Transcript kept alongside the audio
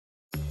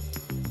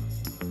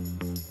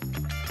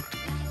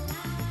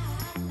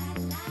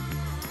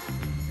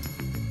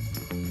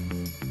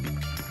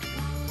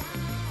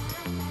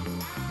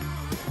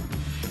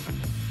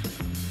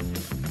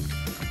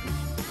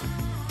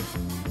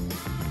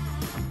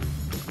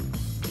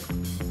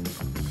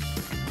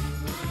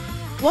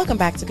Welcome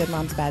back to Good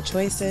Moms Bad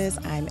Choices.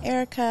 I'm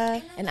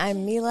Erica. And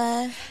I'm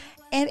Mila.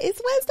 And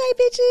it's Wednesday,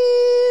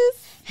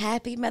 bitches.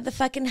 Happy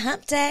motherfucking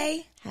hump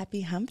day.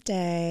 Happy hump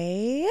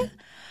day.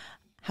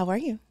 How are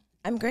you?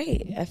 I'm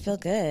great. I feel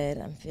good.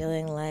 I'm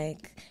feeling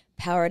like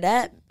powered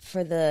up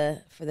for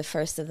the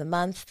first of the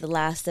month, the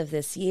last of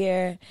this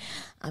year.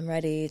 I'm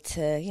ready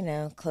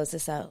to, close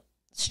this out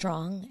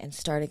strong and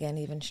start again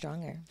even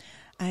stronger.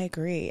 I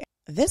agree.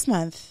 This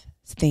month's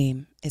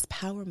theme is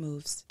Power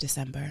Moves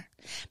December,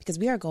 because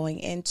we are going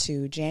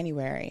into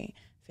January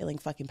feeling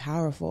fucking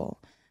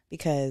powerful,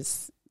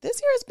 because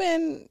this year has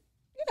been,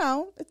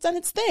 it's done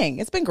its thing.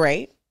 It's been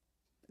great.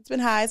 It's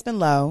been high, it's been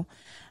low,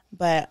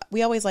 but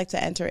we always like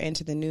to enter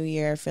into the new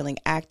year feeling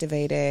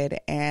activated.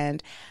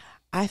 And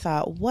I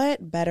thought,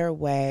 what better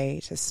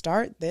way to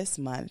start this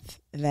month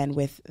than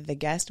with the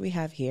guest we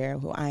have here,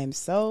 who I am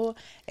so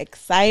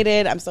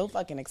excited. I'm so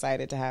fucking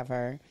excited to have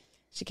her.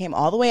 She came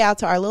all the way out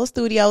to our little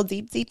studio,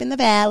 deep in the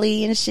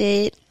valley and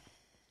shit.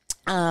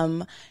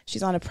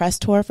 She's on a press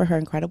tour for her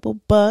incredible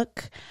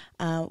book.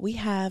 We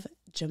have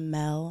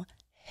Jemele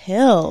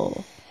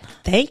Hill.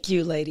 Thank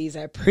you, ladies.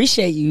 I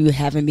appreciate you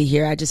having me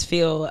here. I just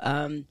feel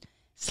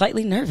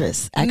slightly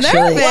nervous, actually.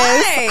 Nervous?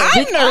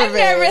 I'm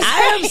nervous.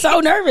 I am so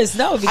nervous.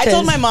 No, because I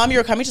told my mom you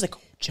were coming. She's like,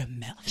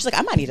 Jemele. She's like,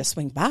 I might need to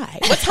swing by.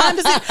 What time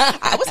does it record?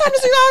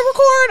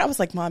 I was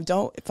like, Mom,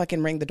 don't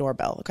fucking ring the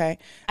doorbell, okay?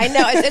 I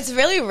know. It's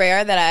really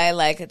rare that I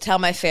tell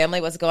my family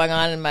what's going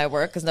on in my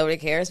work because nobody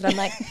cares. But I'm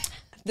like,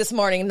 this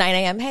morning, 9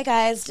 a.m., hey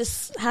guys,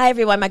 just hi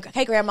everyone.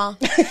 Hey grandma.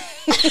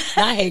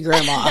 Not hey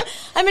grandma.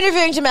 I'm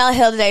interviewing Jemele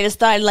Hill today. Just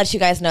thought I'd let you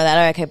guys know that.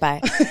 All right, okay,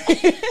 bye.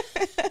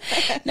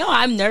 No,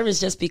 I'm nervous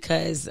just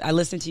because I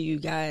listen to you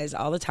guys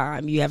all the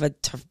time. You have a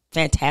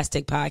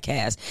fantastic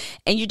podcast,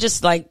 and you're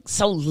just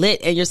so lit,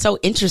 and you're so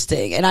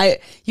interesting, and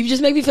you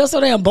just make me feel so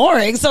damn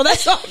boring. So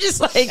that's why I'm just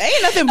like,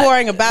 ain't nothing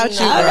boring about you,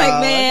 girl. I'm like,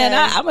 man,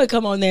 okay? I'm gonna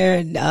come on there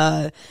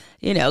and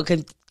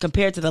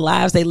compared to the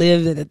lives they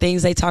live and the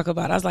things they talk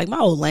about, I was like, my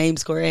old lame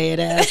square head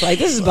ass. Like,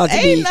 this is about to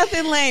be. Ain't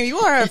nothing lame. You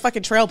are a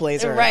fucking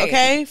trailblazer, right?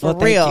 Okay, for well,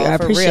 real. Thank you. I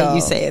appreciate real.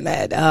 you saying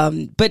that.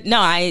 But no,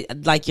 I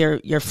like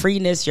your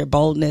freeness, your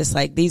boldness.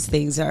 Like, these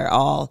things are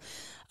all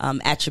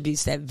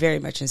attributes that very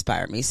much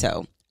inspire me.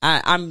 So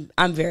I'm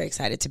very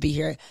excited to be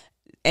here.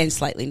 And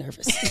slightly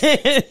nervous.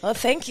 Well,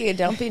 thank you.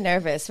 Don't be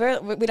nervous.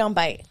 We don't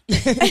bite.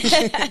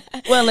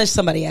 Well, unless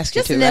somebody asks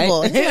you to,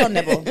 nibble. right? Just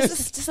nibble.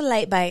 Just a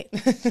light bite.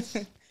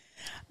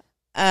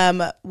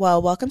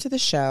 Well, welcome to the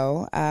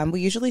show.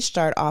 We usually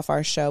start off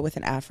our show with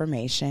an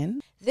affirmation.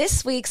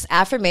 This week's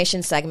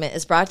affirmation segment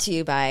is brought to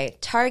you by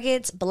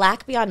Target's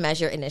Black Beyond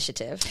Measure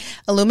initiative.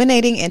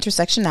 Illuminating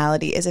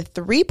Intersectionality is a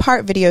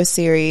 3-part video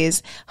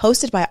series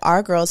hosted by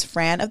our girls,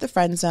 Fran of the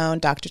Friend Zone,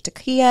 Dr.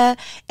 Takia,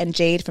 and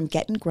Jade from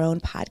Getting Grown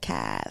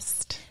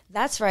podcast.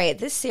 That's right.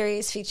 This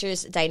series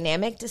features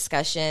dynamic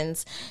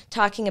discussions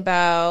talking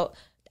about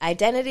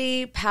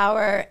identity,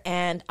 power,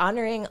 and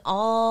honoring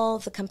all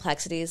the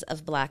complexities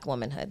of Black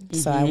womanhood.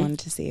 So I wanted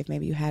to see if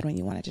maybe you had one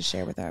you wanted to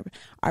share with our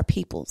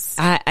peoples.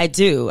 I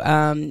do.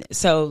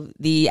 So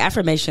the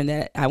affirmation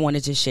that I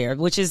wanted to share,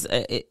 which is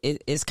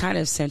kind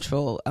of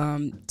central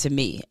to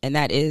me, and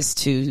that is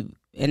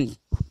and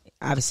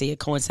obviously it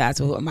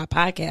coincides with what my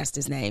podcast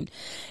is named,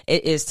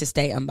 it is to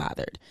stay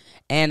unbothered.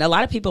 And a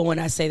lot of people, when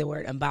I say the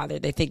word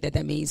unbothered, they think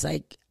that means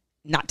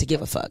not to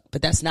give a fuck, but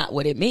that's not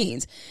what it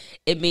means.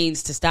 It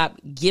means to stop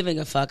giving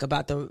a fuck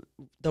about the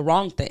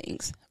wrong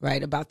things,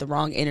 right? About the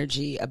wrong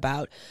energy,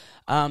 about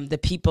the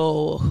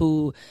people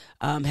who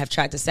have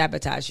tried to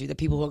sabotage you, the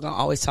people who are going to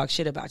always talk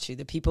shit about you,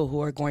 the people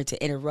who are going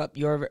to interrupt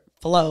your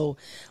flow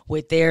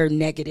with their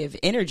negative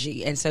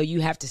energy. And so you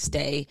have to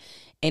stay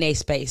in a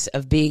space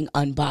of being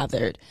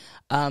unbothered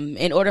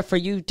in order for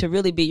you to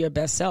really be your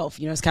best self.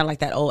 It's kind of like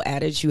that old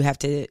adage, you have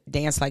to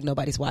dance like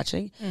nobody's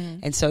watching. Mm-hmm.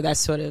 And so that's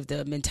sort of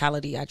the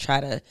mentality I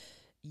try to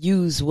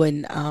use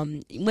when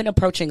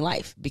approaching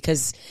life,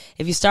 because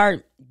if you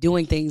start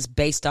doing things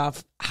based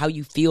off how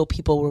you feel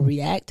people will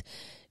react,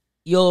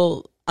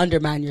 you'll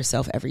undermine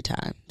yourself every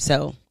time.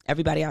 So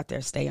everybody out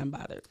there, stay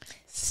unbothered.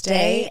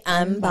 Stay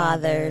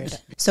unbothered.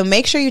 So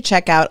make sure you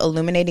check out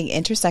Illuminating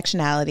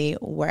Intersectionality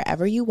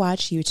wherever you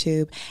watch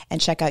YouTube, and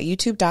check out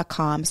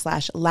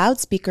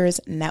youtube.com/loudspeakers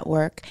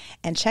network,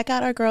 and check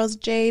out our girls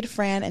Jade,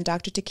 Fran, and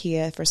Dr.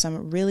 Takia for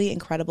some really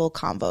incredible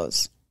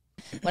combos.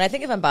 When I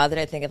think of unbothered,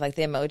 I think of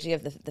the emoji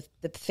of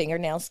the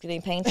fingernails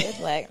getting painted.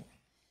 That's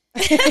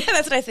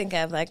what I think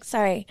of.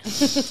 Sorry.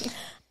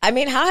 I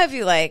mean, how have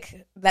you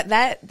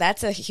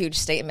that's a huge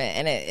statement,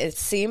 and it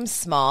seems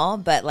small,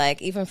 but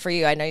even for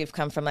you, I know you've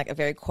come from a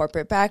very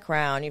corporate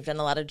background. You've done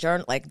a lot of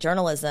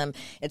journalism.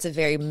 It's a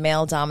very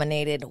male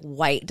dominated,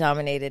 white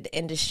dominated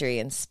industry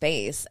and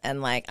space.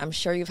 And I'm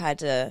sure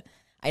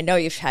I know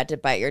you've had to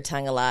bite your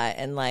tongue a lot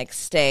and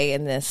stay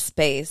in this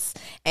space,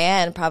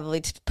 and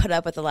probably to put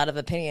up with a lot of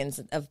opinions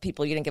of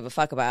people you didn't give a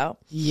fuck about.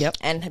 Yep.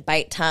 And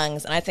bite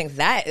tongues. And I think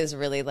that is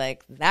really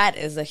that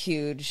is a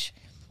huge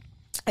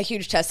a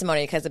huge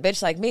testimony because a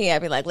bitch like me,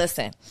 I'd be like,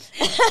 listen,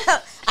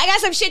 I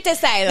got some shit to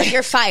say. Like,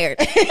 you're fired.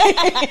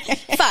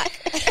 Fuck.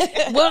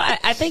 Well,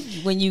 I think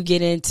when you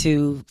get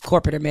into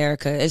corporate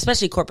America,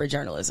 especially corporate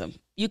journalism,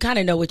 you kind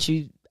of know what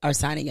you are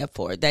signing up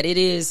for, that it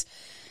is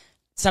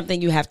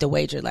something you have to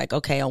wager. Like,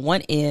 okay, on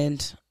one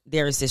end,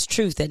 there is this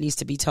truth that needs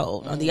to be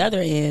told. On the other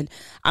end,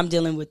 I'm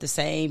dealing with the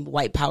same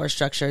white power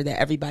structure that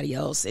everybody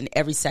else in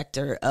every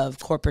sector of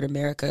corporate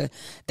America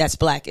that's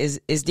black is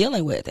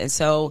dealing with. And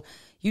so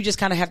you just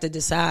kind of have to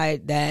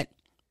decide that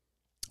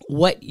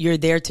what you're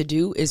there to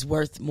do is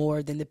worth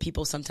more than the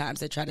people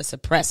sometimes that try to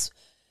suppress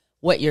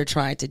what you're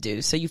trying to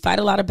do. So you fight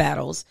a lot of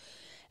battles.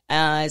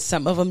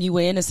 Some of them you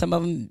win and some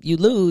of them you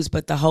lose.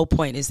 But the whole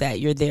point is that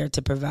you're there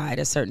to provide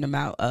a certain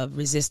amount of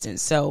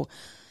resistance. So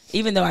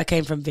even though I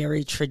came from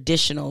very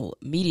traditional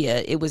media,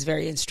 it was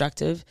very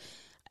instructive.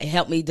 It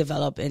helped me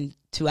develop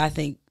into, I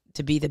think,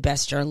 to be the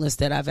best journalist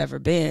that I've ever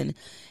been.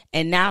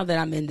 And now that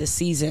I'm in the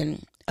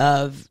season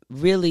of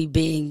really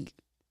being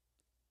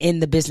in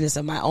the business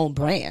of my own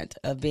brand,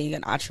 of being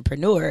an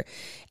entrepreneur,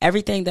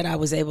 everything that I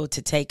was able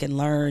to take and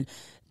learn,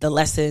 the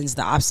lessons,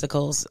 the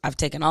obstacles, I've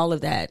taken all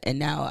of that. And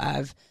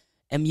now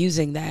am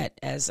using that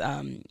as,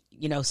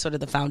 sort of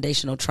the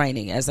foundational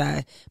training as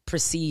I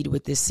proceed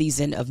with this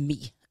season of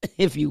me,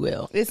 if you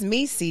will. It's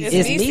me season.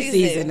 It's me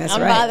season. That's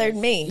right. Unbothered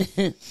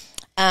me.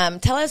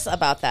 Tell us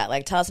about that.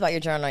 Like, tell us about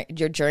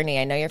your journey.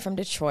 I know you're from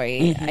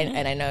Detroit,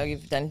 and I know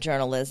you've done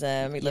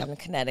journalism. You live in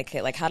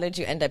Connecticut. Like, how did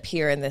you end up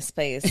here in this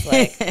space,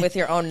 like with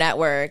your own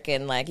network,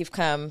 and like you've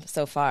come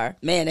so far?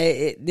 Man,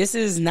 this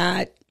is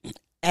not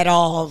at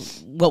all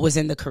what was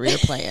in the career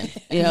plan.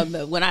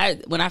 When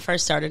I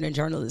first started in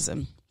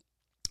journalism,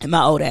 and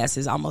my old ass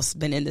has almost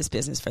been in this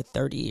business for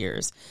 30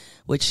 years,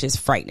 which is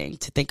frightening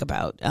to think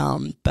about.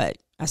 But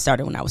I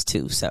started when I was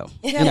 2, so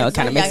it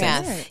kind of makes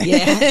sense.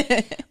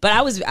 Yeah, but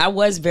I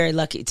was very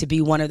lucky to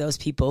be one of those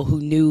people who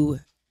knew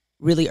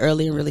really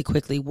early and really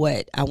quickly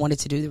what I wanted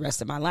to do the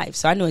rest of my life.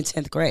 So I knew in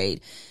 10th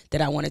grade that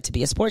I wanted to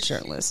be a sports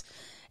journalist,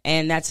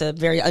 and that's a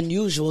very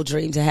unusual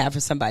dream to have for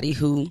somebody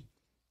who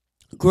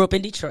grew up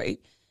in Detroit,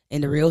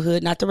 in the real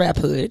hood, not the rap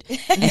hood.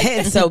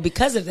 And so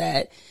because of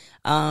that,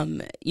 I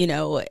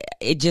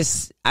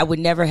would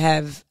never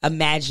have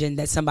imagined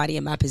that somebody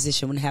in my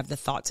position would have the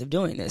thoughts of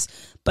doing this.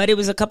 But it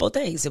was a couple of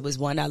things. It was,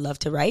 one, I love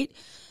to write.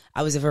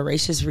 I was a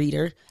voracious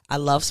reader. I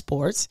love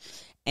sports.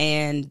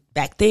 And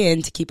back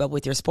then, to keep up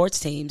with your sports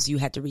teams, you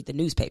had to read the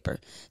newspaper.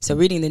 So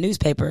reading the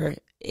newspaper,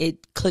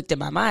 it clicked in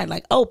my mind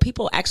like, oh,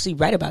 people actually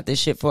write about this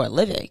shit for a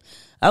living.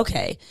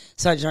 Okay.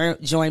 So I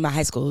joined my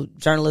high school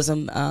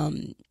journalism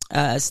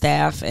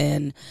staff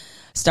and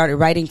started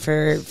writing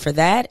for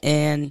that.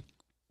 And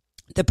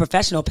the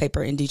professional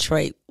paper in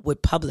Detroit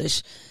would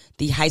publish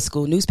the high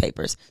school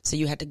newspapers. So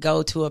you had to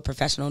go to a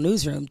professional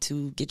newsroom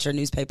to get your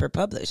newspaper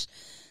published.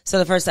 So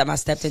the first time I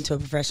stepped into a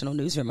professional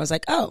newsroom, I was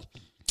like, oh,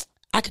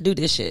 I could do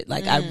this shit.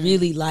 Like, I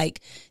really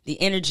like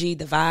the energy,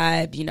 the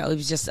vibe. It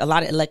was just a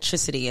lot of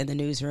electricity in the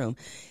newsroom.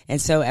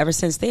 And so ever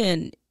since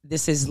then,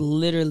 this is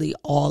literally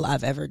all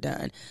I've ever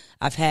done.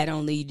 I've had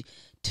only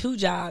 2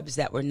 jobs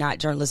that were not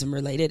journalism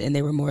related, and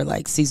they were more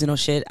like seasonal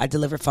shit. I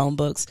deliver phone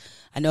books.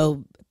 I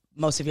know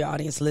most of your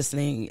audience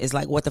listening is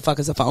like, what the fuck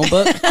is a phone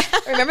book?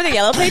 Remember the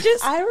Yellow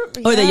Pages? Or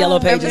the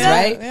Yellow Pages,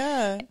 right?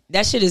 Yeah.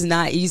 That shit is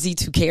not easy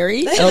to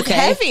carry. Okay.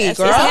 Heavy,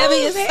 girl. It's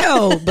heavy as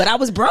hell. But I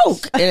was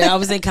broke. And I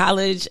was in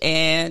college,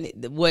 and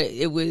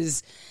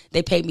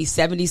they paid me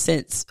 70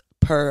 cents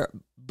per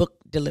book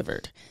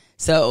delivered.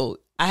 So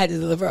I had to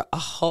deliver a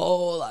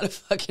whole lot of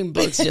fucking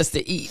books just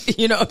to eat.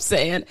 You know what I'm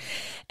saying?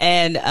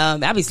 And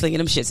I be slinging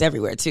them shits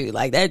everywhere too.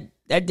 Like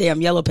that damn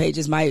Yellow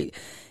Pages might,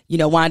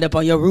 wind up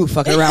on your roof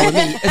fucking around with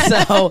me.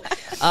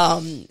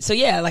 So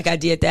yeah, like I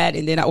did that,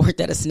 and then I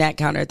worked at a snack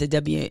counter at the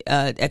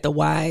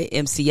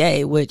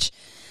YMCA, which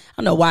I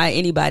don't know why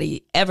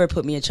anybody ever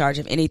put me in charge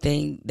of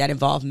anything that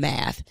involved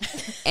math,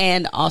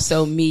 and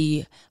also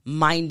me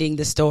minding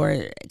the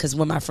store, because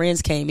when my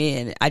friends came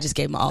in, I just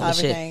gave them all the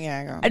shit.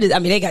 Yeah,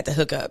 they got the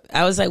hookup.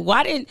 I was like,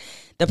 why didn't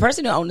the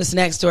person who owned the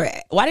snack store,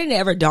 why didn't it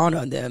ever dawn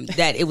on them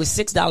that it was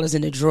 $6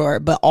 in the drawer,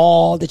 but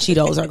all the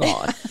Cheetos are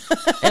gone?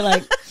 And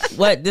like,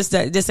 what? This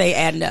ain't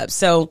adding up.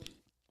 So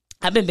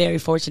I've been very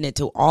fortunate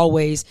to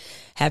always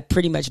have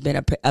pretty much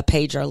been a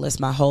paid journalist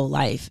my whole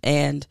life.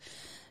 And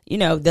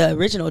the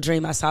original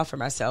dream I saw for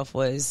myself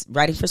was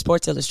writing for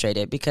Sports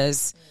Illustrated,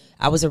 because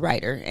I was a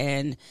writer,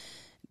 and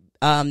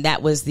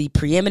that was the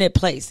preeminent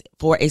place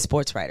for a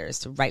sports writer, is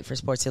to write for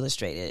Sports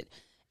Illustrated.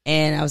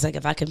 And I was like,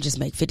 if I could just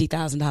make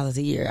 $50,000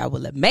 a year, I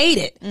would have made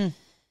it. And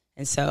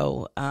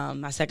so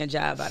my second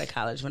job out of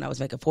college, when I was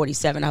making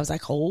 $47,000, I was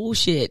like, oh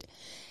shit.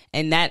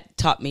 And that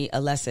taught me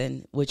a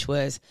lesson, which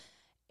was,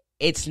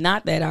 it's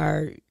not that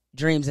our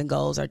dreams and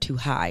goals are too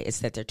high, it's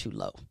that they're too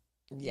low.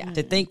 Yeah.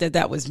 To think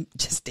that was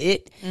just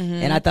it.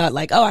 And I thought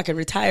like, oh, I can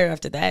retire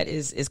after that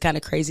is kind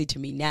of crazy to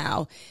me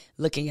now,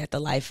 looking at the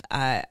life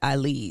I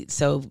lead.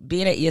 So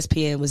being at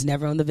ESPN was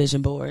never on the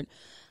vision board.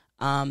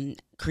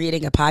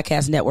 Creating a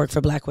podcast network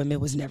for Black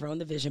women was never on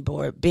the vision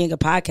board. Being a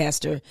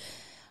podcaster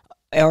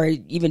or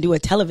even doing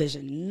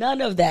television.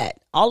 None of that.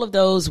 All of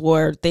those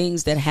were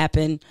things that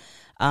happened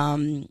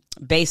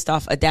based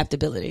off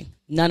adaptability.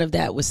 None of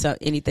that was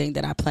anything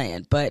that I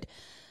planned. But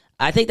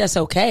I think that's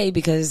okay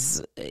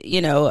because,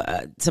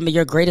 some of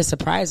your greatest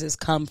surprises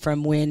come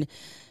from when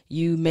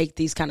you make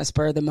these kind of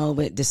spur of the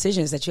moment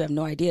decisions that you have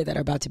no idea that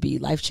are about to be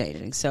life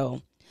changing.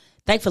 So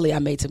thankfully I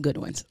made some good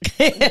ones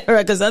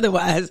because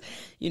otherwise,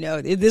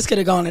 this could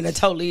have gone in a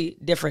totally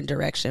different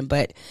direction.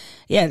 But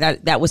yeah,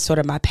 that was sort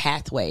of my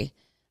pathway,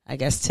 I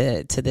guess,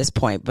 to this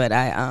point. But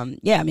I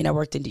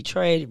worked in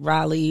Detroit,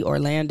 Raleigh,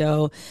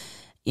 Orlando,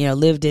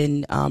 lived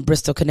in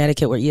Bristol,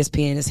 Connecticut, where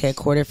ESPN is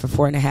headquartered for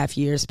 4.5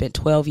 years, spent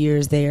 12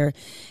 years there.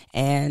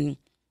 And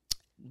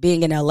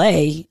being in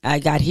LA, I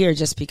got here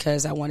just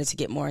because I wanted to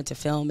get more into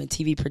film and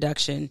TV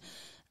production.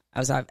 I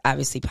was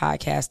obviously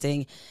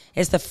podcasting.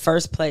 It's the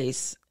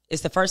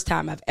first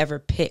time I've ever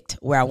picked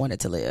where I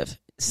wanted to live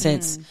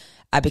since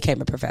I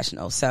became a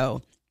professional.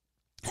 So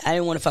I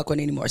didn't want to fuck with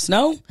any more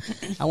snow.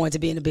 I wanted to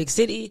be in a big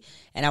city,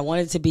 and I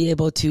wanted to be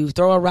able to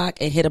throw a rock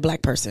and hit a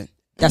black person.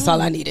 That's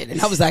all I needed.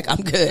 And I was like, I'm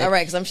good. All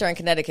right, because I'm sure in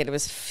Connecticut it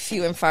was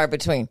few and far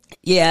between.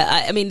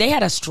 Yeah, I mean, they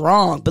had a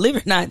strong, believe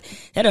it or not,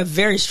 they had a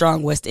very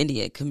strong West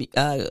Indian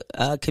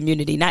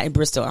community, not in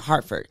Bristol, in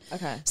Hartford.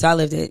 Okay. So I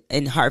lived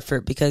in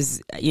Hartford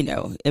because,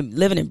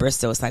 living in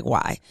Bristol, it's like,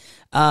 why?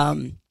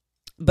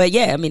 But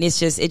yeah, I mean, it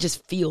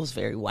just feels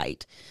very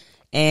white.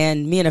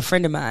 And me and a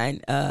friend of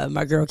mine,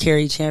 my girl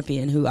Carrie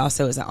Champion, who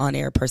also is an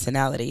on-air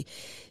personality,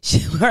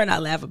 her and I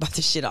laugh about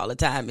this shit all the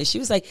time. And she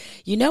was like,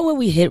 when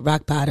we hit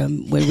rock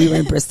bottom when we were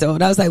in Bristol?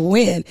 And I was like,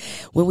 when?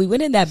 When we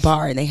went in that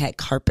bar and they had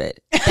carpet.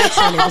 That's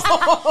when it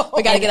was.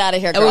 We got to get out of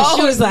here, girl.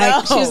 She was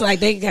like,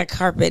 they got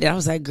carpet. And I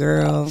was like,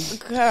 girl.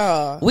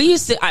 We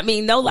used to,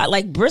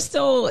 like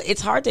Bristol,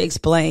 it's hard to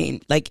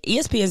explain. Like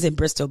ESPN's in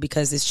Bristol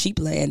because it's cheap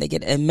land. They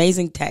get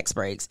amazing tax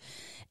breaks.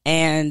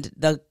 And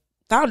the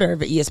founder of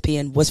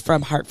ESPN was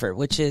from Hartford,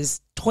 which is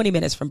 20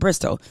 minutes from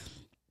Bristol.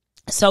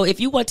 So if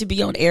you want to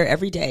be on air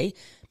every day,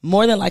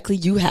 more than likely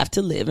you have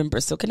to live in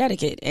Bristol,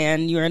 Connecticut,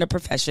 and you're in a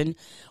profession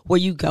where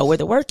you go where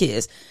the work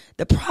is.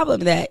 The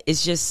problem that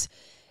is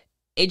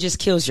it just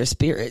kills your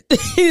spirit.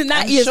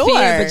 Not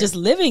ESPN, but just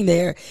living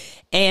there.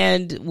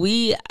 And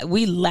we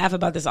laugh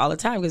about this all the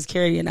time because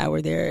Carrie and I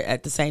were there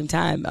at the same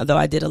time, although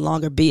I did a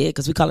longer bid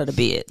because we call it a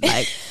bid.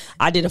 Like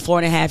I did a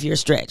 4.5 year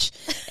stretch.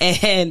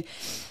 And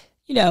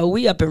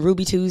we up in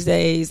Ruby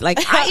Tuesdays. Like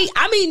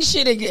I mean,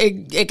 shit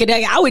in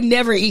Connecticut, I would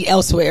never eat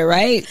elsewhere,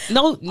 right?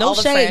 No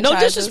shade, no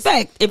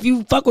disrespect. If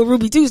you fuck with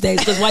Ruby Tuesdays,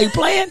 because while you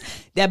playing,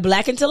 that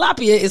black and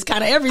tilapia is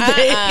kind of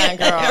everything,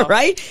 girl.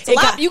 Right?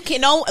 You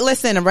can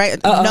listen,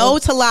 right? No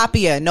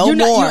tilapia, more.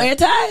 You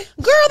anti?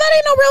 Girl, that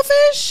ain't no real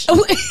fish.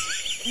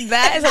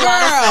 That is a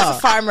lot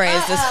of farm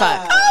raised as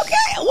fuck.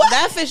 Okay, what?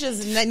 That fish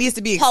needs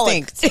to be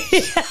extinct.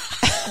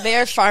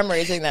 They're farm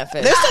raising that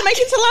fish. They're still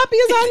making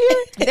tilapias out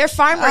here? They're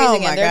farm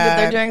raising it.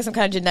 They're doing some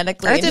kind of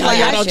genetically.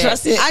 I don't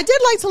trust it. I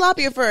did like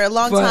tilapia for a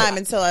long time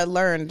until I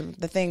learned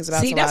the things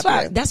about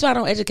tilapia. That's why I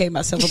don't educate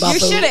myself about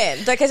food. You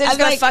shouldn't, because it's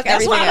gonna fuck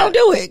everything up. That's why I don't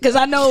do it, because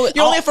I know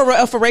you're only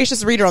a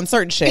voracious reader on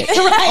certain shit. Right.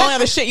 Only on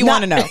the shit you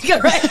want to know.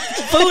 Right.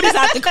 Food is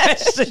out the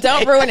question.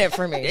 Don't ruin it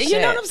for me. You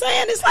know what I'm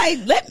saying? It's like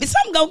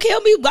something gonna kill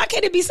me. Why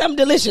can't it be something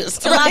delicious?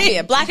 Tilapia,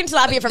 right? Black and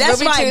tilapia from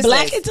Ruby Tuesdays.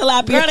 Black and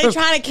tilapia. Girl, they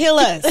trying to kill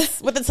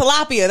us with the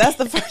tilapia. That's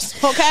the first.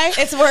 Okay.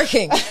 It's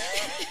working.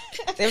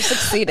 They've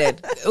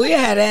succeeded. We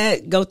had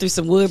to go through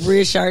some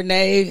Woodbridge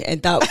Chardonnay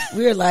and thought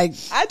we were like,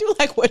 I do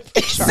like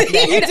Woodbridge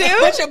Chardonnay. You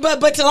do?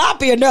 But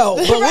tilapia, no.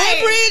 But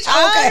right.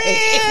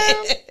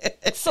 Woodbridge,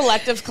 okay.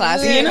 Selective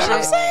classy. You know what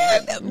I'm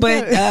saying?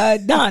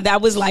 But no,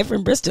 that was life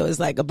in Bristol. It's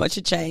like a bunch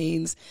of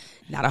chains,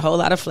 not a whole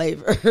lot of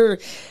flavor,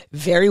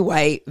 very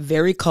white,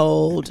 very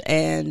cold.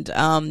 And,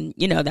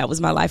 that was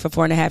my life for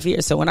 4.5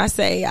 years. So when I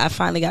say I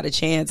finally got a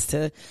chance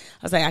I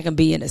was like, I can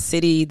be in a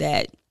city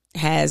that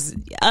has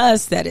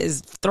us, that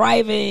is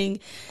thriving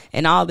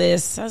and all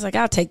this. I was like,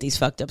 I'll take these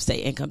fucked up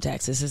state income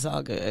taxes. It's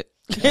all good.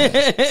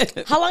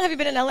 How long have you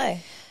been in LA?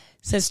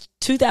 Since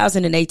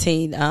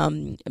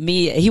 2018.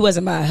 He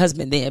wasn't my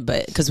husband then,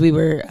 but because we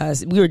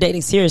were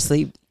dating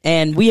seriously,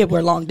 and we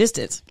were long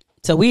distance.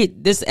 So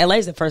LA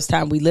is the first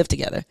time we lived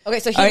together. Okay,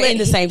 so he lived in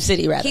the same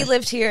city, rather. He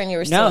lived here and you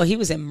were still... No, he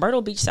was in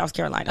Myrtle Beach, South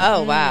Carolina.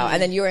 Oh, wow. And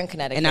then you were in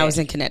Connecticut. And I was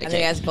in Connecticut. And then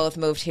you guys both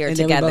moved here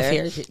together.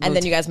 And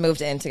then you guys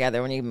moved in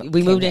together when you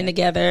We moved in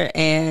together,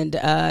 and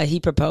he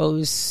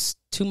proposed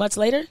 2 months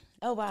later.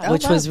 Oh, wow.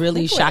 Which was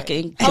really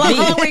shocking. How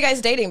long were you guys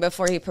dating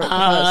before he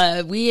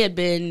proposed? We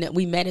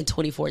met in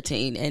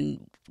 2014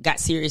 and got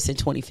serious in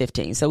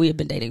 2015. So we had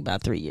been dating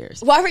about 3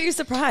 years. Why were you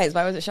surprised?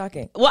 Why was it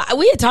shocking? Well,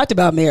 we had talked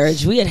about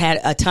marriage. We had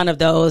a ton of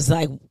those,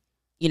 like,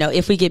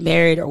 if we get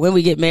married or when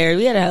we get married,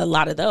 we had a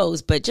lot of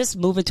those. But just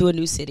moving to a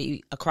new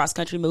city, a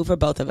cross-country move for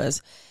both of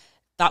us,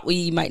 thought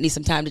we might need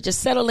some time to just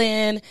settle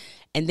in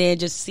and then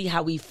just see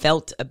how we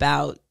felt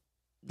about,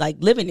 like,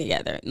 living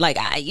together. Like,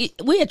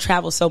 we had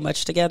traveled so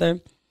much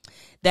together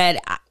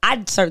that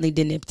I certainly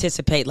didn't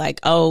anticipate, like,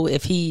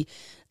 if he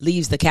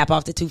leaves the cap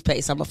off the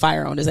toothpaste, I'm a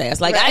fire on his ass.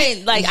 Like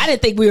I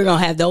didn't think we were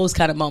gonna have those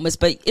kind of moments,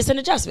 but it's an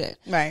adjustment,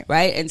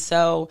 Right. And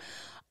so,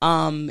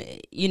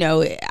 you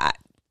know,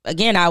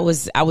 I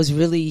was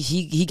really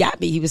he got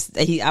me.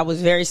 I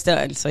was very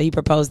stunned. So he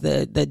proposed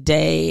the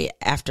day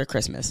after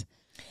Christmas.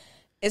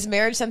 Is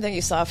marriage something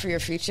you saw for your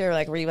future?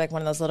 Like, were you like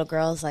one of those little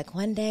girls? Like,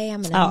 one day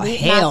I'm gonna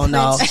meet my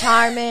Prince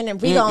Charming, and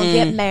we gonna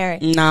get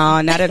married. No,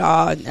 not at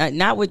all.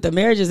 Not with the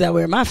marriages that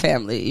were in my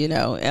family. You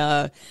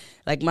know,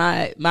 like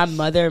my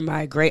mother,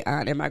 my great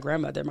aunt, and my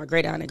grandmother. My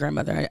great aunt and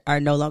grandmother are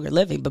no longer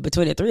living, but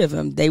between the three of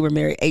them, they were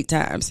married 8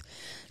 times.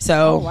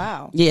 So, oh,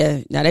 wow.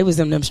 Yeah, now they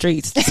was in them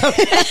streets. So.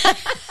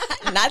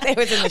 Not they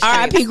was in the streets.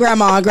 R.I.P.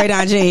 Grandma and Great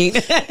Aunt Jean.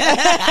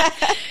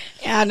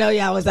 Yeah, I know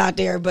y'all was out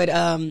there, but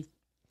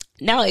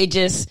no, it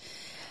just.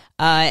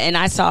 And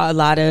I saw a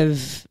lot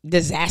of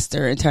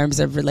disaster in terms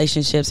of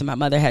relationships. And my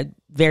mother had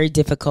very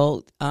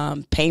difficult,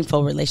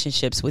 painful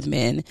relationships with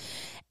men.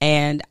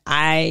 And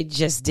I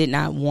just did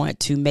not want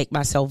to make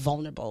myself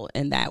vulnerable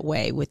in that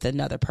way with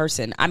another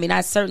person. I mean,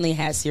 I certainly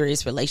had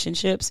serious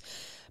relationships,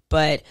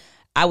 but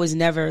I was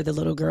never the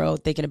little girl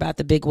thinking about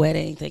the big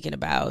wedding, thinking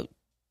about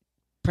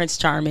Prince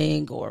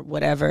Charming or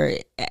whatever.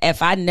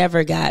 If I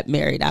never got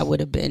married, I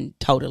would have been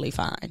totally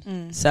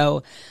fine.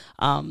 So,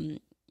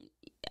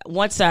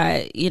 once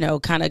I, you know,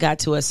 kind of got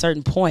to a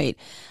certain point,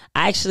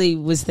 I actually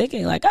was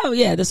thinking like, oh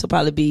yeah, this will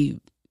probably be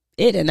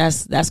it. And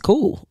that's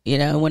cool. You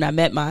know, when I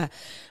met my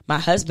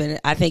husband,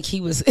 I think he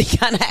was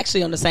kind of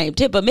actually on the same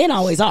tip, but men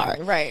always are.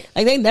 Right.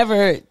 Like they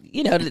never,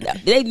 you know,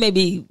 they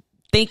maybe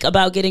think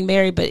about getting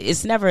married, but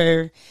it's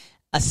never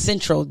a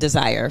central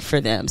desire for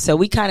them. So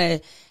we kind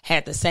of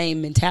had the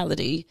same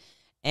mentality.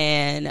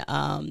 And,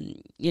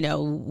 you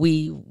know,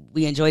 we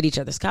enjoyed each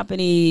other's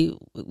company.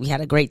 We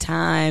had a great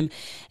time.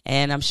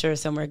 And I'm sure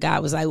somewhere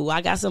God was like, well,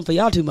 I got something for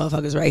y'all two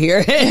motherfuckers right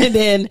here. And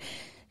then,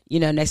 you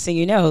know, next thing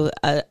you know,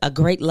 a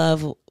great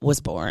love was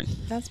born.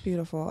 That's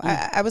beautiful.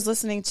 I was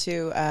listening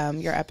to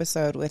your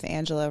episode with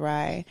Angela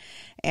Rye,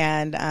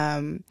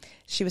 and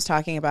she was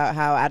talking about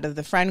how out of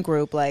the friend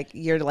group, like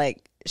you're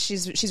like,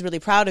 she's really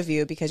proud of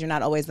you because you're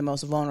not always the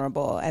most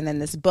vulnerable. And then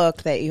this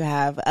book that you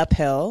have,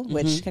 Uphill,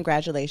 which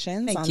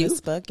congratulations on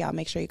this book. Y'all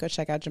make sure you go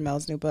check out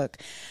Jamele's new book.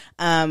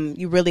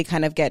 You really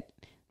kind of get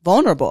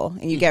vulnerable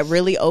and you get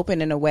really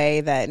open in a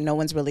way that no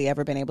one's really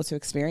ever been able to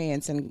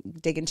experience, and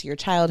dig into your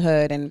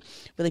childhood, and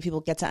really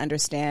people get to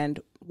understand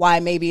why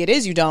maybe it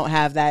is you don't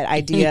have that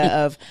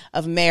idea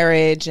of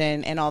marriage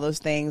and all those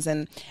things.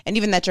 And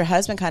even that your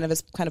husband kind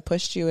of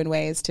pushed you in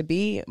ways to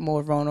be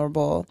more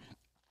vulnerable.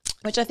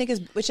 Which I think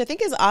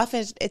is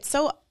often, it's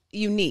so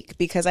unique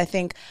because I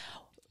think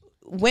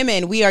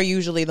women, we are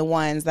usually the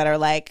ones that are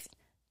like,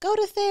 go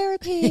to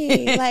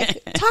therapy,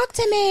 like talk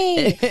to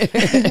me.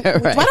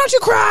 Right. Why don't you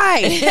cry?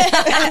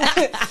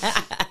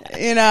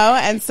 You know,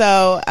 and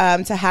so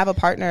to have a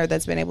partner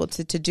that's been able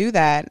to do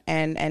that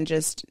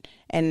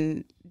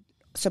and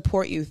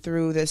support you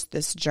through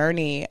this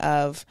journey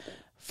of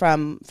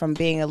from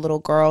being a little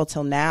girl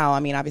till now.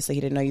 I mean, obviously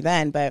he didn't know you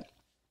then, but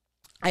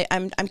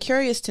I'm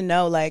curious to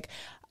know, like,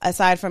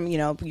 aside from, you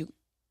know,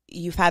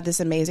 you've had this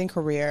amazing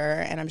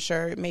career, and I'm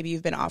sure maybe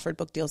you've been offered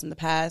book deals in the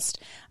past.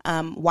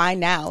 Why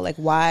now? Like,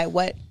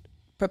 what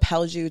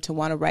propelled you to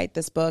want to write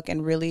this book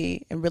and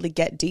really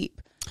get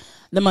deep?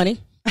 The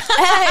money.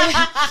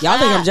 Y'all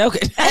think I'm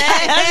joking?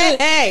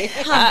 Hey.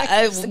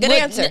 It's a good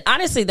answer.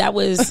 Honestly,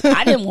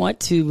 I didn't want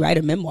to write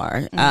a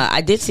memoir.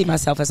 I did see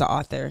myself as an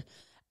author.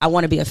 I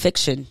want to be a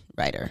fiction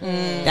writer.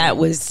 That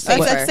was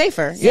that's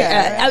safer.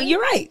 Yeah,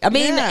 you're right. I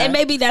mean, and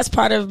maybe that's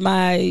part of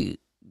my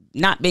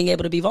not being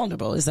able to be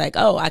vulnerable. It's like,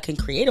 oh, I can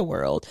create a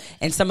world,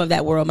 and some of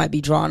that world might be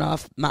drawn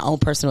off my own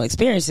personal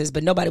experiences,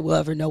 but nobody will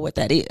ever know what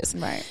that is.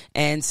 Right.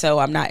 And so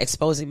I'm not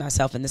exposing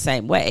myself in the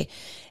same way.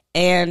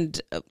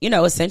 And, you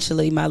know,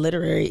 essentially my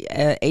literary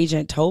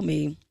agent told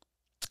me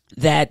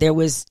that there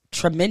was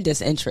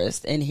tremendous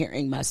interest in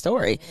hearing my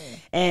story.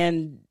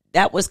 And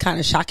that was kind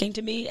of shocking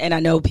to me. And I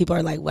know people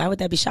are like, why would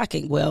that be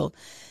shocking? Well,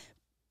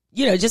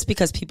 you know, just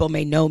because people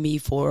may know me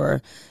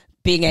for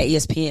being at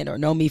ESPN or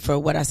know me for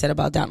what I said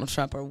about Donald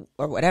Trump or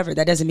whatever,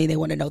 that doesn't mean they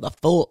want to know the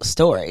full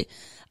story.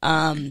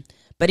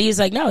 But he's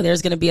like, no,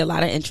 there's going to be a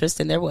lot of interest,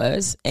 and there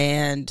was.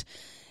 And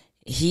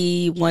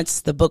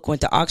once the book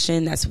went to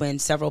auction, that's when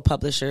several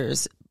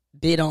publishers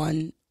bid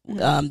on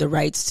the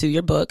rights to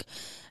your book.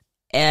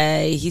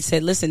 He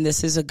said, listen,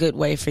 this is a good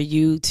way for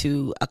you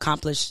to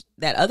accomplish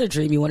that other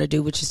dream you want to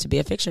do, which is to be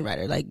a fiction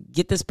writer. Like,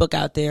 get this book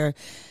out there,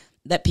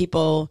 let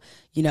people,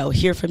 you know,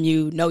 hear from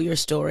you, know your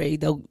story.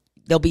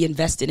 They'll be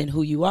invested in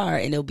who you are,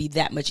 and it'll be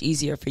that much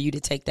easier for you to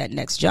take that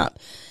next jump.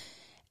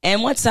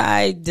 And once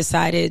I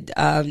decided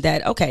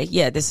that, okay,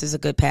 yeah, this is a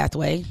good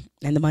pathway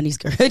and the money's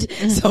good,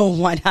 so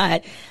why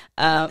not?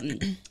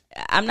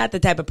 I'm not the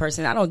type of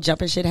person, I don't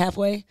jump in shit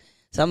halfway.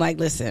 So I'm like,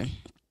 listen,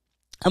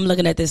 I'm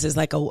looking at this as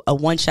like a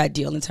one-shot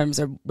deal in terms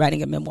of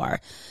writing a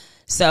memoir.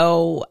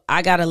 So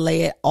I got to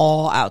lay it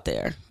all out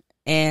there.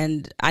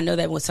 And I know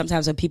that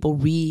sometimes when people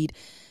read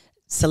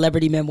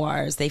celebrity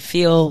memoirs, they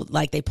feel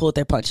like they pulled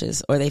their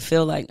punches, or they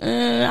feel like,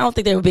 I don't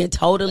think they were being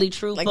totally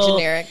truthful. Like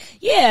generic.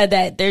 Yeah,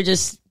 that they're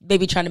just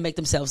maybe trying to make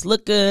themselves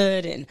look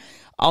good and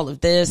all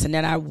of this. And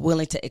then I'm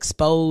willing to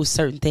expose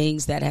certain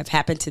things that have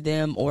happened to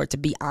them, or to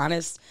be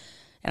honest.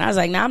 And I was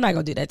like, I'm not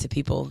going to do that to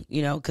people,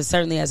 because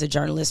certainly as a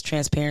journalist,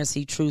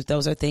 transparency, truth,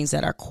 those are things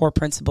that are core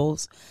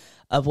principles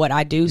of what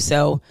I do.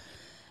 So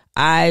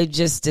I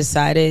just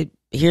decided,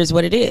 here's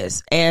what it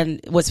is. And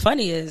what's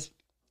funny is,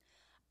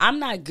 I'm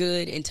not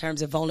good in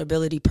terms of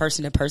vulnerability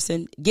person to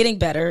person, getting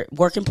better,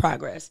 work in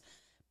progress.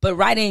 But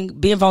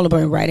being vulnerable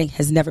in writing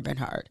has never been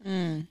hard.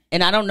 And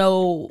I don't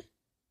know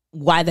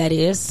why that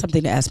is.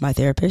 Something to ask my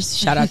therapist.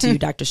 Shout out to you,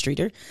 Dr.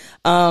 Streeter.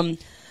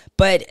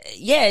 But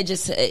yeah,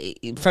 just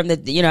from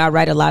the, I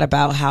write a lot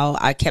about how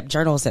I kept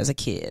journals as a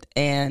kid.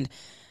 And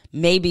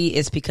maybe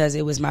it's because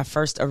it was my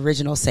first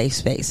original safe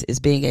space, is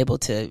being able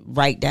to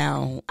write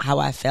down how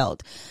I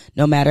felt,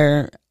 no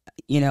matter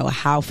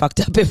how fucked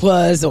up it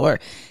was, or,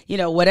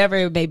 whatever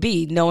it may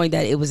be, knowing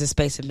that it was a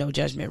space of no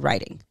judgment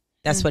writing.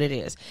 That's what it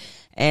is.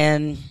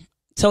 And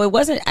so it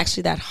wasn't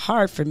actually that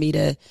hard for me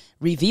to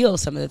reveal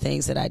some of the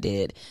things that I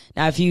did.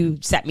 Now, if you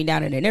sat me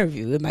down in an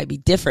interview, it might be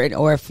different.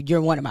 Or if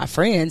you're one of my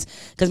friends,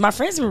 because my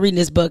friends were reading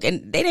this book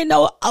and they didn't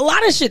know a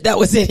lot of shit that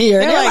was in here.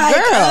 They're like,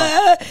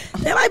 girl.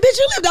 They're like, bitch,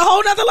 you lived a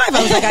whole nother life.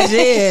 I was like,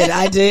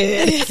 I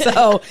did.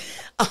 So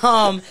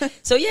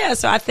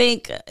I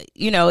think,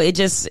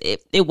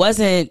 it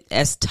wasn't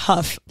as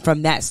tough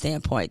from that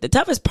standpoint. The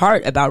toughest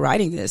part about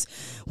writing this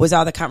was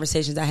all the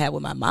conversations I had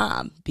with my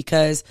mom,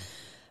 because,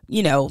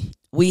 she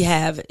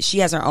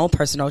has her own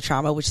personal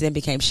trauma, which then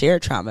became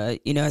shared trauma,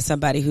 as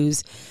somebody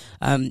who's,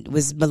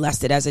 was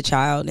molested as a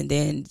child and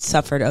then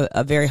suffered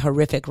a very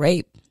horrific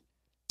rape.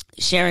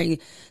 Sharing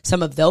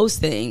some of those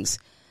things,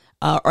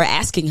 or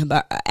asking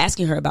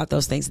her about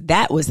those things,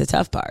 that was the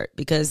tough part,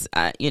 because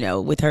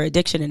with her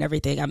addiction and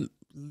everything, I'm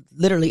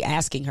literally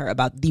asking her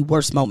about the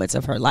worst moments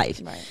of her life,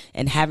 right,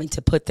 and having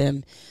to put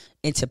them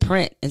into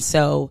print. And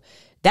so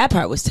that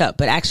part was tough,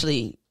 but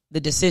actually the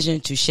decision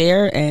to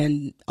share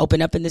and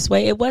open up in this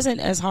way, it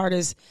wasn't as hard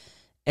as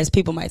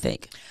people might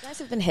think. You guys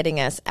have been hitting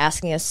us,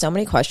 asking us so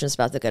many questions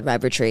about the Good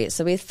Vibe Retreat.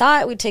 So we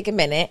thought we'd take a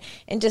minute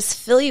and just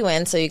fill you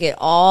in so you get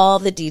all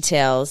the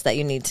details that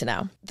you need to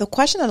know. The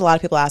question that a lot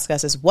of people ask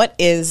us is, what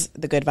is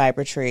the Good Vibe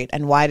Retreat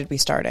and why did we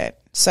start it?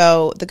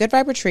 So the Good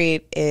Vibe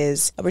Retreat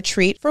is a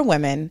retreat for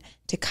women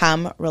to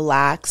come,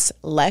 relax,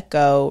 let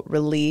go,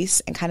 release,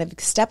 and kind of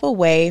step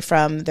away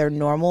from their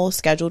normal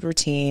scheduled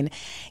routine,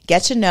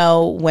 get to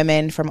know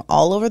women from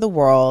all over the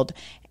world,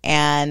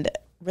 and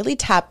really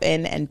tap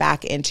in and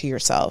back into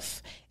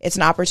yourself. It's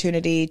an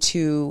opportunity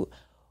to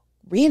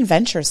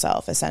reinvent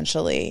yourself,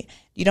 essentially.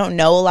 You don't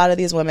know a lot of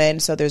these women,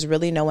 so there's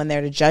really no one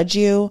there to judge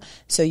you.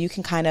 So you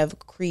can kind of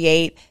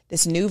create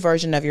this new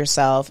version of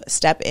yourself,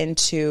 step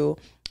into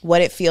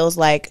what it feels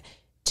like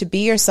to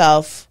be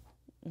yourself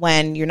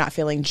when you're not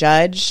feeling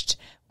judged,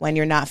 when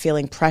you're not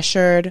feeling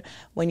pressured,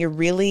 when you're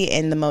really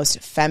in the most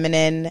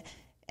feminine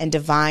and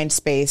divine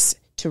space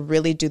to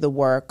really do the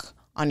work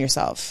on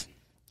yourself.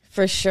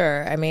 For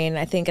sure. I mean,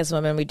 I think as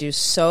women, we do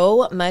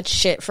so much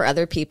shit for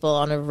other people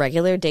on a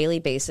regular daily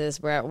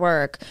basis. We're at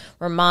work,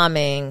 we're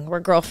momming,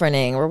 we're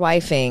girlfriending, we're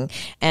wifing.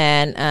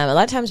 And a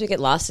lot of times we get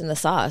lost in the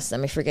sauce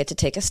and we forget to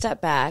take a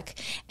step back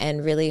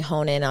and really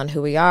hone in on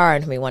who we are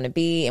and who we want to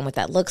be and what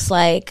that looks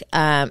like.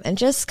 And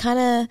just kind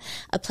of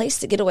a place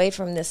to get away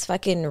from this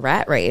fucking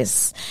rat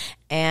race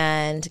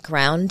and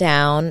ground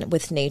down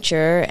with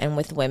nature and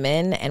with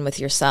women and with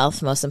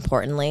yourself, most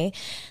importantly.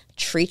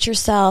 Treat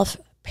yourself.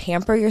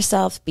 Pamper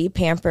yourself, be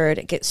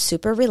pampered, get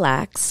super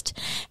relaxed,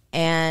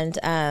 and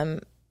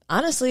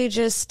honestly,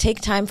 just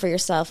take time for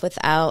yourself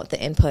without the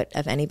input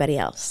of anybody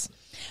else.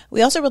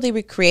 We also really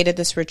recreated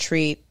this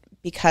retreat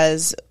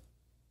because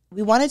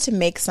we wanted to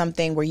make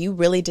something where you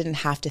really didn't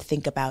have to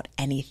think about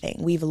anything.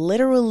 We've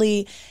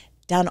literally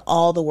done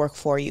all the work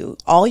for you.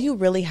 All you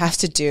really have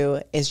to do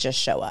is just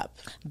show up.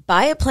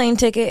 Buy a plane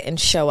ticket and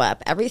show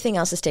up. Everything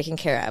else is taken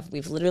care of.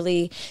 We've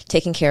literally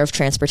taken care of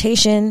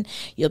transportation.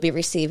 You'll be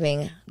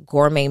receiving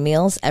gourmet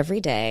meals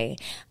every day.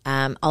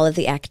 All of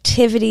the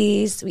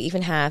activities. We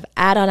even have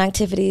add-on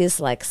activities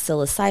like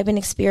psilocybin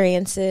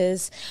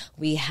experiences.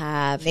 We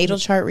have natal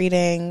chart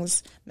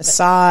readings,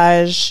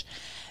 massage,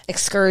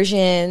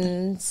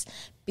 excursions,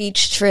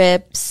 beach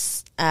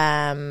trips.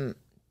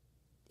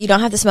 You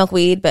don't have to smoke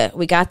weed, but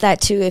we got that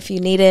too if you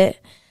need it.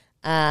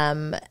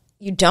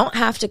 You don't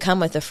have to come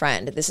with a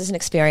friend. This is an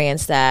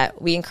experience that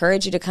we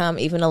encourage you to come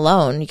even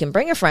alone. You can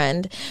bring a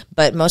friend,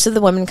 but most of the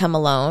women come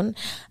alone.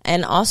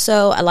 And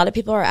also, a lot of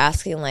people are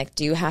asking, like,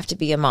 do you have to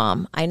be a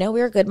mom? I know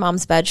we're good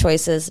moms, bad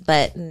choices,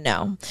 but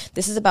no.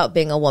 This is about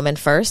being a woman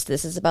first.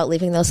 This is about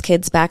leaving those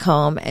kids back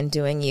home and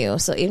doing you.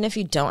 So even if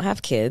you don't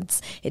have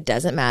kids, it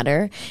doesn't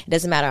matter. It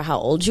doesn't matter how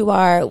old you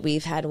are.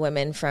 We've had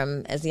women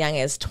from as young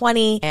as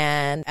 20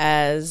 and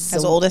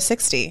as old as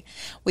 60.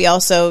 We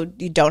also,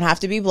 you don't have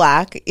to be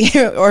black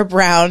or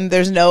brown.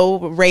 There's no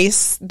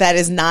race that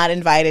is not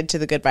invited to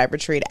the Good Vibe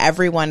Retreat.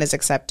 Everyone is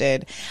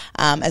accepted.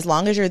 As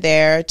long as you're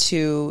there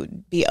to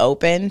be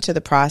open to the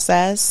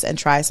process and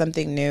try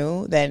something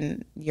new,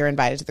 then you're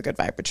invited to the Good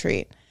Vibe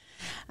Retreat.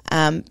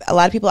 A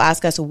lot of people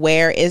ask us,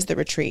 where is the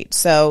retreat?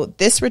 So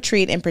this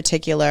retreat in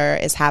particular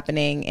is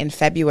happening in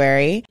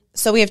February.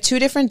 So we have 2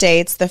 different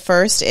dates. The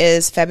first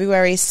is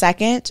February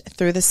 2nd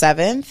through the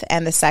 7th,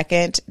 and the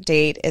second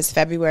date is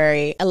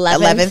February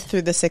 11th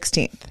through the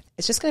 16th.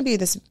 It's just going to be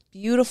this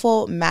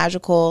beautiful,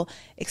 magical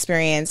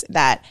experience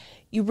that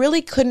you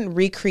really couldn't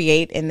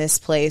recreate in this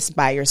place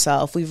by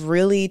yourself. We've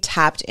really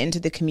tapped into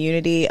the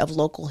community of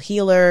local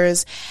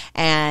healers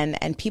and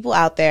people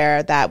out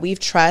there that we've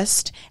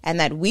trust and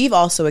that we've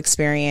also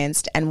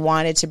experienced and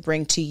wanted to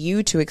bring to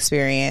you to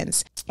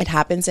experience. It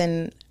happens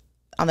on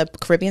the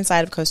Caribbean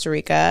side of Costa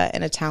Rica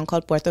in a town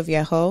called Puerto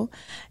Viejo.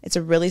 It's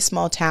a really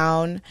small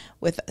town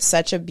with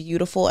such a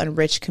beautiful and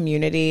rich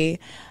community.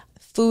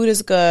 Food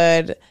is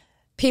good.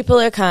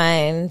 People are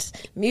kind.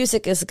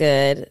 Music is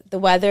good. The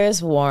weather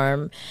is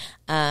warm.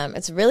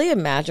 It's really a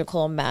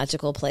magical,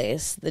 magical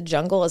place. The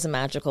jungle is a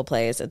magical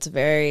place. It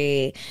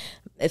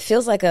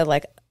feels like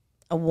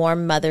a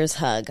warm mother's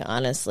hug,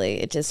 honestly.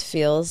 It just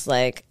feels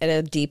like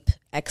a deep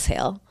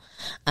exhale.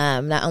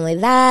 Not only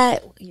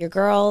that, your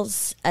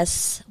girls,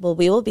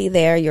 we will be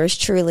there, yours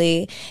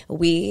truly.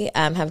 We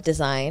have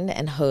designed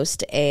and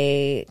host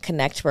a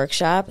Connect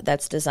workshop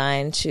that's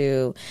designed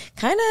to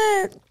kind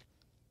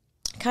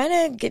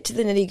of get to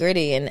the nitty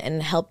gritty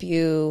and help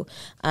you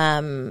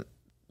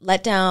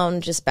let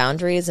down just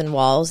boundaries and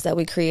walls that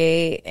we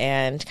create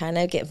and kind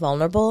of get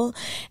vulnerable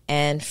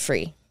and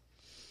free.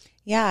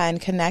 Yeah,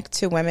 and connect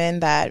to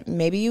women that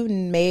maybe you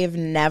may have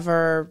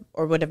never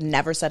or would have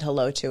never said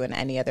hello to in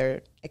any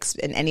other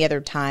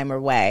time or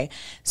way.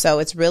 So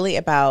it's really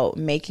about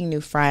making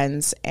new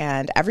friends,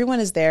 and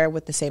everyone is there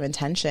with the same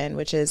intention,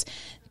 which is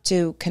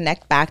to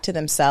connect back to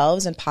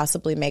themselves and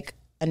possibly make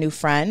a new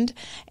friend.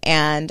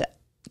 And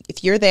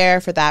if you're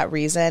there for that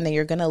reason, then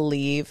you're going to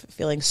leave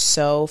feeling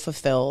so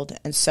fulfilled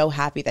and so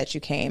happy that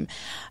you came.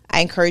 I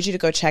encourage you to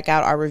go check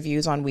out our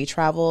reviews on We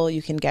Travel.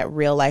 You can get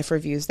real life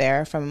reviews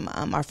there from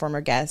our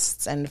former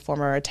guests and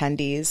former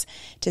attendees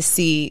to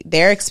see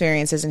their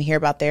experiences and hear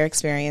about their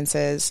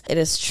experiences. It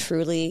is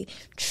truly,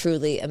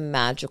 truly a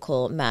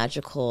magical,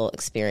 magical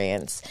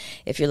experience.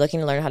 If you're looking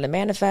to learn how to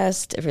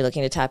manifest, if you're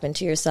looking to tap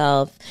into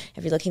yourself,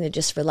 if you're looking to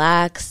just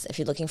relax, if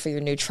you're looking for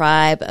your new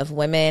tribe of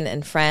women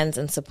and friends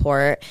and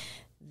support,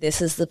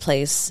 this is the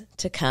place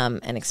to come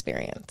and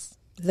experience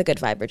the Good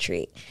Vibe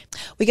Retreat.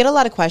 We get a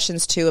lot of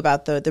questions, too,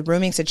 about the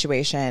rooming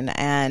situation.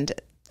 And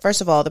first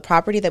of all, the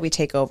property that we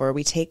take over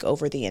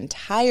the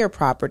entire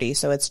property.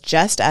 So it's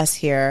just us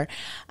here.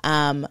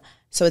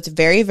 So it's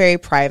very, very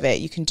private.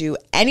 You can do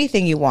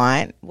anything you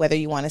want, whether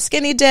you want to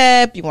skinny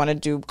dip, you want to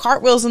do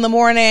cartwheels in the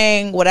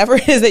morning, whatever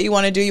it is that you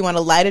want to do. You want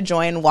to light a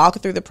joint,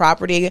 walk through the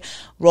property,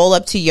 roll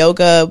up to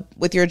yoga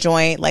with your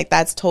joint. Like,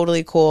 that's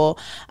totally cool.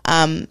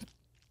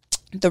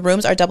 The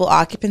rooms are double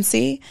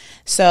occupancy,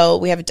 so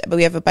we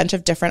have a bunch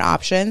of different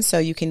options. So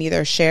you can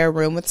either share a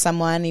room with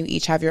someone, you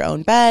each have your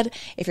own bed.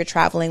 If you're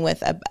traveling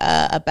with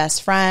a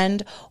best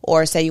friend,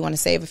 or say you want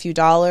to save a few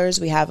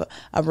dollars, we have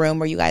a room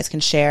where you guys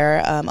can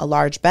share a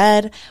large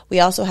bed. We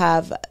also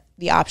have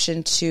the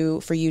option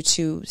for you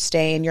to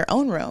stay in your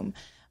own room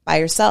by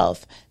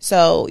yourself.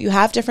 So you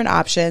have different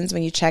options.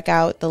 When you check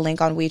out the link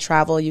on We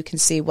Travel, you can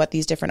see what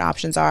these different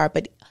options are.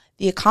 But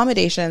the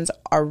accommodations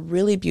are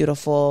really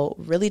beautiful,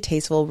 really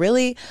tasteful,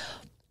 really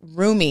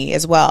roomy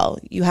as well.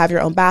 You have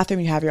your own bathroom,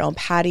 you have your own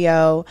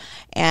patio,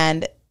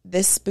 and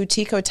this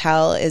boutique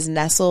hotel is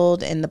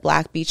nestled in the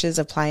Black Beaches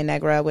of Playa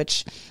Negra,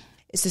 which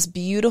is this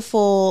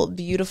beautiful,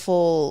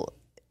 beautiful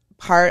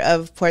part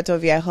of Puerto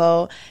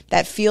Viejo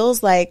that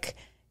feels like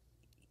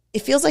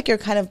you're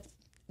kind of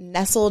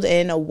nestled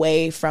in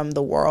away from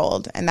the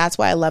world. And that's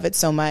why I love it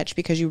so much,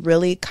 because you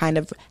really kind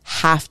of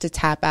have to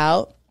tap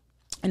out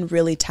and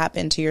really tap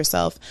into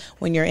yourself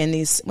when you're in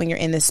this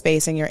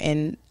space and you're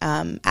in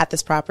at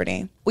this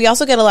property. We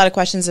also get a lot of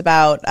questions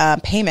about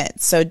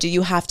payments. So do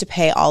you have to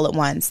pay all at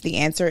once? The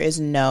answer is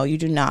no, you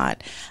do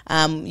not.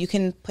 You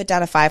can put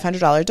down a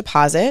 $500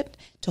 deposit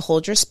to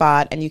hold your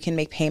spot, and you can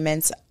make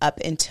payments up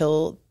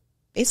until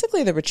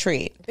basically the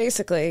retreat.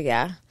 Basically,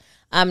 yeah.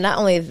 Not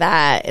only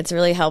that, it's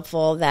really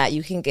helpful that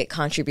you can get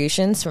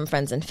contributions from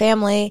friends and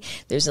family.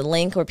 There's a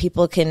link where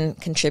people can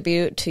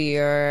contribute to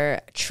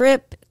your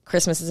trip.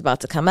 Christmas is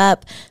about to come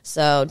up,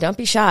 so don't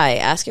be shy.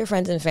 Ask your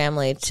friends and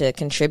family to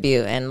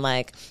contribute and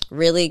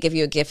really give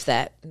you a gift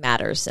that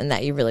matters and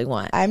that you really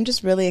want. I'm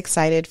just really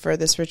excited for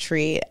this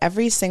retreat.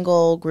 Every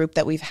single group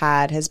that we've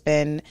had has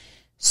been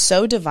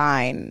so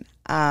divine.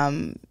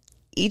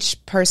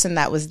 Each person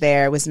that was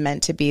there was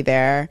meant to be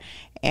there.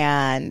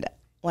 And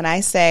when I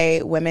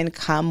say women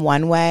come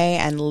one way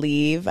and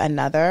leave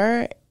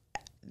another,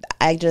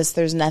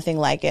 there's nothing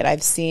like it.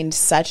 I've seen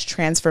such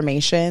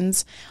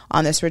transformations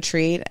on this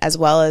retreat, as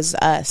well as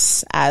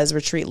us as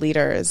retreat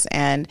leaders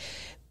and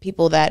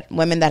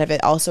women that have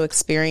also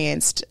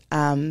experienced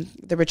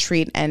the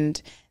retreat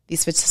and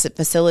these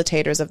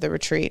facilitators of the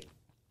retreat.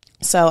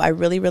 So I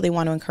really, really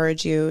want to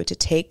encourage you to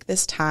take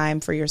this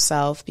time for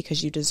yourself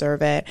because you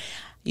deserve it.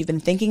 You've been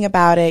thinking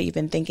about it. You've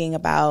been thinking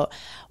about,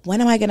 when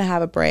am I going to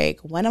have a break?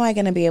 When am I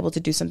going to be able to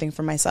do something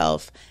for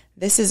myself?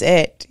 This is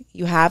it.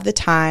 You have the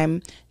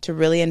time to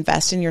really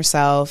invest in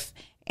yourself.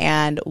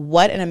 And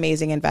what an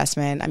amazing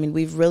investment. I mean,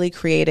 we've really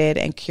created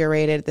and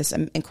curated this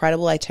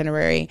incredible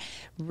itinerary,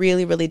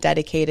 really, really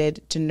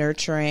dedicated to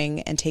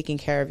nurturing and taking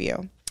care of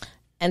you.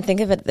 And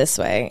think of it this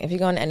way. If you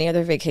go on any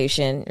other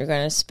vacation, you're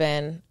going to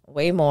spend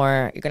way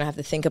more. You're going to have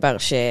to think about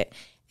shit.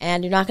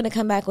 And you're not going to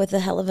come back with a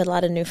hell of a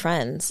lot of new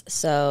friends.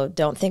 So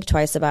don't think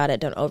twice about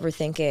it. Don't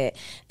overthink it.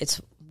 It's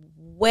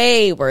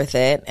way worth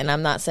it. And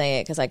I'm not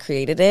saying it because I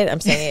created it. I'm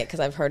saying it because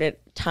I've heard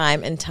it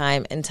time and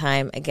time and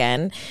time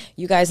again.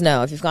 You guys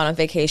know, if you've gone on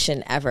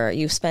vacation ever,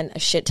 you've spent a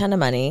shit ton of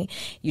money.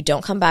 You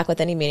don't come back with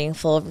any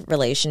meaningful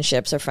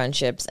relationships or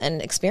friendships and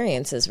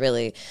experiences,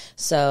 really.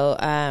 So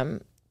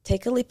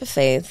take a leap of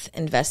faith,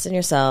 invest in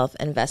yourself,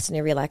 invest in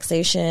your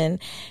relaxation,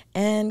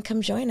 and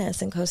come join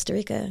us in Costa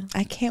Rica.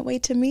 I can't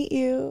wait to meet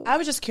you. I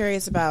was just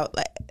curious about,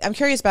 I'm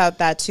curious about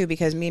that too,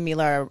 because me and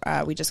Mila,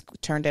 we just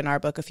turned in our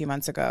book a few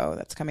months ago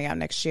that's coming out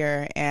next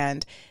year.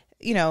 And,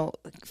 you know,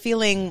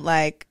 feeling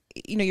like,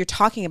 you know, you're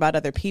talking about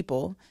other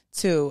people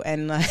too.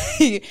 And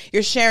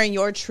you're sharing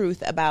your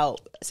truth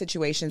about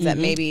situations that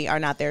maybe are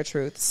not their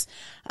truths.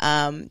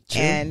 And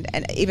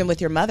even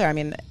with your mother, I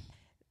mean,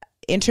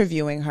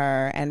 interviewing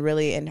her and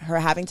really, and her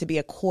having to be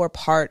a core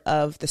part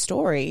of the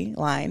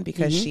storyline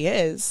because she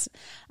is,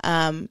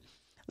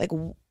 like,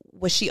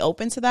 was she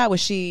open to that? Was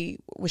she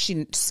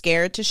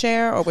scared to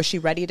share, or was she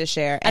ready to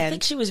share? I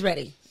think she was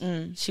ready.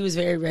 She was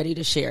very ready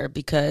to share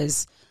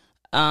because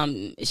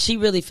she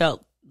really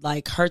felt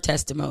like her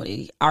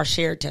testimony, our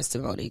shared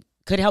testimony,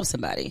 could help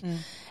somebody.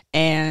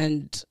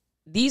 And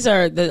these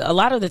are a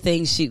lot of the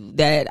things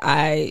that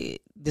I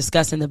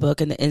discuss in the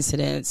book and the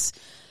incidents.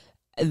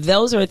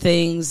 Those are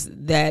things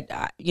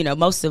that, you know,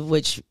 most of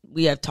which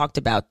we have talked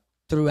about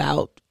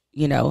throughout,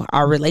 you know,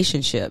 our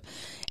relationship.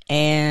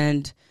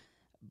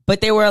 But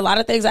there were a lot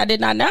of things I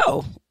did not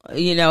know,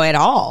 you know, at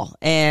all.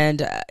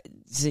 And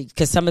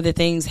because some of the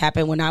things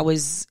happened when I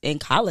was in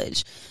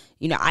college.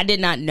 You know, I did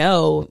not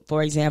know,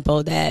 for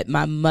example, that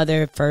my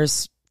mother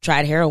first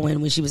tried heroin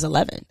when she was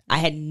 11. I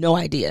had no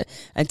idea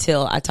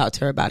until I talked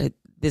to her about it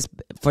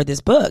for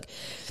this book,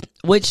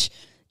 which,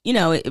 you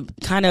know, it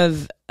kind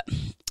of,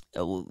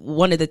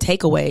 one of the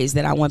takeaways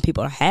that I want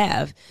people to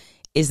have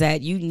is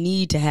that you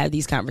need to have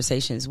these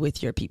conversations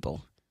with your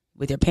people,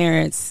 with your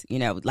parents, you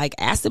know, like,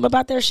 ask them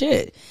about their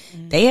shit.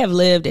 They have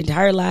lived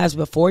entire lives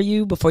before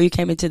you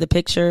came into the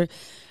picture.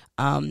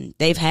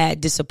 They've had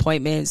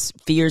disappointments,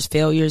 fears,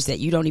 failures that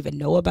you don't even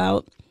know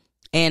about.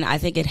 And I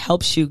think it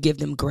helps you give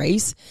them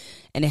grace,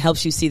 and it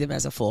helps you see them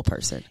as a full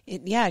person.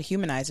 It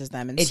humanizes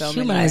them in so many ways. It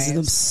humanizes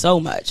them so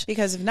much.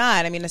 Because if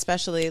not, I mean,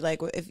 especially like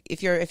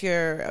if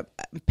your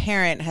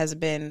parent has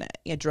been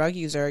a drug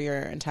user your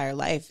entire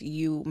life,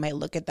 you might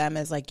look at them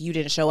as like, you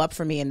didn't show up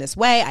for me in this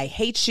way. I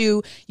hate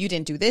you. You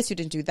didn't do this. You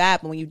didn't do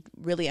that. But when you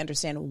really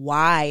understand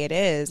why it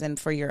is, and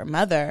for your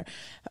mother,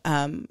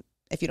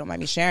 if you don't mind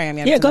me sharing, I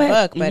mean, I'm in the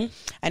book, but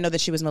I know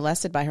that she was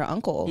molested by her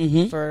uncle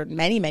for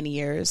many, many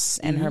years,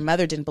 and her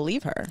mother didn't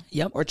believe her,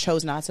 or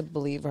chose not to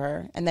believe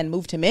her, and then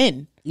moved him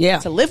in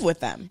to live with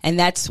them. And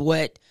that's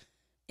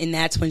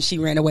when she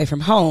ran away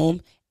from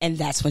home, and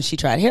that's when she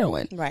tried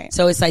heroin. Right.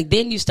 So it's like,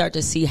 then you start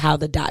to see how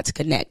the dots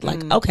connect.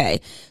 Like, okay,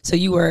 so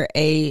you were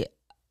a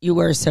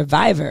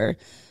survivor.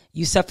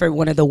 You suffered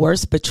one of the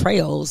worst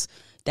betrayals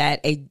that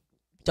a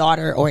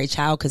daughter or a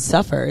child could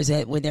suffer, is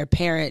that when their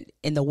parent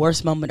in the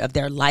worst moment of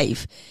their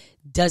life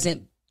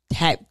doesn't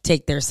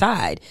take their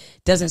side,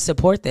 doesn't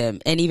support them,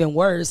 and even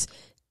worse,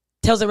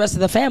 tells the rest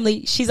of the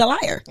family she's a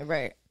liar.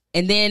 Right.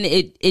 And then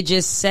it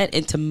just set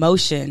into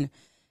motion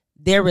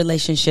their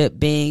relationship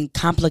being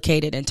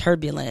complicated and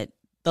turbulent.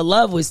 The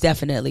love was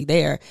definitely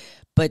there,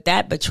 but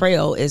that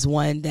betrayal is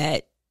one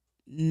that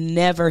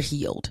never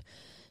healed.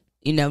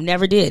 You know,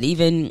 never did.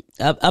 Even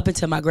up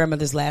until my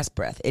grandmother's last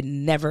breath, it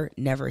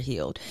never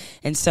healed.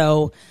 And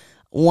so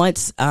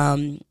once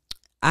I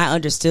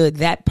understood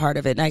that part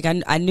of it, like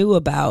I knew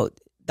about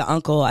the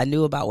uncle, I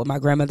knew about what my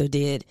grandmother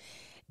did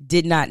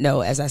not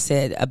know, as I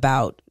said,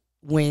 about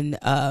when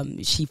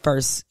she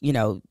first, you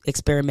know,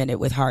 experimented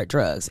with hard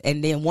drugs.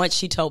 And then once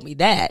she told me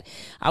that,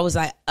 I was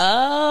like,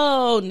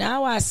 oh,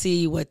 now I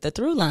see what the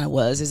through line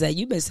was, is that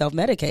you've been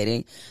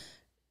self-medicating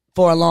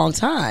for a long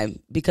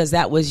time because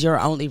that was your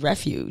only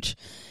refuge.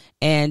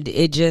 And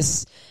it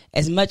just,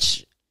 as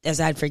much as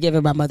I'd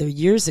forgiven my mother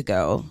years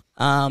ago,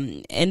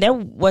 and there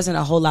wasn't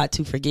a whole lot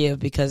to forgive,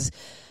 because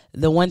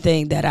the one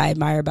thing that I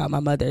admire about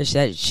my mother is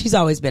that she's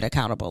always been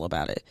accountable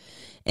about it.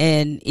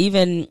 And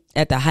even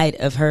at the height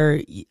of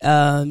her, you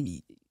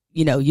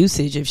know,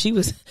 usage, if she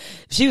was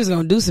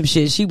going to do some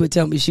shit, she would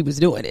tell me she was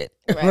doing it.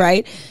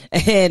 Right.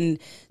 And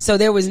so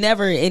there was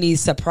never any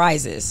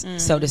surprises,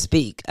 so to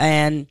speak.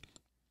 And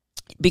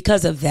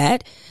because of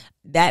that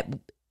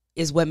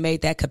is what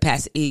made that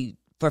capacity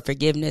for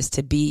forgiveness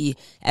to be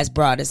as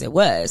broad as it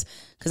was.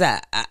 Because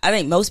I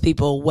think most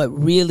people, what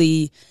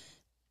really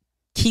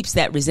keeps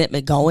that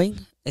resentment going,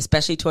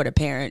 especially toward a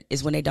parent,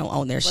 is when they don't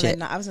own their shit.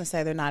 I was going to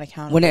say they're not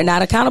accountable. When they're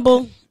not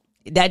accountable,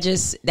 that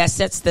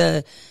sets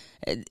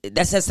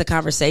the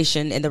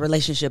conversation and the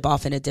relationship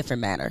off in a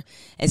different manner.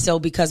 And so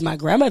because my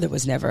grandmother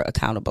was never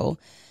accountable,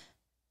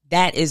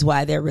 that is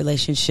why their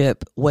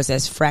relationship was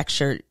as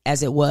fractured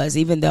as it was,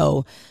 even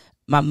though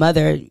my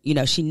mother, you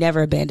know, she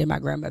never abandoned my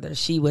grandmother.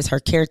 She was her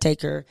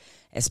caretaker,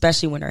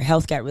 especially when her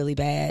health got really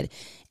bad.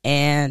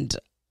 And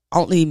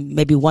only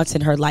maybe once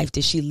in her life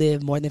did she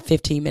live more than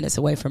 15 minutes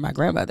away from my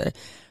grandmother.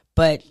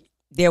 But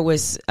there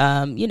was,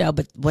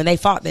 but when they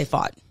fought.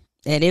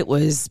 And it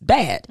was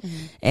bad.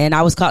 Mm-hmm. And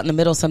I was caught in the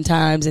middle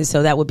sometimes. And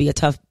so that would be a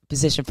tough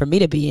position for me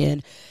to be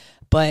in.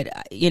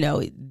 But, you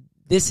know,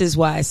 this is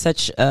why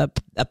such a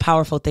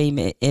powerful theme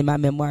in my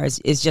memoirs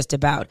is just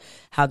about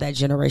how that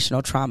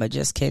generational trauma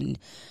can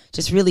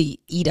really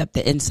eat up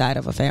the inside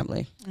of a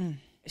family. Mm.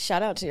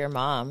 Shout out to your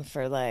mom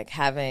for like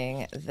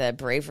having the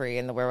bravery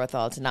and the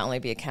wherewithal to not only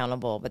be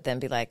accountable, but then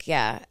be like,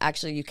 yeah,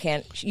 actually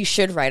you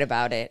should write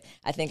about it.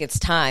 I think it's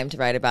time to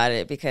write about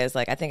it because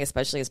like, I think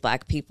especially as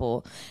Black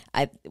people,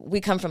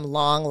 we come from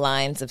long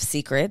lines of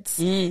secrets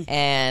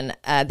and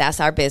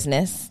that's our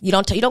business. You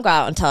don't go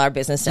out and tell our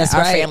business. That's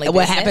our right. family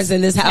What business. happens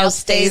in this house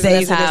stays in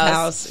this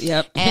house.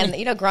 Yep. And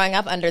you know, growing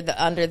up under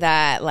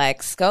that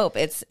like scope,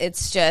 it's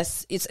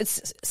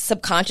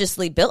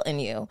subconsciously built in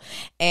you,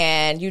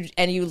 and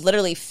you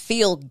literally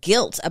feel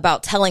guilt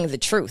about telling the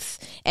truth,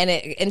 and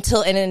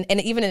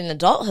even in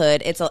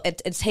adulthood,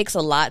 it takes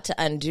a lot to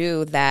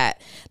undo that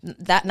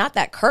not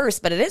that curse,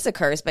 but it is a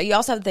curse. But you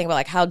also have to think about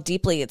like how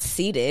deeply it's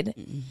seated,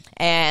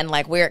 and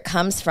like where it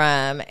comes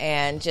from,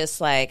 and just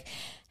like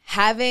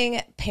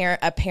having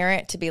a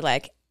parent to be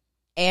like,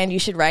 and you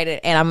should write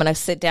it, and I'm going to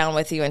sit down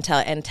with you and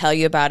tell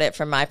you about it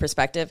from my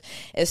perspective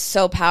is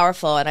so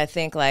powerful. And I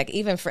think like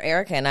even for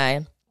Erica and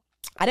I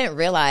didn't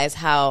realize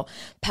how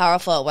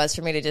powerful it was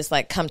for me to just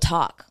like come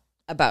talk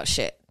about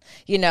shit.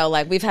 You know,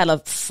 like we've had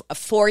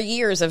 4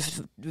 years of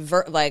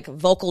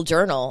vocal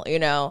journal, you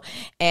know,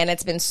 and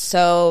it's been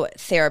so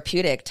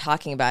therapeutic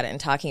talking about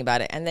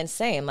it. And then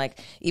same, like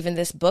even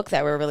this book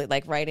that we're really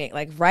like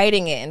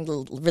writing it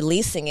and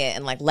releasing it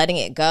and like letting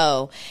it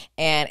go.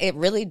 And it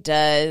really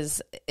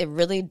does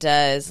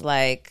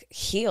like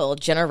heal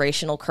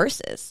generational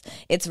curses.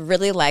 It's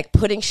really like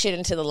putting shit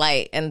into the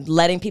light and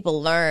letting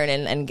people learn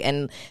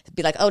and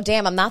be like, oh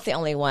damn, I'm not the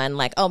only one.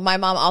 Like, oh, my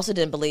mom also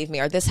didn't believe me,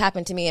 or this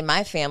happened to me in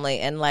my family.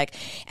 And like,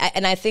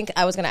 and I think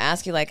I was going to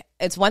ask you, like,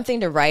 it's one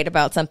thing to write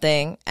about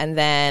something and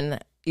then,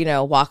 you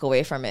know, walk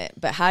away from it.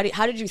 But how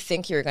did you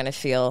think you were going to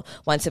feel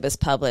once it was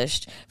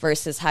published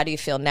versus how do you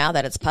feel now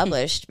that it's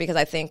published? Because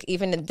I think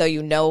even though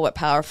you know what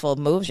powerful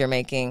moves you're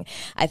making,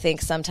 I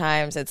think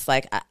sometimes it's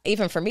like,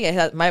 even for me,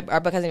 our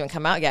book hasn't even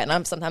come out yet.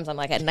 And sometimes I'm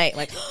like at night,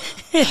 like,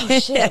 oh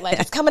shit, like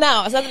it's coming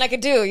out. It's nothing I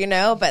could do, you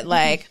know? But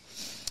like,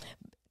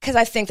 because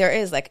I think there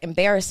is like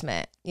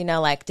embarrassment, you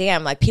know, like,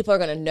 damn, like people are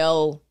going to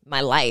know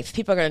my life.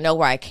 People are going to know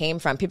where I came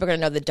from. People are going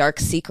to know the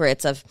dark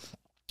secrets of,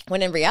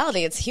 when in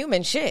reality, it's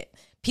human shit.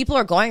 People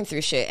are going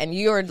through shit, and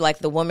you're like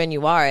the woman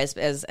you are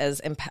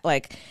as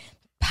like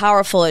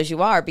powerful as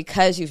you are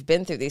because you've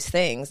been through these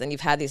things and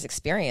you've had these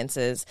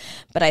experiences.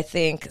 But I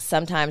think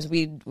sometimes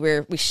we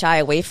shy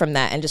away from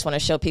that and just want to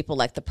show people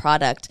like the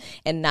product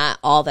and not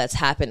all that's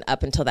happened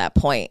up until that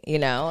point, you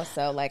know?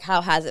 So like,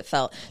 how has it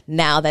felt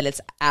now that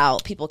it's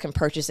out? People can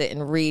purchase it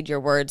and read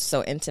your words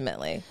so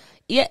intimately.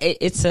 Yeah,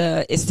 it's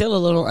still a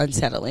little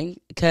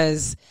unsettling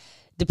because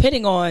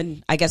depending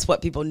on, I guess,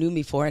 what people knew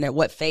me for and at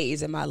what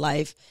phase in my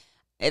life,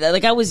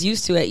 like I was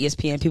used to at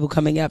ESPN, people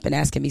coming up and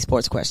asking me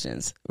sports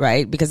questions,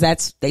 right? Because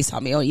they saw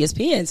me on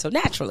ESPN, so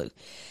naturally.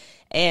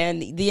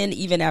 And then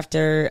even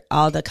after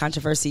all the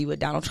controversy with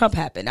Donald Trump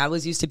happened, I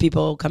was used to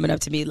people coming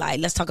up to me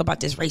like, let's talk about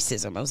this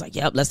racism. I was like,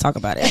 yep, let's talk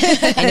about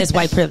it. And it's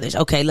white privilege.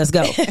 Okay, let's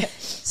go.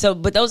 So,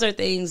 but those are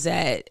things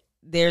that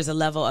there's a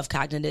level of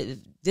cognitive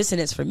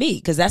dissonance for me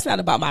because that's not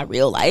about my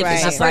real life. Right.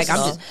 It's just like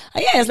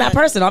it's not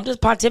personal. I'm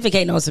just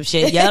pontificating on some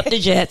shit. Yep, the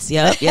Jets.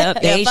 Yep,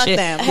 they fuck shit.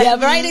 them. Yeah,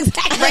 right.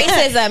 Exactly.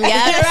 Racism.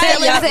 Yeah,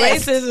 right.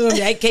 Racism.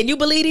 Like, can you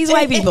believe these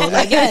white people?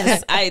 Like,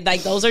 yes, I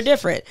like those are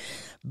different.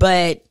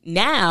 But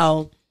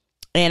now,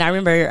 and I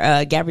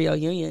remember Gabrielle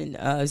Union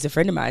is a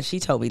friend of mine. She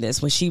told me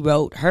this when she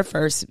wrote her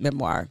first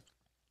memoir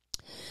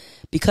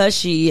because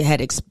she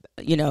had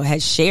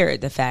had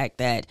shared the fact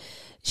that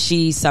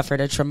she suffered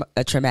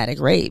a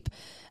traumatic rape.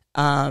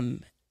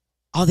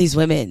 All these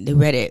women who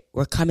read it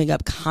were coming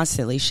up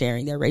constantly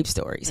sharing their rape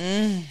stories.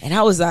 And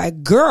I was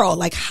like, girl,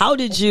 like, how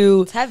did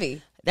you... It's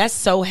heavy. That's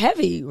so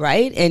heavy,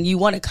 right? And you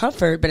want to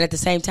comfort, but at the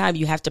same time,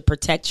 you have to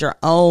protect your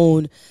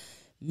own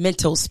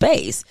mental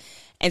space.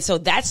 And so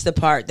that's the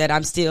part that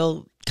I'm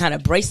still kind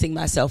of bracing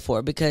myself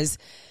for because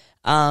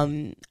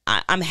I'm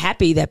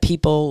happy that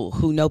people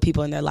who know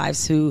people in their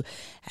lives who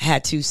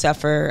had to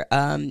suffer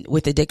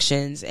with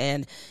addictions,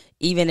 and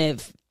even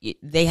if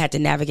they had to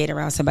navigate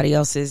around somebody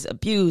else's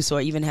abuse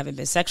or even having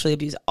been sexually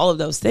abused, all of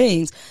those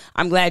things.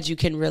 I'm glad you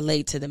can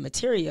relate to the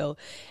material.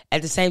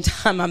 At the same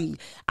time,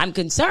 I'm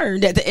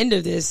concerned at the end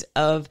of this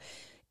of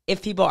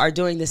if people are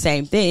doing the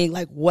same thing,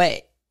 like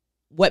what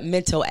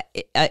mental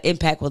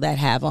impact will that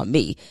have on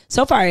me?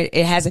 So far,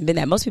 it hasn't been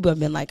that. Most people have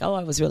been like, oh,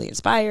 I was really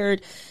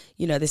inspired.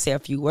 You know, they say a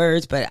few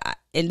words,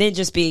 and then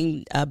just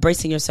being,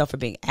 bracing yourself for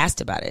being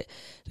asked about it.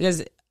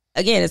 Because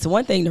again, it's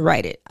one thing to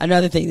write it,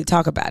 another thing to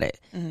talk about it.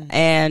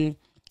 And,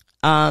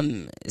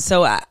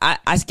 so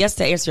I guess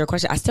to answer your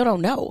question, I still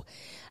don't know.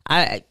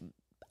 I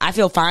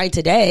feel fine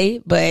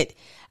today, but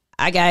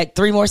I got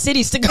 3 more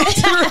cities to go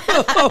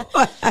through.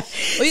 Well,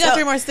 you got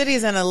 3 more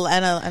cities and a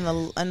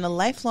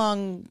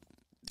lifelong.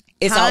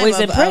 It's always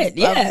in print,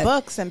 of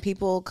books and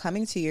people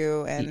coming to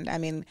you, and I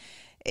mean,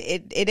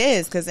 it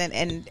is because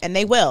and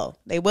they will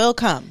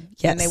come,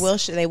 yes,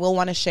 and they will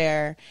want to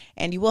share,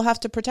 and you will have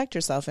to protect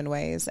yourself in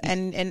ways,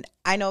 and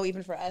I know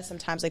even for us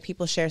sometimes like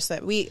people share, so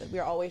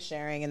we're always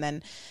sharing, and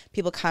then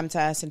people come to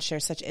us and share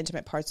such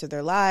intimate parts of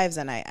their lives,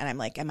 and I'm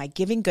like, am I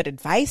giving good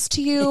advice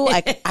to you?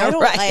 Like I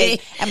don't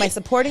like, am I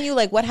supporting you?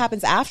 Like what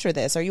happens after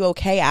this? Are you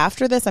okay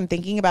after this? I'm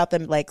thinking about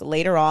them like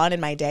later on in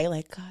my day,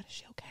 like God, is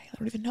she okay? I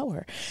don't even know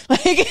her.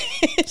 Like,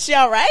 is she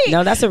all right?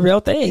 No, that's a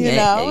real thing. You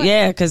know?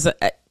 Yeah, because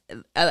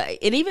and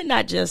even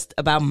not just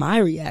about my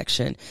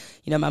reaction.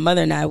 You know, my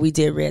mother and I, we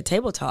did Red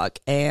Table Talk,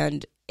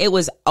 and it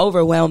was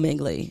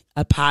overwhelmingly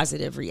a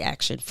positive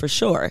reaction for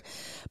sure.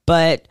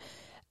 But,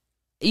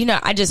 you know,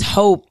 I just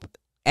hope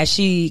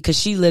because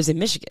she lives in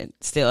Michigan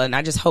still, and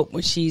I just hope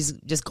when she's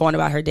just going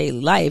about her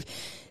daily life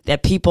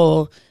that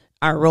people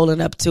aren't rolling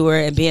up to her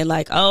and being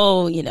like,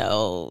 oh, you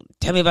know,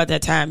 tell me about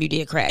that time you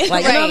did crack.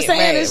 Like, you know what I'm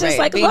saying? It's just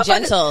like being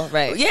gentle,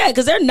 right? Yeah,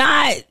 because they're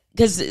not.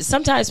 Because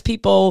sometimes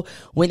people,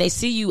 when they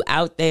see you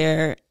out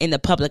there in the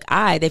public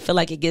eye, they feel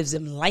like it gives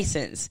them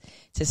license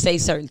to say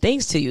certain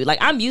things to you. Like,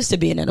 I'm used to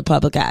being in the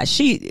public eye.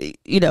 She,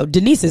 you know,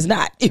 Denise is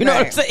not. You know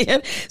what I'm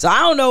saying? So I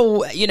don't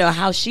know, you know,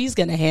 how she's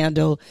going to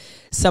handle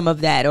some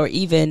of that, or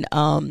even,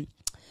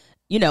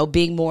 you know,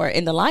 being more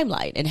in the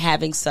limelight and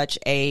having such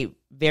a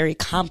very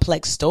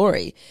complex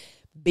story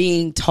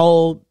being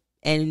told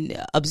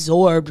and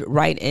absorbed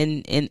right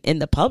in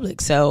the public.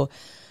 So,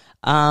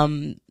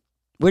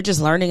 we're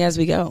just learning as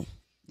we go.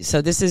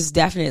 So this is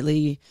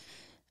definitely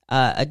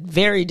a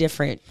very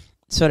different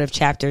sort of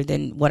chapter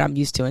than what I'm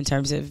used to in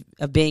terms of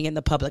being in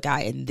the public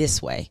eye in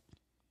this way.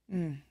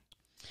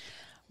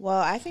 Well,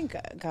 I think,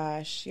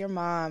 gosh, your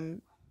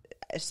mom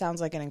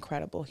sounds like an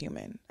incredible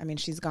human. I mean,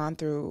 she's gone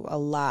through a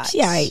lot.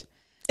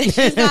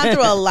 She's gone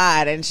through a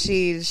lot, and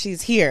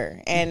she's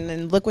here,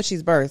 and look what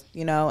she's birthed,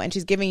 you know, and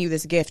she's giving you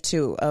this gift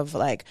too of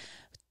like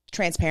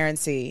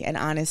transparency and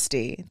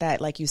honesty that,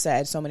 like you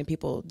said, so many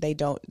people they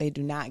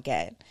do not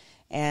get.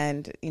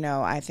 And you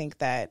know, I think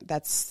that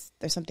there's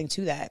something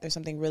to that. There's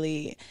something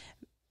really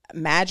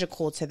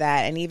magical to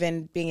that, and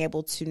even being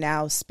able to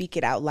now speak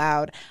it out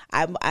loud.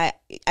 I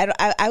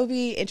would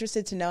be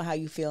interested to know how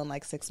you feel in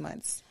like 6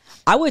 months.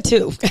 I would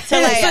too.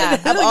 So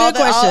like,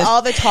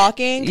 all the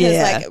talking,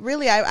 because like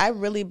really, I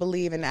really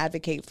believe and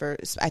advocate for,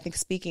 I think,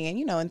 speaking, and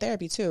you know, in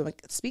therapy too,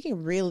 like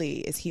speaking really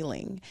is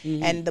healing.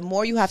 And the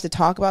more you have to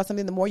talk about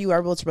something, the more you are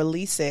able to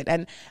release it.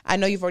 And I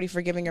know you've already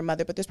forgiven your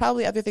mother, but there's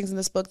probably other things in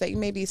this book that you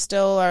maybe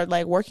still are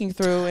like working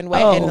through in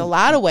a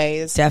lot of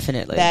ways.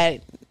 Definitely.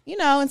 That, you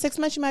know, in 6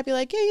 months you might be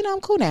like, yeah, you know, I'm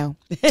cool now.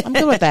 I'm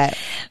good with that.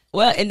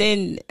 Well, and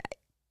then,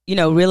 you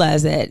know,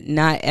 realize that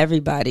not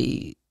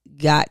everybody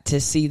got to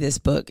see this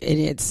book in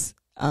its,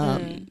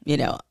 you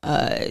know,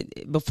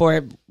 before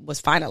it was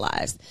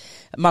finalized.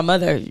 My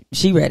mother,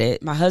 she read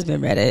it. My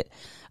husband read it.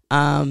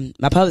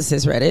 My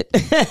publicist read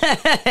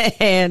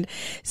it, and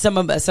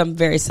some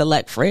very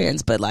select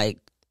friends. But like,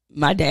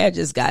 my dad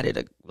just got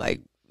it. Like,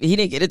 he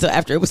didn't get it till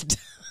after it was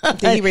done.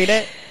 Did he read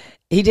it?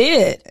 He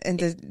did. And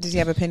did he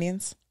have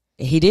opinions?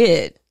 He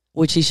did,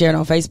 which he shared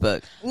on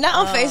Facebook. Not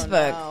on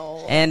Facebook.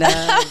 No. And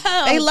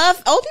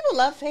old people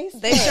love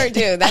Facebook. They sure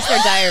do. That's their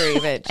diary,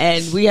 bitch.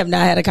 And we have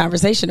not had a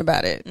conversation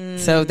about it.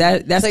 So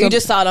that's so you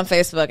just saw it on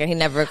Facebook, and he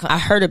never. I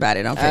heard about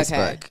it on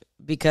Facebook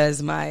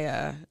because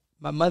my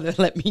mother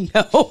let me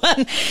know,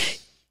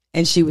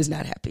 and she was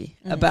not happy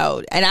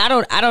about. And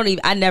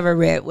I never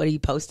read what he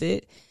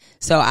posted,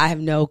 so I have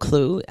no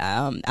clue.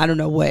 I don't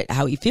know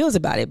how he feels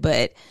about it,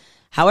 but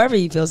however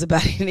he feels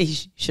about it,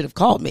 he should have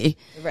called me.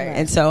 Right.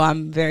 And so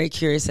I'm very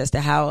curious as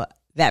to how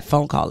that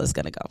phone call is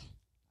going to go.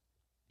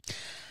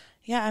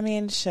 Yeah, I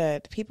mean,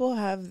 should people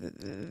have,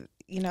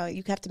 you know,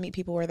 you have to meet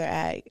people where they're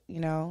at, you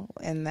know,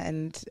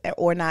 and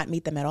or not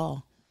meet them at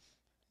all.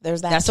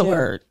 There's that. That's too. a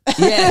word.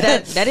 Yeah,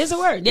 that is a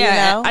word. Yeah,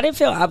 you know? I didn't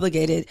feel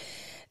obligated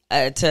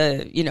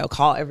to, you know,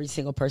 call every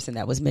single person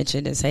that was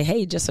mentioned and say,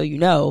 hey, just so you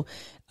know,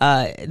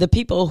 the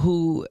people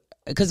who,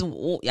 because,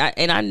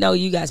 and I know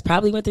you guys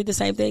probably went through the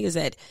same thing, is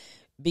that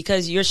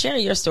because you're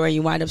sharing your story,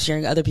 you wind up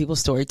sharing other people's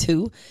story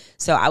too.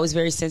 So I was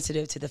very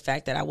sensitive to the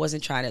fact that I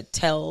wasn't trying to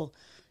tell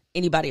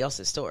anybody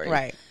else's story.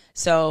 Right.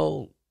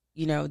 So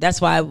you know, that's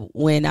why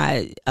when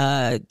I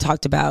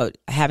talked about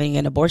having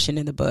an abortion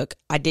in the book,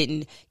 I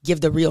didn't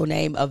give the real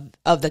name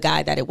of the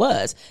guy that it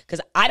was, because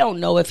I don't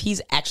know if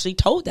he's actually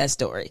told that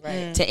story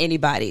to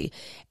anybody.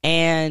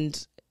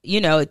 And,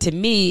 you know, to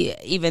me,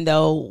 even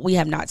though we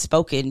have not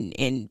spoken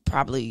in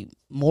probably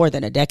more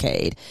than a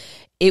decade,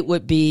 it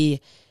would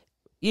be,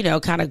 you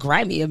know, kind of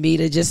grimy of me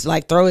to just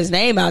like throw his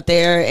name out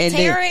there and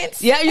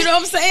Terrence. yeah, you know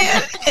what I'm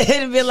saying?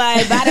 And be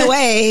like, by the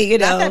way, you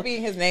know, Not that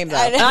being his name though.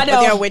 I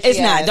know it's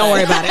not. Don't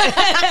worry about it.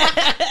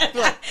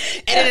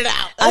 Edit it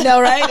out. I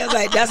know, right? I was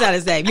like, that's not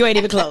his name. You ain't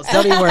even close.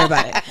 Don't even worry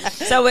about it.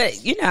 So,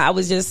 you know, I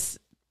was just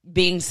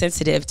being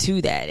sensitive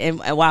to that. And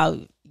while,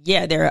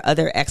 yeah, there are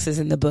other exes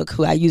in the book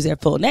who I use their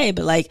full name,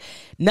 but like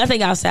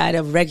nothing outside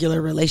of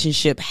regular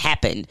relationship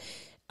happened.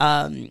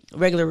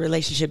 Regular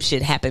relationship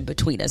shit happened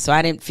between us. So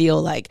I didn't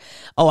feel like,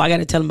 oh, I got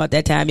to tell him about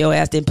that time your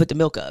ass didn't put the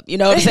milk up. You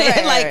know what I'm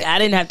saying? Like I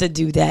didn't have to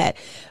do that.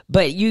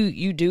 But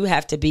you do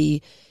have to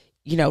be,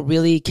 you know,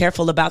 really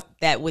careful about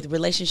that with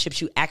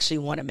relationships you actually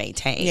want to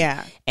maintain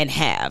and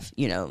have.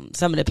 You know,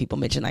 some of the people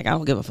mentioned like, I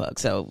don't give a fuck.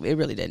 So it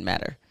really didn't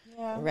matter.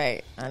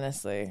 Right,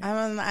 honestly.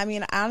 I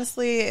mean,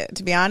 honestly,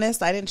 to be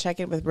honest, I didn't check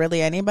in with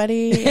really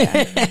anybody.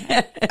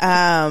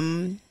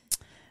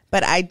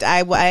 But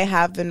I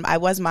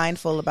was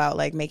mindful about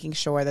like making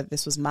sure that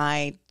this was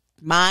my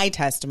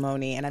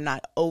testimony and I'm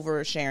not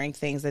oversharing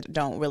things that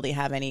don't really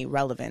have any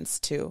relevance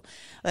to.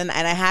 And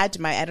I had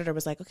to, my editor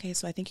was like, okay,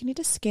 so I think you need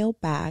to scale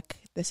back.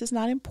 This is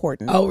not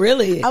important. Oh,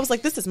 really? I was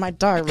like, this is my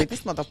diary.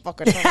 This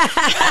motherfucker.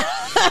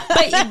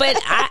 but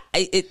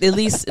at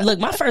least, look,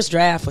 my first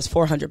draft was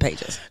 400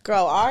 pages.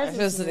 Girl, ours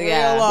was real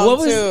yeah.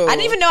 long too. I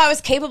didn't even know I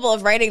was capable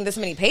of writing this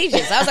many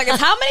pages. I was like, it's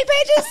how many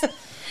pages?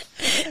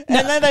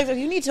 And then like,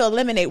 you need to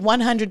eliminate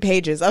 100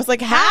 pages. I was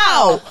like,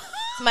 how?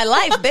 It's my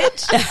life,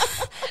 bitch.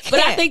 But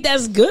I think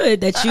that's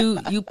good that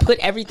you put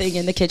everything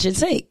in the kitchen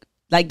sink.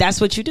 Like that's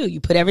what you do. You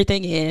put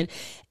everything in,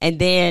 and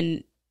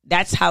then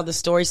that's how the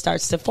story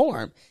starts to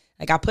form.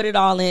 Like I put it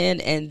all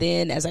in, and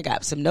then as I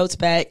got some notes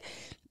back,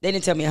 they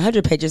didn't tell me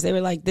 100 pages. They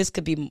were like, this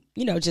could be,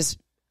 you know, just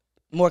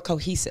more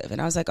cohesive.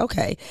 And I was like,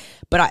 okay.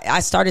 But I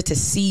started to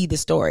see the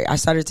story. I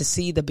started to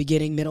see the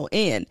beginning, middle,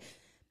 end.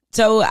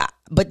 So,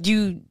 but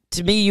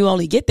to me, you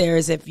only get there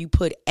is if you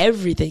put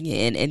everything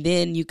in, and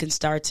then you can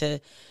start to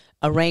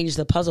arrange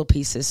the puzzle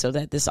pieces so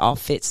that this all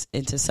fits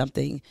into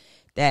something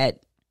that,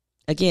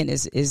 again,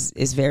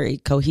 is very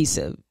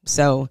cohesive.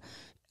 So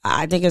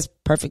I think it's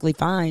perfectly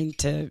fine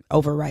to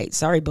overwrite.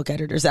 Sorry, book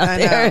editors out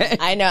there.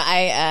 I know.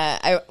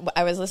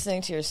 I was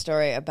listening to your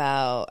story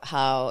about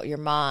how your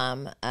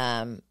mom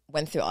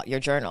went through your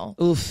journal.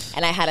 Oof.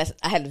 And I had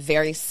a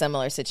very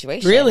similar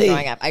situation. Really?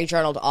 Growing up, I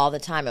journaled all the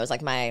time. It was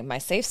like my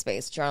safe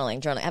space,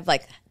 journaling. I have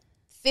like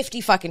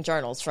 50 fucking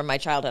journals from my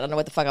childhood. I don't know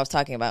what the fuck I was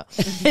talking about.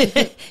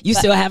 You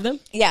still have them?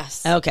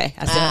 Yes. Okay.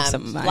 I still have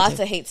some of mine. Lots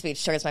too. of hate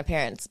speech towards my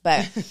parents,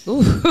 but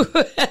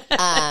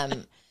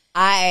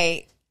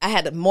I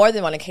had more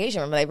than one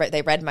occasion where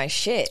they read my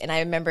shit, and I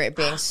remember it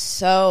being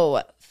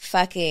so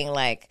fucking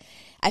like,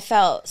 I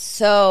felt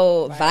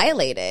so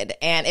violated,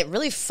 and it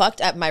really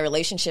fucked up my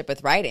relationship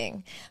with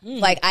writing.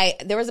 Like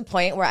there was a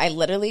point where I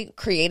literally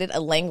created a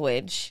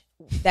language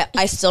that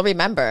I still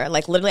remember.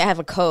 Like literally I have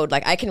a code.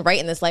 Like I can write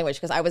in this language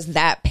because I was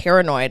that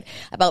paranoid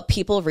about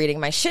people reading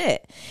my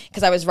shit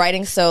because I was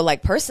writing so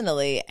like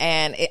personally.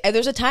 And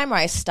there's a time where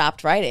I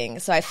stopped writing.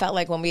 So I felt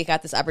like when we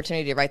got this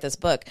opportunity to write this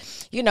book,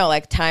 you know,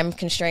 like time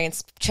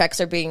constraints,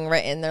 checks are being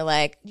written. They're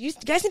like, you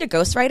guys need a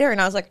ghostwriter?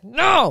 And I was like,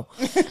 no,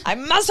 I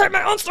must write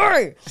my own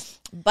story.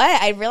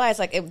 But I realized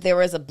like there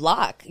was a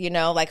block, you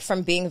know, like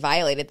from being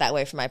violated that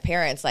way from my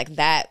parents, like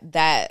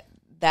that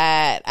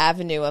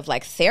avenue of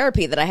like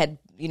therapy that I had,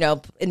 you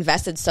know,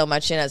 invested so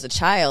much in as a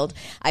child,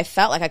 I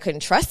felt like I couldn't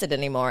trust it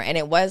anymore. And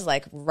it was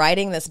like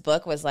writing this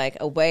book was like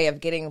a way of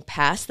getting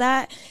past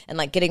that and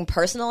like getting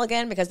personal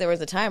again, because there was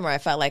a time where I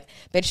felt like,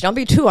 bitch, don't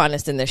be too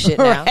honest in this shit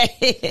now.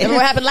 Right. Remember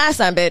what happened last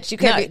time, bitch? You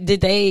can't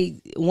Did they,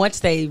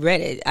 once they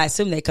read it, I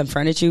assume they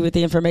confronted you with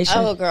the information?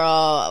 Oh, girl,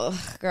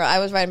 I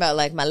was writing about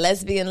like my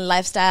lesbian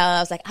lifestyle. I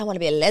was like, I want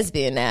to be a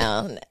lesbian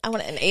now. I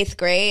want in 8th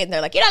grade. And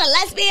they're like, you're not a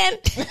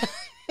lesbian.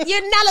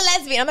 You're not a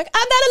lesbian. I'm like,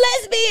 I'm not a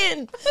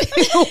lesbian.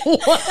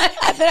 What?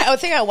 I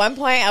think at one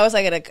point I was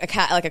like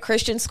at a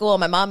Christian school.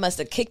 My mom must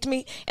have kicked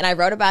me, and I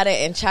wrote about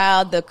it in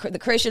the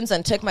Christians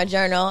and took my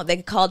journal. They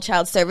called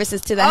child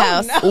services to the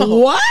house. No.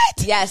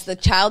 What? Yes, the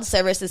child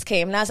services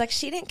came, and I was like,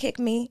 she didn't kick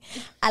me.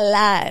 I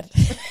lied.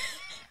 I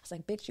was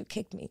like, bitch, you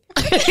kicked me.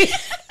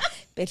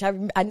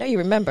 Bitch, I know you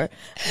remember.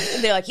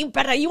 And they're like, you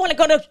want to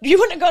go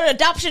to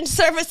adoption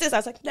services? I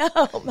was like, no,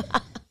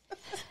 Mom.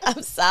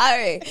 I'm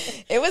sorry.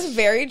 It was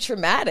very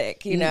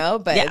traumatic, you know,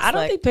 but yeah, I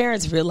don't think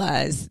parents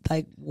realize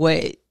like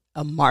what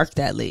a mark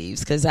that leaves.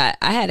 Because I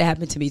had it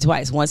happen to me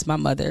twice. Once my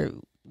mother,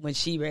 when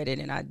she read it,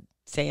 and I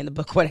say in the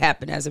book what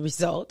happened as a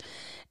result.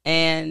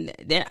 And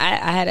then I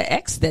had an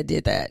ex that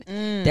did that,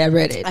 that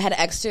read it. I had an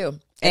ex too.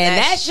 And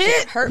that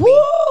shit hurt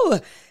me.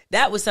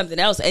 That was something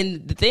else.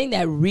 And the thing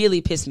that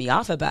really pissed me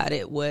off about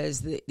it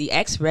was the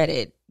ex read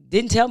it,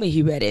 didn't tell me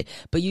he read it,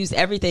 but used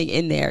everything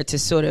in there to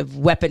sort of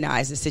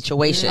weaponize the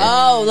situation.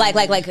 Oh, like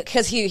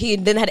because he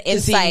then had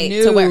insight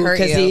to what hurt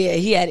you.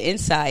 Because he had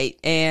insight,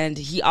 and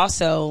he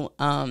also,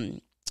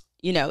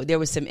 there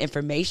was some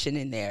information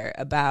in there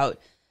about,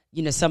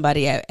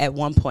 somebody at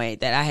one point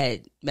that I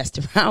had messed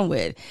around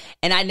with,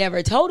 and I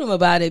never told him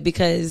about it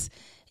because,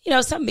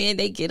 some men,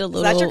 they get a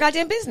little. That's your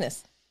goddamn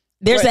business.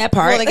 There's that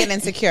part. Well, they get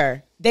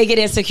insecure. They get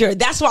insecure.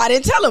 That's why I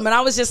didn't tell him. And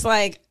I was just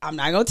like, I'm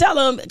not going to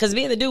tell him, because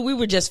me and the dude, we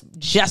were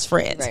just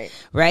friends.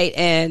 Right.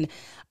 And,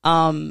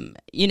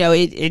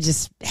 it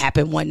just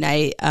happened one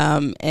night.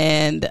 Because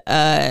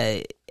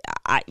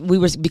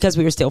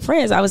we were still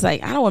friends, I was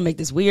like, I don't want to make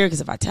this weird,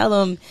 because if I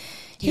tell him,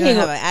 He's gonna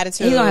have an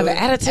attitude. He's gonna have an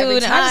attitude. Every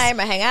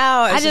time I hang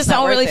out, I just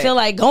don't really feel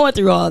like going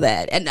through all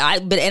that. And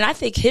I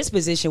think his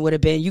position would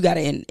have been, you got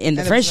to end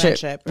the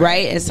friendship,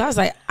 right? And so I was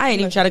like, I ain't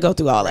even trying to go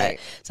through all that.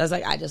 So I was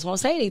like, I just won't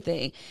say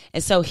anything.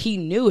 And so he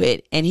knew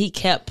it, and he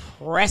kept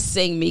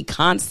pressing me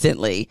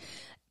constantly,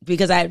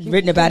 because I had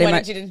written about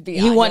it.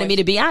 He wanted me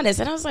to be honest,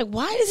 and I was like,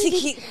 why does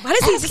he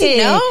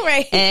know?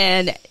 Right?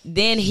 And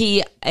then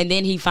he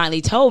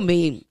finally told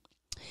me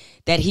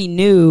that he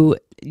knew.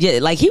 Yeah,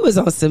 like he was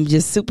on some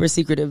just super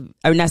secretive,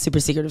 or not super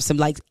secretive, some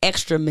like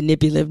extra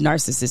manipulative,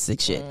 narcissistic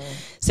shit.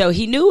 So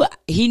he knew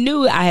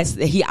I had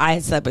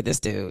slept with this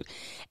dude,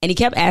 and he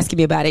kept asking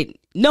me about it,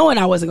 knowing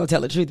I wasn't gonna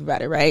tell the truth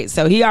about it, right?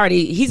 So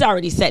he's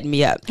already setting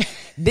me up.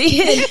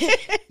 Then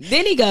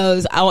he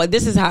goes, "Oh,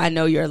 this is how I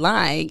know you're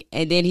lying."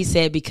 And then he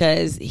said,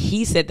 because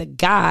he said the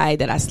guy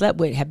that I slept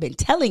with had been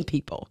telling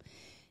people.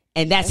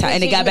 And that's how,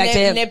 and it got back to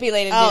him.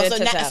 Manipulated. Oh,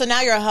 so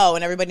now you're a hoe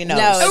and everybody knows.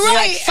 No,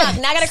 right? Like, fuck,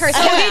 now I gotta curse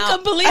him out. He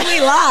completely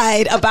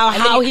lied about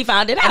how he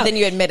found it out. And then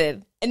you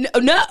admitted.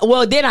 No,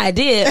 well, then I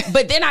did,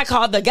 but then I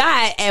called the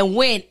guy and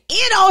went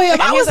in on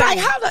him. I was like,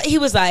 he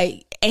was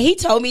like, and he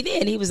told me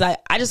then, he was like,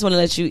 I just want to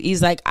let you.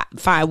 He's like,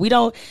 fine, we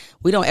don't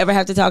ever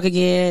have to talk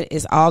again.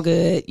 It's all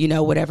good,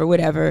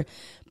 whatever.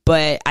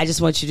 But I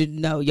just want you to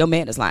know your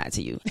man is lying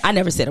to you. I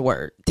never said a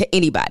word to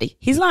anybody.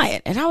 He's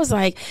lying. And I was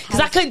like, because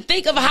I couldn't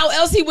think of how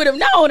else he would have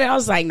known. And I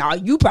was like, no,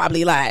 you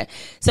probably lied.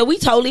 So we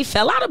totally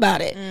fell out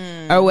about it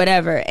or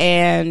whatever.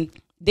 And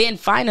then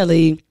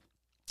finally,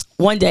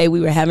 one day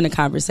we were having a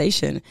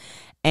conversation,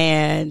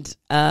 and,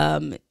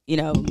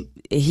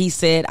 he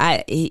said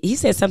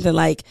something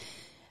like,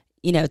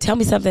 tell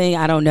me something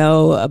I don't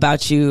know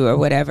about you or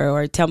whatever,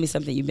 or tell me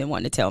something you've been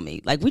wanting to tell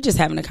me. Like, we just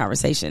having a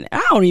conversation.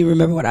 I don't even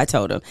remember what I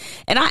told him.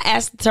 And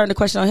I turned the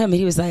question on him, and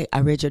he was like, I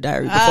read your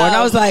diary before. And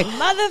I was like,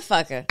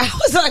 motherfucker. I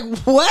was like,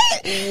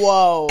 what?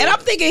 Whoa. And I'm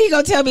thinking he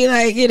gonna tell me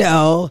like,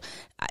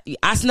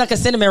 I snuck a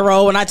cinnamon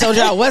roll when I told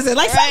you I wasn't.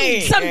 Like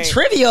something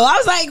trivial. I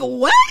was like,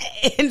 what?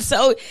 And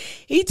so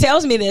he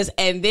tells me this,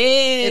 and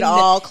then it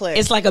all clicks.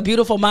 It's like A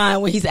Beautiful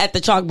Mind when he's at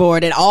the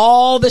chalkboard and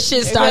all the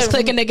shit starts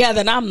clicking together.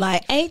 And I'm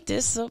like, ain't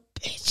this a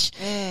bitch?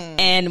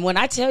 And when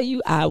I tell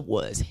you, I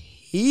was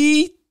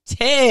heated.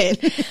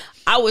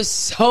 I was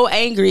so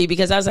angry,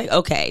 because I was like,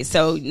 okay,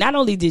 so not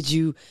only did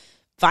you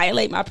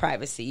violate my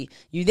privacy,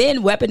 you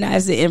then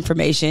weaponized the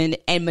information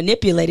and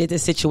manipulated the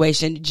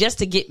situation just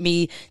to get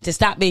me to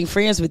stop being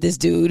friends with this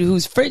dude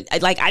who's friend.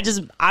 Like,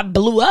 I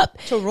blew up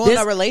to ruin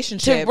our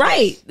relationship,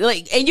 right?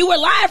 Like, and you were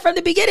lying from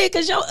the beginning,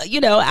 because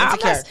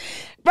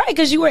right?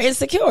 Because you were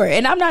insecure.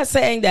 And I'm not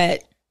saying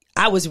that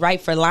I was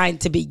right for lying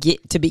to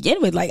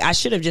begin with. Like, I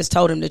should have just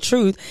told him the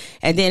truth,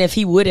 and then if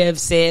he would have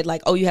said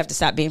like, "Oh, you have to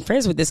stop being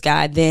friends with this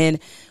guy," then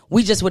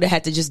we just would have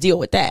had to just deal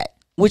with that,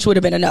 which would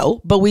have been a no,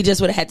 but we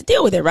just would have had to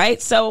deal with it,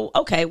 right? So,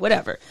 okay,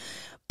 whatever.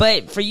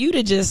 But for you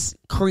to just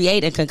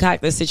create and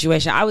concoct this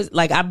situation,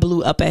 I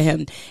blew up at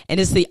him. And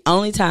it's the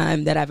only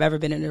time that I've ever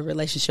been in a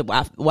relationship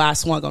where I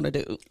swung on a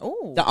dude.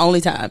 Ooh. The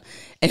only time.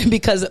 And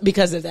because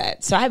of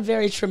that. So I have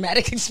very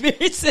traumatic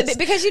experiences.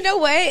 Because you know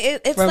what?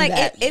 It's like,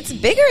 it's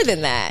bigger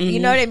than that. Mm-hmm. You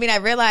know what I mean? I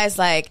realize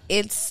like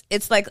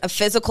it's like a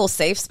physical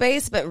safe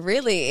space, but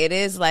really it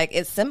is like,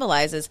 it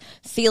symbolizes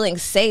feeling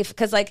safe.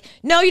 Because like,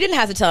 no, you didn't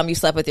have to tell him you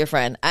slept with your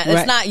friend.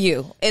 It's not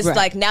you. It's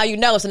like, now you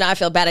know, so now I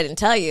feel bad I didn't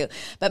tell you.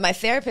 But my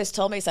therapist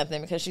told me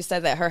something, because she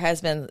said that her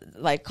husband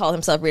like called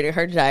himself reading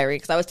her diary,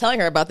 because I was telling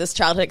her about this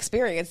childhood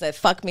experience that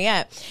fucked me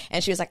up,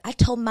 and she was like, I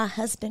told my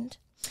husband,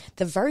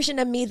 the version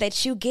of me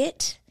that you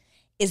get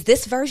is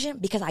this version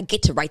because I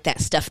get to write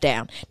that stuff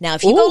down. Now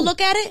if you go look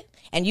at it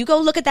and you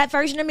go look at that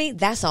version of me,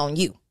 that's on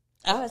you.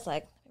 I was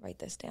like, write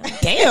this down.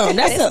 Damn,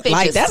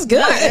 that's good.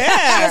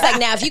 Yeah. She was like,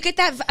 now if you get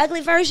that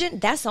ugly version,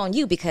 that's on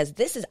you, because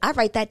I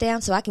write that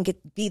down so I can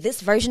be this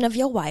version of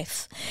your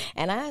wife.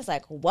 And I was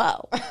like,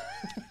 whoa,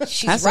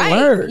 she's that's right. A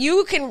word.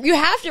 You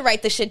have to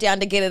write the shit down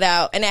to get it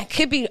out, and that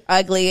could be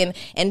ugly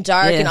and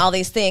dark and all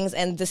these things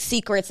and the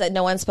secrets that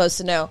no one's supposed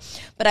to know.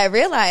 But I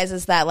realize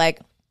is that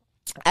like,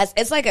 as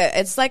it's like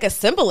a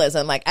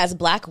symbolism. Like, as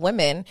Black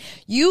women,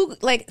 you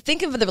like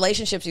think of the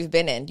relationships you've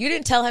been in. You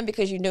didn't tell him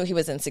because you knew he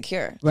was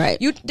insecure, right?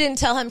 You didn't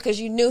tell him because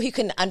you knew he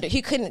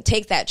couldn't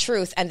take that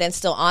truth and then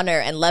still honor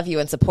and love you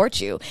and support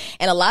you.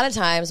 And a lot of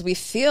times we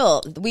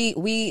feel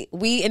we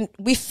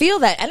feel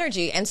that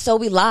energy, and so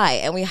we lie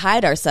and we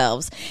hide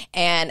ourselves,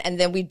 and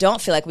then we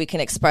don't feel like we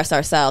can express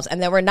ourselves,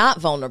 and then we're not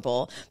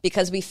vulnerable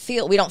because we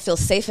don't feel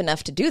safe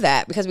enough to do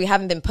that, because we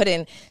haven't been put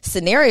in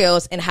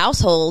scenarios, in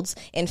households,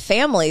 in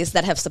families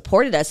that have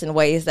supported us in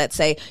ways that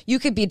say, you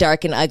could be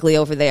dark and ugly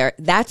over there.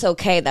 That's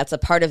okay. That's a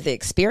part of the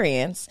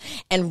experience,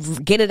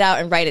 and get it out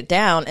and write it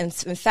down. And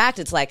in fact,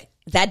 it's like,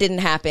 that didn't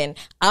happen.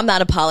 I'm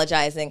not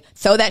apologizing.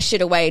 Throw that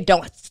shit away.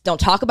 Don't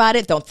talk about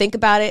it. Don't think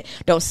about it.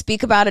 Don't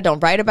speak about it.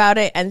 Don't write about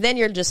it. And then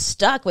you're just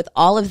stuck with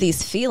all of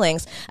these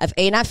feelings of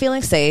not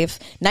feeling safe,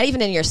 not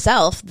even in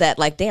yourself, that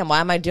like, damn, why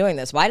am I doing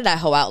this? Why did I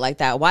hoe out like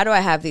that? Why do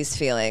I have these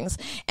feelings?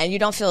 And you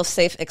don't feel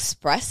safe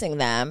expressing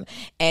them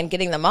and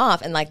getting them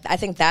off. And like, I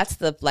think that's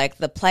the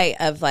play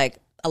of like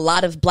a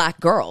lot of Black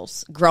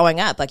girls growing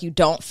up. Like, you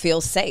don't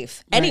feel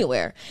safe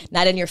anywhere,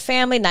 not in your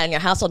family, not in your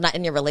household, not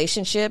in your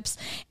relationships.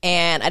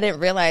 And I didn't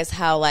realize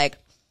how, like,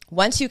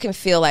 once you can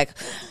feel like,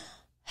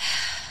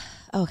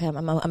 okay,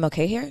 I'm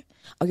okay here.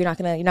 Oh, you're not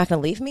gonna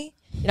leave me.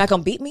 You're not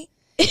gonna beat me.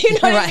 You know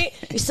what I mean?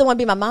 You still want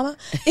to be my mama?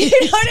 You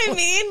know what I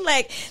mean?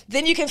 Like,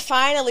 then you can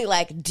finally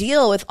like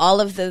deal with all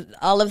of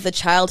the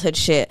childhood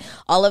shit,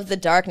 all of the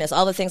darkness,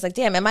 all the things like,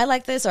 damn, am I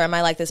like this, or am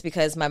I like this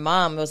because my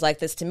mom was like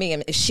this to me?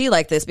 And is she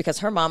like this because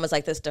her mom was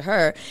like this to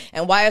her?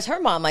 And why is her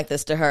mom like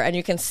this to her? And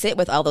you can sit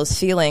with all those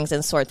feelings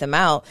and sort them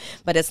out.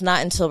 But it's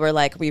not until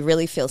we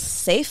really feel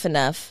safe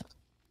enough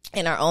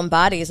in our own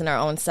bodies, in our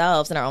own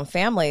selves, in our own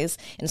families,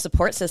 and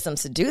support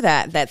systems to do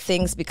that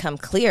things become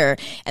clear.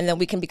 And then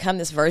we can become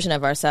this version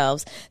of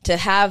ourselves, to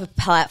have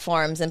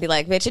platforms and be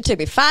like, bitch, it took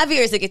me 5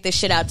 years to get this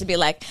shit out, to be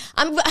like,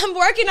 I'm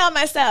working on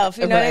myself.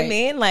 You know what I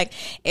mean? Like,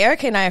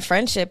 Erica and I's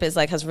friendship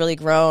has really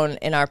grown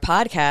in our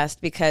podcast,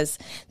 because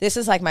this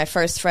is like my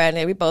first friend,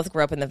 and we both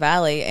grew up in the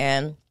Valley,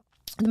 and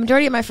the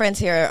majority of my friends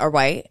here are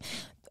white.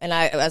 And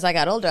as I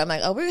got older, I'm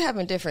like, oh, we're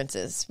having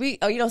differences. You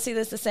don't see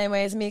this the same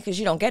way as me because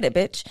you don't get it,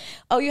 bitch.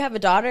 Oh, you have a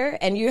daughter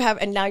and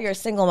now you're a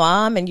single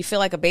mom and you feel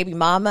like a baby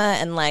mama.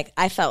 And like,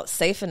 I felt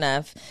safe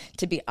enough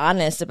to be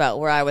honest about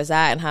where I was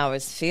at and how I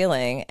was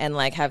feeling, and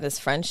like have this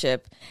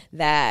friendship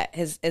that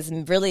has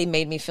really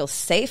made me feel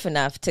safe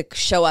enough to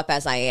show up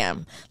as I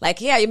am. Like,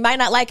 yeah, you might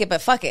not like it,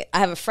 but fuck it. I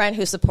have a friend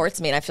who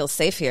supports me and I feel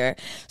safe here.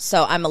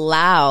 So I'm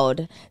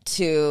allowed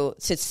to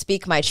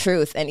speak my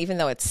truth. And even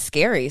though it's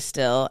scary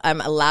still,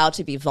 I'm allowed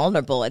to be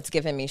vulnerable. It's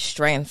given me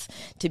strength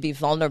to be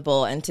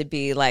vulnerable and to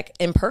be like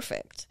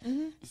imperfect.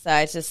 Mm-hmm. So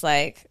it's just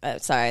like,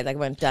 sorry, like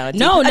went down.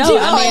 No, you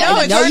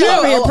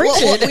over here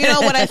preaching. You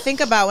know what I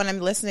think about when I'm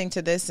listening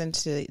to this and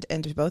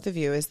to both of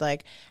you is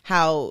like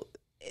how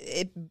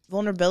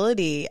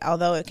vulnerability,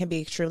 although it can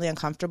be truly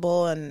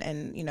uncomfortable,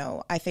 and you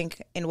know, I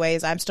think in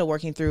ways I'm still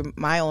working through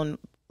my own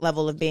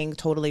level of being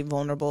totally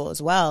vulnerable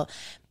as well,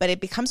 but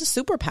it becomes a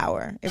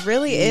superpower. It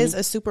really is a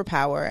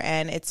superpower,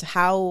 and it's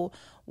how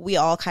we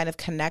all kind of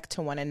connect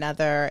to one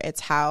another.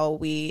 It's how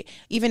we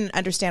even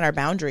understand our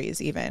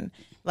boundaries. Even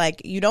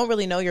like, you don't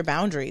really know your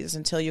boundaries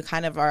until you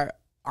kind of are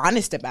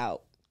honest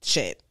about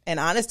shit and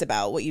honest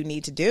about what you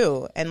need to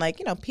do. And like,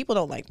 you know, people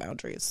don't like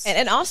boundaries.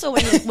 And also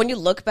when you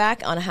look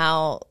back on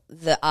how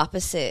the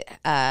opposite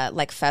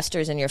like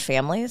festers in your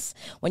families,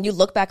 when you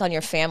look back on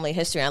your family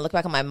history, and I look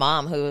back on my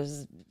mom,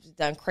 who's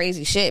done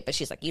crazy shit, but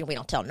she's like, we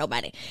don't tell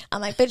nobody. I'm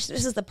like, bitch,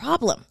 this is the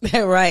problem.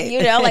 Right.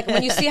 You know, like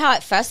when you see how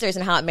it festers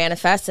and how it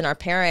manifests in our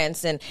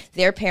parents and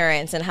their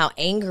parents, and how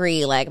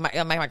angry like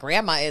my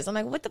grandma is. I'm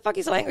like, what the fuck are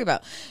you so angry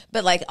about?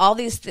 But like, all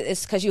these,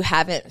 it's because you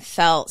haven't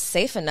felt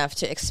safe enough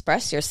to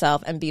express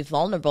yourself and be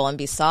vulnerable and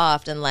be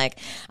soft. And like,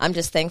 I'm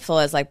just thankful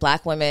as like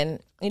Black women,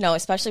 you know,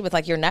 especially with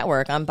like your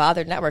network,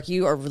 Unbothered Network,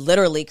 you are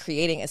literally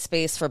creating a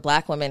space for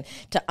Black women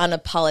to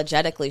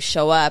unapologetically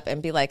show up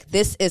and be like,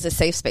 this is a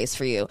safe space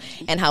for you.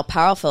 And how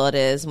powerful it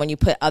is when you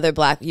put other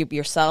Black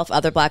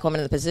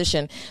women in the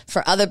position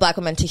for other Black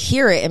women to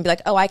hear it and be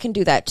like, oh, I can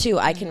do that too.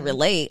 I can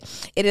relate.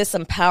 It is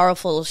some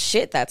powerful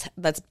shit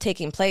that's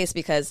taking place,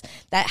 because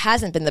that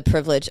hasn't been the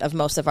privilege of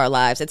most of our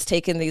lives. It's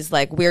taken these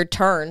like weird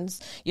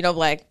turns, you know,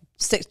 like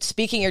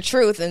speaking your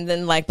truth, and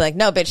then like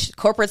no, bitch,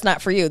 corporate's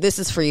not for you, this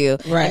is for you.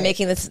 Right. And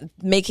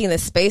making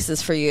this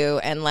spaces for you.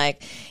 And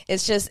like,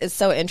 it's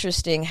so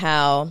interesting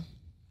how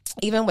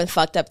even when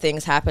fucked up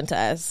things happen to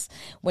us,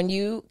 when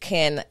you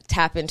can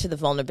tap into the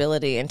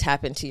vulnerability and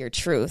tap into your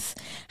truth,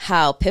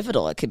 how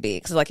pivotal it could be.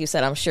 Because like you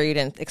said, I'm sure you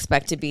didn't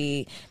expect to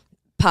be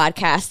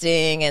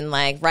podcasting and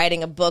like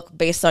writing a book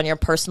based on your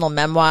personal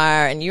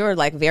memoir, and you were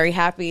like very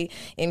happy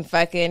in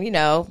fucking, you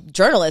know,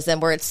 journalism,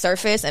 where it's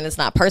surface and it's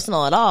not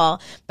personal at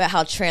all, but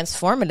how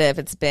transformative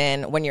it's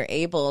been when you're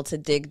able to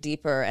dig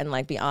deeper and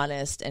like be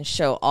honest and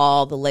show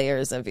all the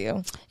layers of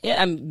you.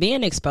 Yeah,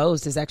 being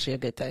exposed is actually a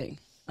good thing.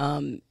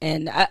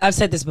 And I've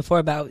said this before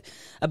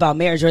about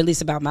marriage, or at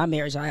least about my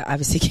marriage. I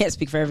obviously can't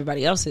speak for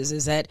everybody else's.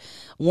 Is that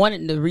one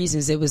of the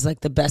reasons it was like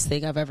the best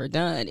thing I've ever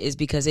done is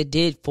because it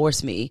did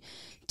force me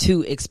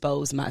to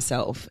expose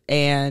myself.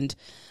 And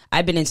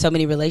I've been in so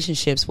many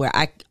relationships where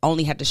I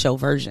only had to show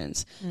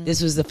versions.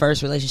 This was the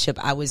first relationship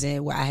I was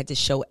in where I had to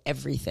show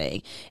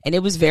everything, and it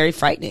was very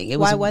frightening.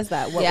 Why was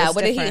that?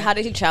 How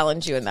did he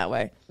challenge you in that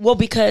way? Well,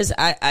 because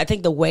I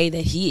think the way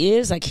that he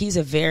is, like, he's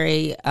a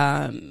very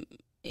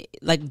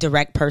like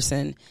direct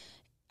person.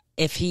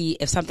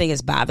 If something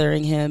is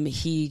bothering him,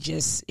 he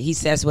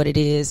says what it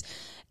is.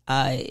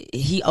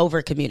 He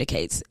over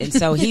communicates, and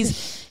so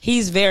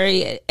he's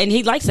very, and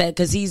he likes that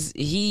because he's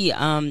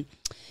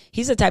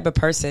the type of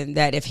person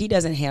that if he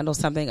doesn't handle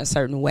something a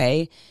certain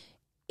way,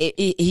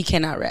 he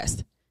cannot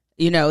rest.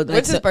 You know, like,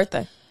 when's his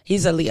birthday?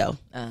 He's a Leo,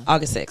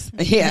 August 6th.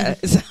 Yeah,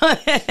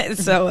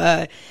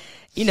 so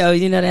you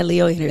know that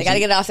Leo energy. They got to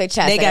get it off their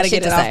chest. They got to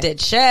get it off their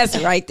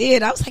chest right there.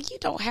 And I was like, you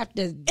don't have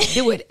to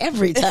do it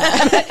every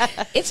time.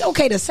 It's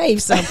okay to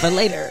save some for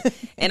later.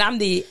 And I'm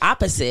the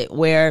opposite,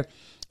 where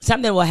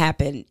something will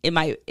happen.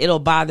 It'll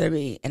bother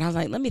me. And I was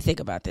like, let me think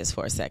about this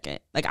for a second.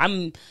 Like,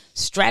 I'm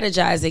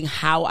strategizing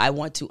how I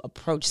want to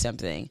approach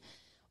something.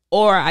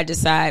 Or I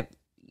decide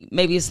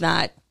maybe it's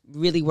not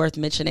really worth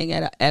mentioning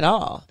at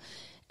all.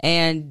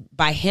 And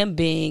by him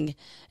being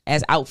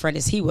as out front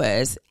as he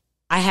was,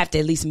 I have to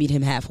at least meet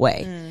him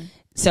halfway.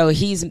 So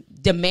he's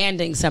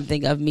demanding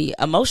something of me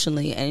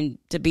emotionally. And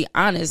to be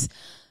honest,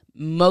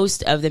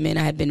 most of the men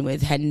I had been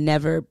with had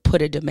never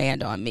put a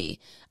demand on me.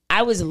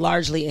 I was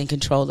largely in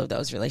control of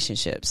those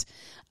relationships.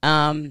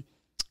 And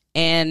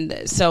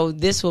so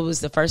this one was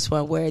the first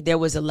one where there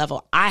was a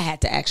level I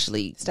had to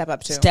actually step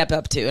up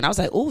to. And I was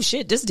like, oh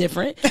shit, this is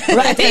different.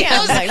 Right? I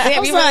was like,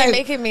 damn, you really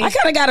making me. I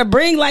kind of got to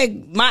bring like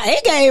my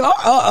A game.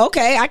 Oh,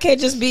 okay. I can't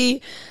just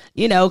be,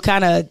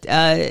 kind of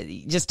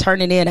just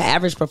turning in an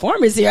average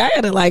performance here. I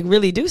got to like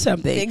really do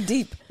something. Dig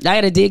deep. I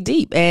got to dig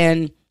deep.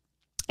 And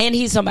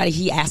he's somebody,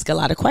 he asks a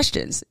lot of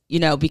questions,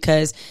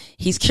 because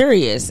he's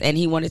curious and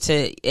he wanted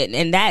to,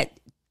 and that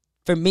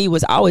for me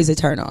was always a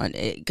turn on,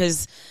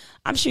 because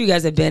I'm sure you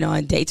guys have been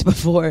on dates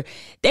before.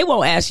 They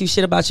won't ask you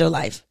shit about your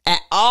life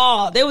at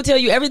all. They will tell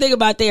you everything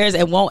about theirs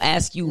and won't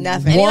ask you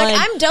nothing. And like,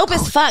 I'm dope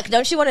as fuck.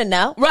 Don't you want to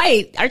know?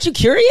 Right. Aren't you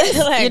curious?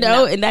 Like,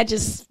 no. And that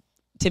just,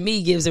 to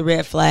me, gives a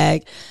red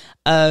flag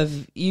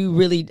of you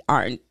really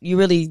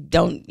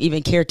don't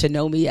even care to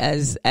know me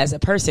as a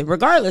person,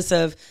 regardless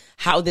of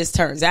how this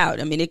turns out.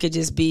 I mean, it could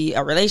just be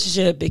a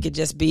relationship. It could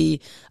just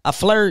be a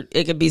flirt.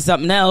 It could be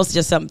something else,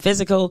 just something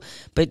physical.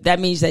 But that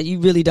means that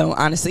you really don't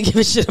honestly give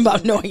a shit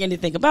about knowing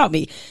anything about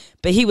me.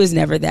 But he was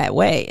never that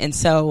way. And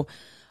so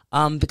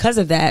because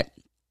of that,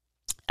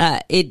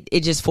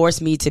 it just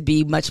forced me to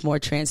be much more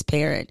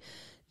transparent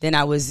than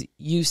I was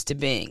used to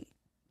being.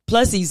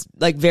 Plus, he's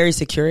like very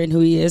secure in who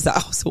he is. I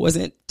also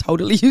wasn't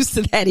totally used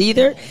to that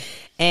either.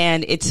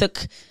 And it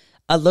took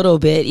a little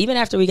bit, even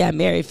after we got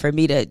married, for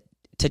me to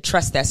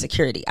trust that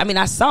security. I mean,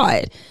 I saw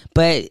it,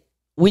 but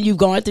when you've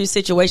gone through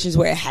situations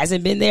where it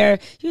hasn't been there,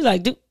 you're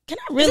like, dude, can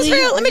I really? Is this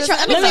real? Let me try.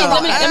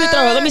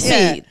 Let me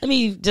see. Let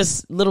me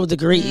just little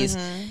degrees.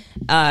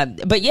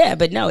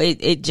 But no,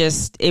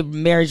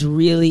 marriage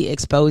really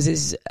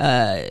exposes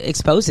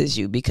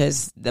you,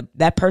 because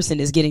that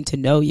person is getting to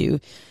know you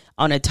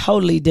on a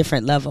totally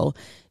different level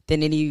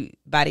than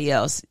anybody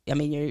else. I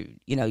mean,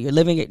 you're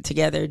living it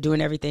together,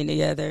 doing everything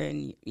together,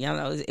 and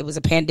it was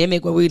a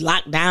pandemic where we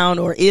locked down,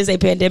 or is a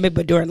pandemic,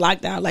 but during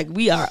lockdown, like,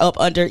 we are up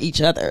under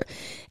each other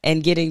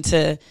and getting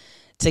to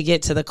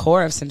get to the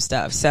core of some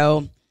stuff.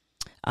 So,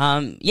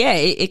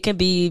 it can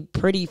be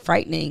pretty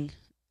frightening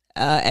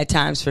at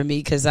times for me,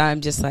 because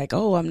I'm just like,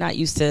 oh, I'm not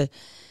used to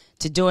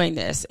doing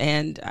this.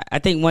 And I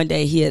think one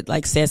day he had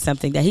like said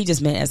something that he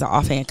just meant as an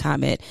offhand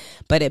comment,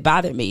 but it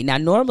bothered me. Now,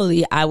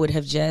 normally I would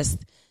have just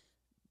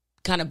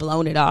kind of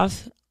blown it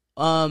off,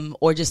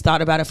 or just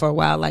thought about it for a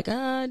while, like,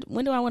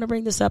 when do I want to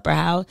bring this up or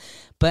how?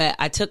 But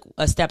I took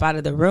a step out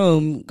of the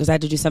room because I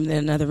had to do something in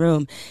another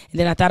room. And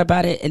then I thought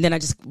about it, and then I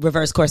just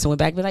reversed course and went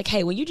back and be like,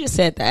 hey, when you just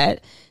said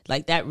that,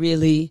 like, that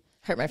really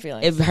hurt my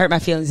feelings. It hurt my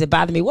feelings. It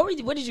bothered me.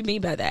 What did you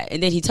mean by that?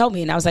 And then he told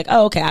me, and I was like,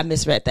 oh, okay, I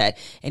misread that.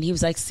 And he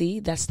was like, see,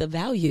 that's the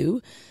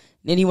value.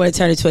 Then he wanted to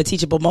turn it into a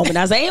teachable moment.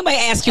 I was like, anybody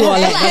ask you all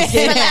that?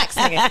 Relax.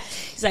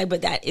 He's like,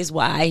 but that is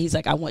why. He's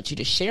like, I want you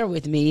to share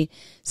with me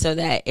so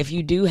that if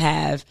you do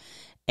have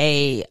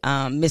a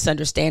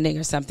misunderstanding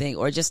or something,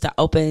 or just to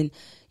open,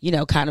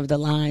 kind of the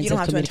lines. You don't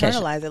have to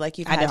internalize it like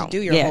you've had to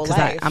do your whole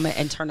life. I'm an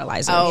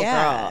internalizer. Oh,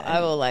 yeah. Girl,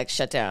 I will like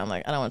shut down. I'm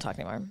like, I don't want to talk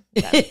anymore.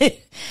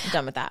 I'm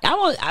done with that.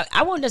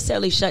 I won't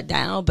necessarily shut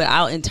down, but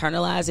I'll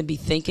internalize and be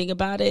thinking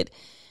about it.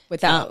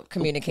 Without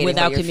communicating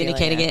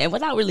it, and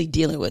without really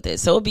dealing with it.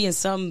 So it'll be in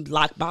some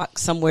lockbox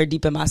somewhere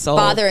deep in my soul,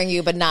 bothering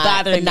you, but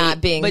not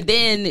being. But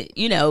then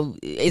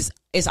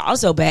it's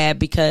also bad,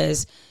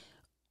 because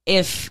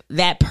if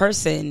that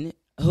person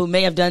who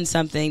may have done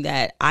something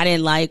that I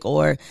didn't like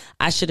or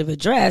I should have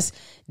addressed,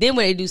 then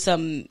when they do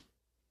something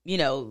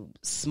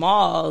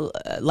small,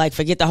 like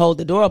forget to hold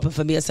the door open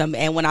for me or something.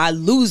 And when I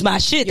lose my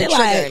shit, they're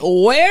like,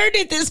 where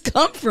did this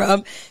come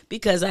from?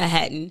 Because I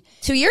hadn't.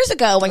 2 years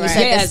ago when you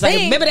said this thing.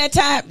 Like, remember that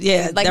time?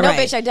 Yeah. Like, no,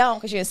 bitch, I don't,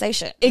 because you didn't say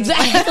shit.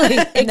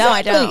 Exactly. No,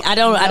 I don't. I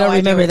don't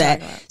remember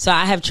that. So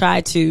I have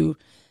tried to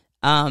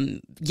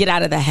get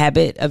out of the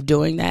habit of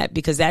doing that,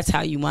 because that's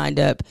how you wind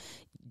up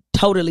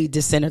totally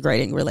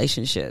disintegrating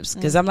relationships.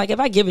 Because I'm like, if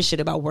I give a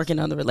shit about working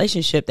on the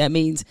relationship, that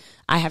means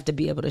I have to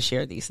be able to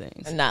share these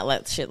things and not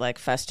let shit like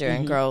fester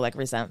and grow like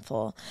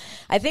resentful.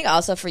 I think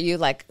also for you,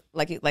 like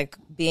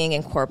being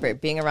in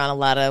corporate, being around a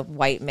lot of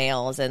white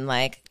males, and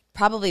like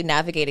probably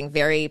navigating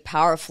very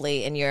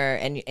powerfully in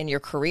your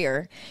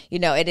career.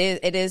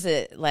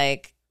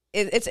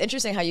 It's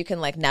interesting how you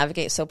can like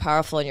navigate so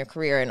powerful in your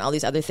career and all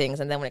these other things,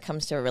 and then when it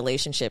comes to a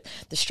relationship,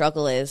 the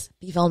struggle is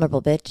be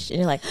vulnerable, bitch, and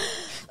you're like,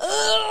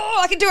 oh,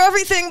 I can do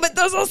everything, but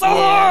those are so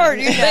hard.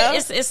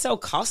 But it's so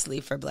costly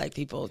for Black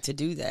people to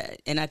do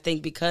that, and I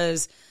think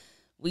because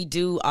we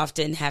do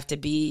often have to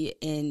be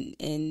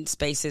in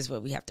spaces where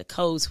we have to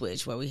code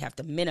switch, where we have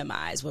to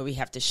minimize, where we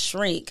have to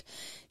shrink,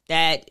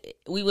 that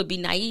we would be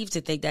naive to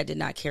think that did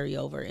not carry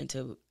over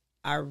into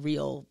our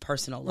real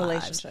personal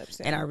lives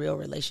and our real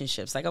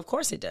relationships. Like, of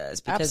course it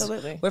does, because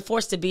we're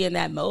forced to be in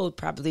that mode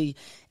probably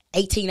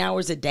 18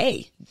 hours a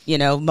day,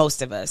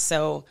 most of us.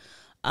 So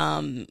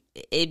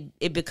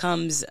it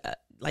becomes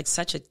like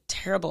such a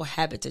terrible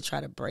habit to try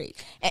to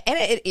break. And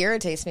it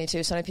irritates me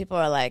too. So many people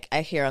are like,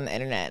 I hear on the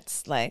internet,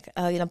 it's like,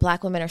 oh,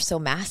 Black women are so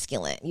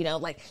masculine.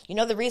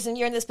 The reason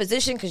you're in this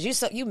position because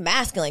you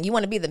masculine. You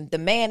want to be the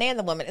man and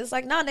the woman. It's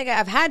like, no, nigga,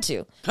 I've had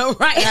to. Oh,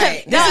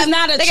 right. This is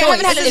not a choice. I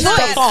haven't had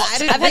this fault.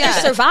 I've had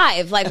to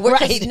survive. Like,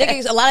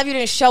 niggas, a lot of you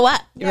didn't show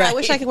up. Yeah, I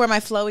wish I could wear my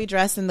flowy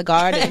dress in the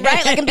garden.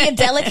 Right, like, and be a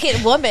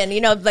delicate woman.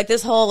 Like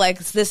this whole,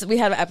 we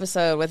had an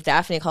episode with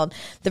Daphne called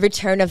The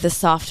Return of the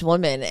Soft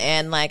Woman.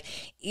 And like,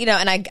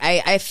 and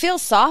I feel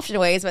soft in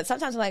ways, but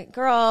sometimes I'm like,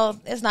 girl,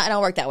 it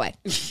don't work that way.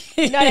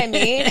 You know what I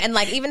mean? And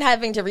like, even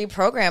having to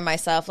reprogram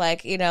myself,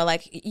 like,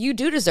 you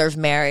do deserve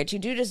marriage. You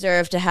do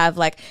deserve to have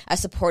like a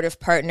supportive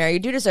partner. You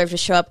do deserve to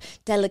show up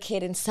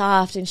delicate and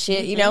soft and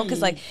shit,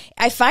 because like,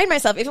 I find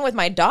myself, even with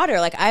my daughter,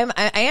 like I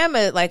am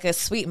a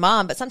sweet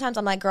mom, but sometimes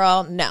I'm like,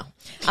 girl, no.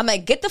 I'm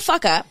like, get the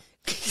fuck up.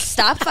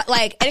 Stop,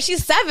 and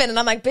she's 7, and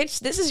I'm like, bitch,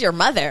 this is your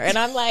mother, and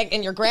I'm like,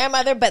 and your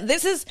grandmother, but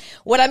this is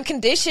what I'm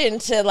conditioned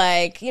to,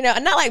 like,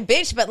 not like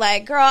bitch, but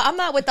like, girl, I'm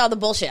not with all the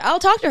bullshit. I'll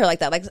talk to her like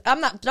that, like,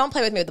 don't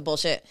play with me with the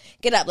bullshit.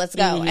 Get up, let's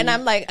go. And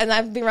I'm like, and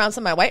I've been around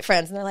some of my white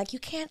friends, and they're like, you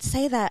can't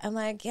say that. I'm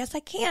like, yes, I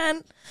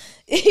can.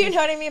 You know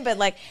what I mean? But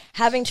like,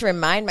 having to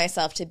remind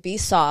myself to be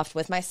soft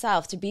with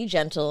myself, to be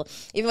gentle,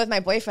 even with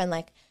my boyfriend,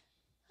 like,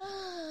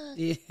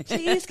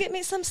 please get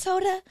me some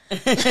soda.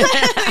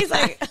 He's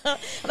like, I'm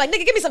like,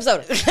 nigga, give me some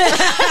soda.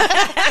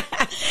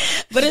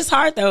 But it's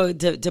hard though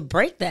to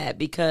break that,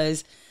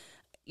 because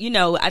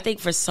I think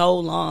for so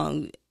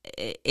long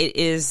it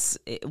is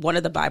one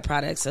of the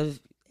byproducts of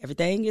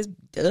everything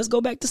does go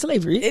back to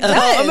slavery. It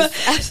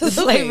does.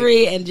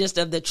 Slavery, and just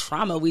of the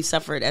trauma we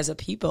suffered as a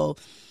people.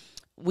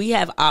 We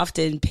have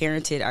often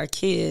parented our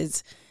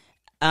kids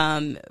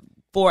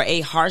for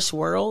a harsh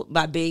world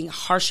by being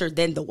harsher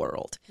than the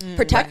world.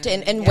 Protect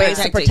in ways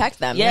to protect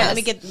them. Yes.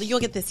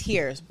 You'll get this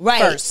here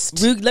first.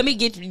 Let me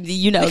get,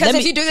 Because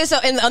if you do this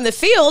on the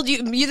field,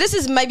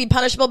 this might be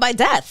punishable by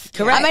death.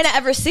 Correct. I might not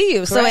ever see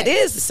you. Correct. So it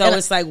is. So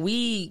it's like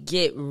we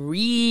get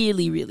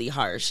really, really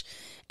harsh.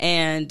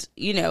 And,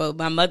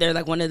 my mother,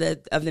 like one of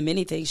the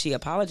many things she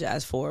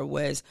apologized for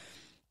was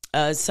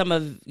some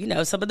of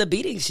the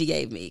beatings she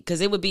gave me,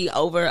 because it would be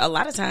over, a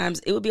lot of times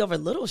it would be over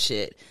little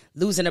shit,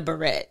 losing a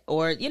barrette,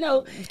 or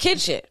kid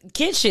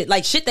shit,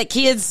 like shit that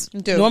kids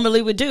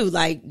normally would do,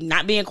 like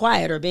not being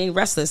quiet or being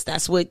restless.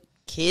 That's what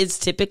kids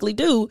typically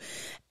do.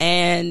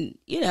 And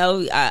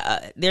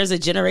there's a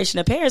generation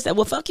of parents that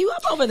will fuck you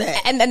up over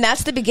that, and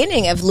that's the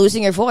beginning of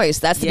losing your voice.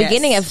 That's the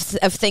beginning of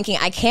thinking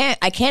I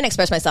can't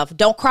express myself.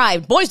 Don't cry,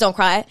 boys don't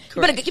cry.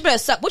 You better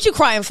suck. What you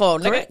crying for?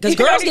 Because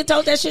girls get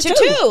told that shit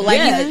too.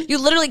 Like you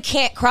literally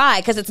can't cry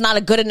because it's not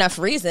a good enough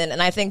reason.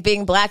 And I think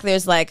being Black,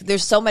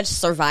 there's so much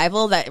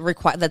survival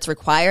that's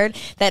required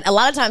that a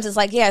lot of times it's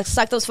like, yeah,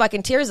 suck those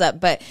fucking tears up.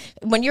 But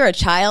when you're a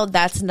child,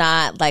 that's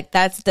not like,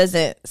 that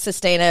doesn't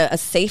sustain a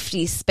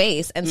safety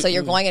space, and so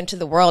you're going into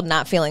the world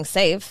not feeling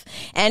safe,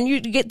 and you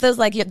get those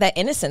that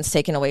innocence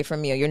taken away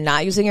from you. You're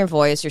not using your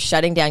voice, you're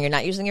shutting down, you're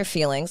not using your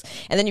feelings,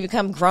 and then you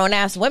become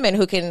grown-ass women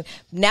who can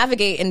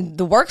navigate in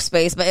the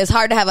workspace, but it's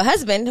hard to have a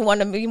husband who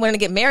want to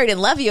get married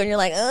and love you, and you're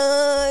like,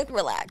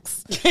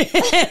 relax.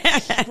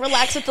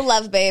 Relax with the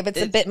love, babe.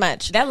 It's a bit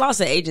much. That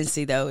loss of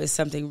agency though is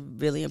something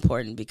really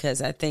important,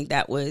 because I think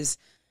that was,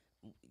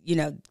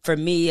 for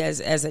me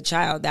as a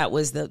child, that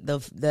was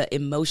the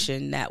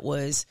emotion that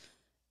was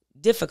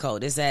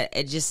difficult, is that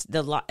I just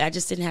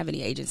didn't have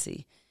any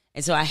agency,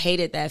 and so I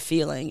hated that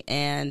feeling.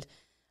 And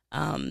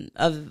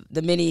of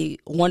the many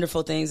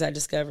wonderful things I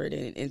discovered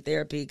in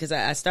therapy. Because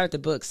I start the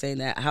book saying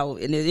that how,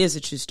 and it is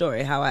a true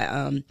story, how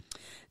I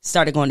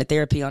started going to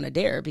therapy on a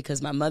dare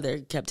because my mother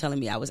kept telling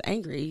me I was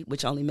angry,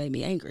 which only made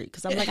me angry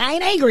because I'm like, I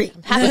ain't angry.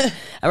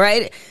 All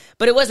right.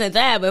 But it wasn't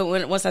that. But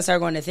once I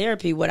started going to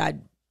therapy, what I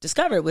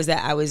discovered was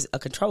that I was a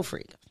control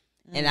freak.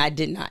 And I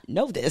did not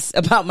know this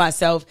about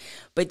myself.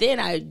 But then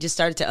I just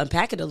started to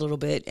unpack it a little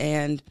bit.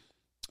 And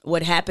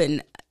what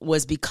happened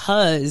was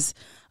because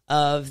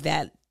of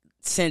that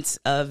sense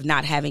of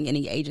not having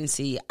any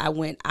agency, I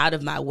went out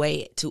of my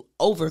way to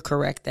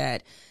overcorrect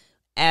that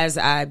as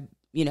I,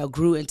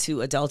 grew into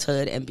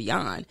adulthood and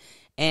beyond.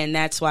 And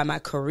that's why my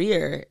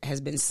career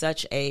has been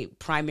such a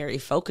primary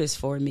focus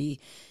for me,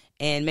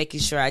 and making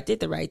sure I did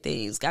the right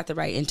things, got the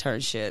right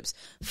internships,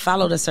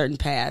 followed a certain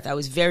path. I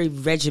was very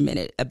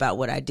regimented about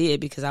what I did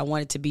because I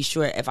wanted to be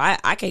sure if I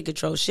can't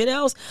control shit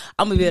else,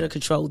 I'm going to be able to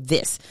control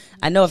this.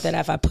 I know that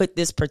if I put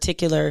this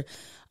particular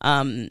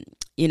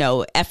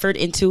effort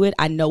into it,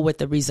 I know what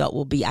the result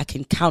will be. I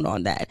can count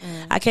on that.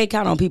 I can't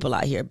count on people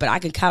out here, but I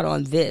can count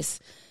on this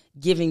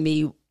giving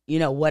me,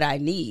 what I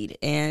need.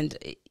 And,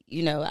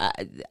 I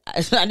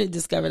didn't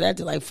discover that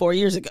till like 4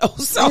 years ago.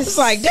 So I was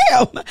like,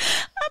 damn,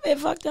 I've been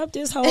fucked up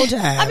this whole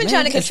time. I've been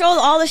trying to control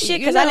all the shit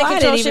because I didn't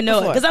control shit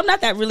before. Because I'm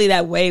not that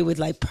way with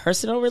like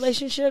personal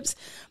relationships,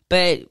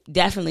 but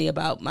definitely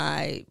about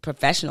my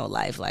professional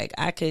life. Like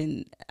I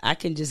can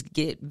just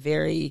get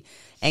very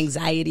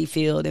anxiety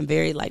filled and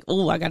very like,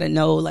 oh, I got to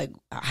know like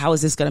how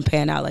is this going to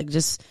pan out? Like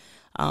just,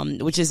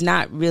 which is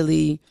not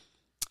really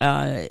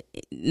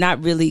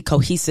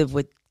cohesive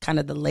with kind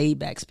of the laid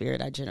back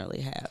spirit I generally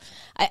have.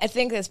 I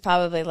think it's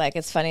probably like,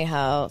 it's funny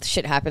how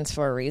shit happens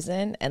for a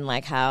reason, and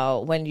like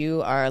how when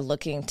you are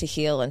looking to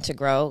heal and to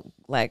grow,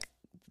 like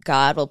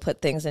God will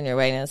put things in your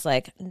way and it's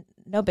like,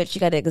 no, bitch,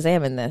 you got to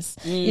examine this.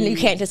 You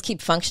can't just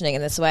keep functioning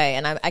in this way.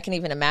 And I can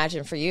even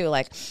imagine for you,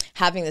 like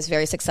having this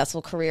very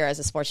successful career as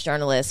a sports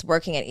journalist,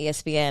 working at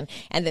ESPN,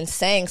 and then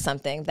saying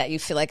something that you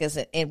feel like is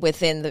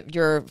within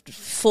your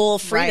full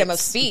freedom of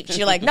speech.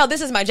 You're like, no,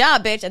 this is my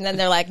job, bitch. And then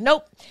they're like,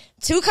 nope,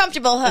 too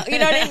comfortable. Huh? You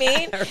know what I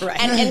mean?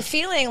 Right. And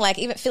feeling like,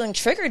 even feeling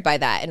triggered by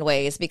that in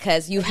ways,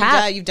 because you've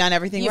done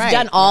everything right. You've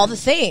done all the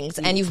things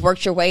and you've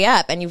worked your way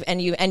up, and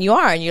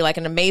you're like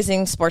an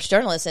amazing sports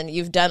journalist and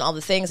you've done all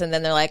the things, and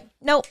then they're like,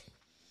 nope.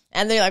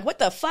 And they're like, what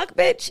the fuck,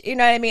 bitch? You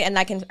know what I mean? And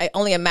I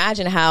only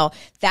imagine how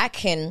that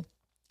can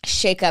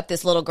shake up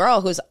this little girl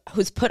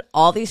who's put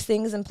all these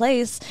things in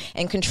place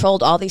and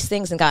controlled all these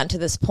things and gotten to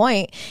this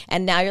point.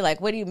 And now you're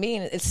like, what do you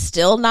mean? It's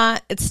still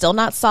not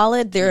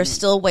solid. There are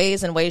still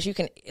ways you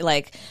can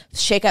like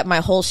shake up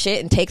my whole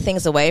shit and take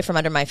things away from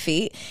under my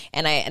feet.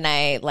 And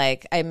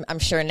I'm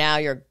sure now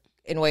you're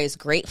in ways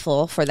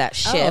grateful for that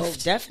shift. Oh,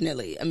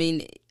 definitely. I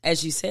mean,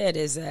 as you said,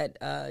 is that,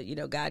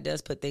 God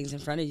does put things in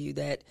front of you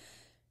that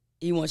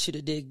He wants you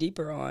to dig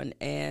deeper on.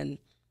 And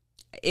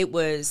it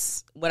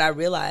was what I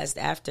realized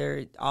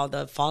after all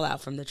the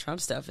fallout from the Trump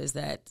stuff is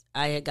that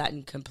I had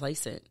gotten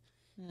complacent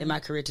in my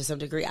career to some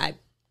degree. I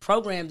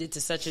programmed it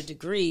to such a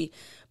degree,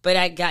 but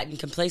I'd gotten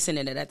complacent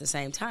in it at the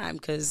same time,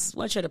 because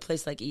once you're at a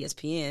place like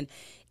ESPN,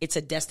 it's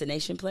a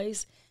destination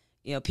place.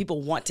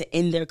 People want to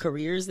end their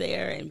careers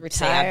there and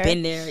retire. Say, I've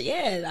been there.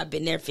 Yeah, I've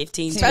been there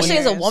 15, especially 20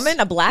 years. As a woman,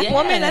 a black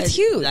woman, that's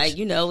huge. Like,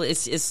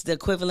 it's the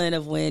equivalent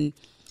of when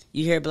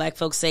you hear black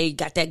folks say,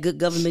 got that good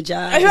government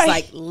job. Right. It's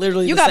like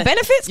literally you got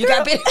benefits, girl? You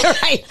got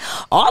benefits, right?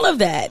 All of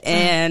that.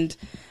 And,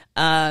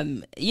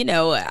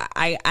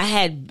 I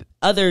had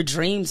other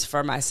dreams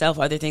for myself,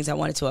 other things I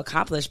wanted to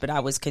accomplish, but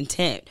I was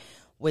content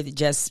with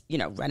just,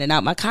 running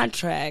out my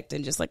contract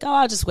and just like, oh,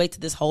 I'll just wait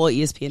till this whole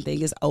ESPN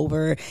thing is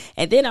over.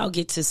 And then I'll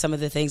get to some of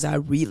the things I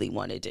really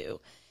want to do.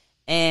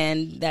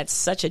 And that's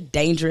such a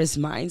dangerous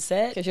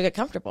mindset. Because you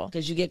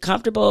get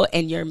comfortable.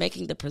 And you're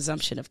making the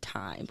presumption of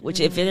time, which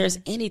if there's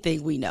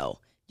anything we know,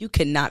 you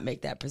cannot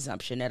make that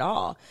presumption at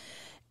all.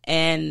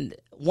 And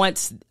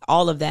once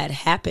all of that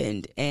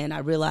happened, and I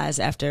realized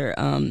after,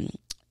 I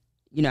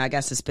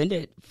got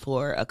suspended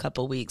for a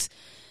couple weeks,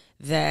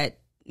 that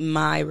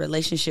my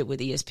relationship with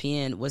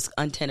ESPN was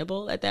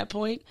untenable at that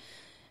point.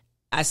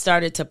 I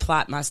started to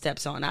plot my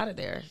steps on out of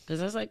there,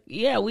 because I was like,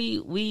 yeah,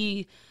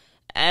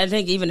 I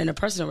think even in a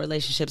personal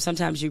relationship,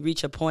 sometimes you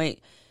reach a point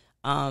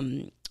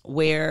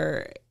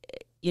where,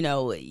 you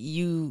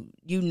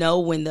know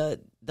when the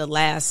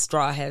last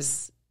straw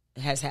has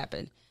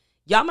happened.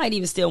 Y'all might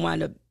even still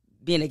wind up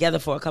being together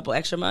for a couple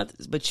extra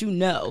months, but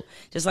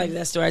just like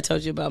that story I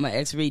told you about my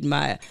ex reading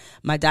my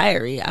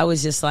diary, I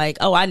was just like,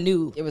 oh, I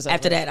knew it was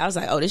after that. I was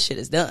like, oh, this shit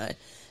is done.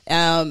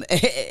 And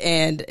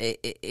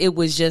it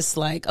was just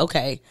like,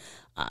 okay,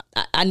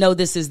 I know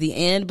this is the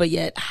end, but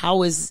yet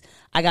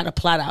I got to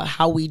plot out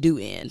how we do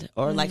end,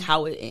 or like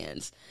how it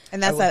ends.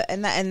 And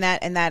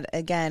that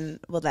again,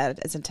 well,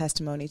 that is a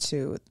testimony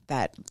to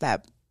that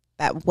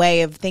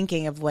way of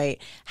thinking of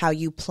how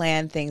you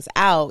plan things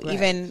out, right.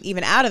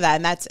 even out of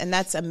that. And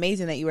that's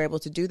amazing that you were able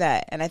to do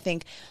that. And I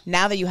think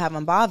now that you have the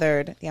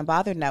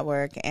Unbothered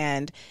Network,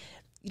 and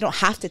you don't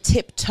have to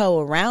tiptoe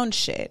around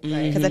shit.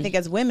 Because I think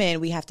as women,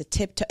 we have to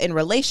tiptoe. In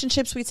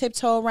relationships, we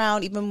tiptoe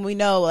around, even when we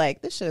know,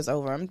 like, this shit is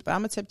over. But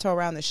I'm going to tiptoe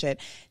around this shit.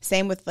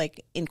 Same with,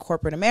 like, in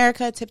corporate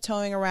America,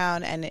 tiptoeing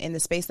around, and in the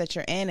space that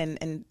you're in,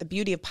 and the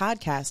beauty of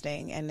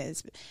podcasting.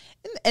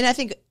 And I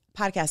think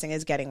podcasting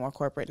is getting more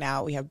corporate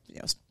now. We have,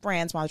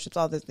 brand sponsorships,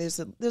 all this. There's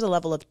a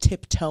level of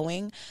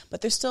tiptoeing,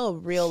 but there's still a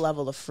real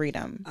level of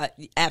freedom.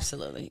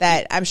 Absolutely.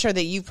 That I'm sure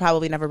that you've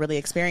probably never really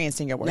experienced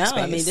in your workspace.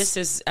 No, I mean, this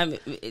is,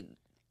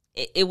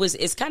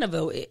 it's kind of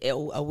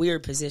a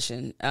weird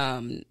position.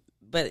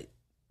 But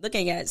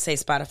looking at, say,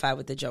 Spotify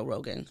with the Joe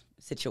Rogan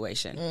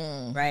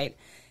situation, right?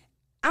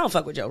 I don't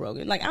fuck with Joe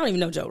Rogan. Like, I don't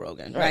even know Joe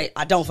Rogan, right?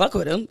 I don't fuck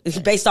with him. It's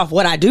based off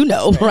what I do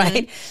know,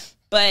 right?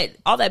 But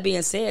all that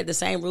being said, the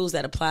same rules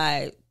that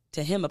apply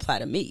to him apply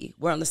to me.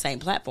 We're on the same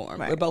platform.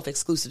 Right. We're both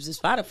exclusive to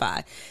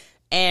Spotify.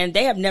 And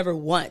they have never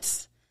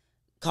once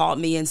called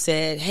me and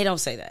said, hey, don't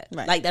say that.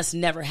 Right. Like, that's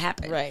never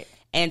happened. Right.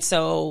 And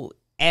so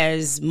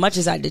as much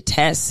as I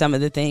detest some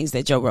of the things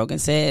that Joe Rogan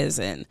says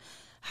and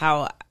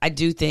how I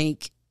do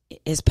think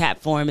his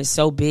platform is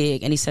so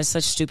big and he says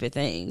such stupid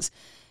things,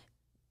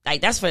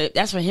 like, that's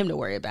for him to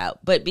worry about.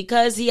 But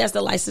because he has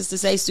the license to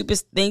say stupid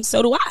things,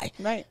 so do I.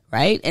 Right.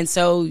 Right. And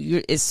so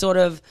it's sort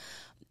of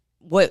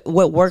what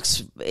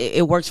works.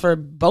 It works for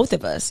both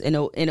of us in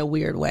a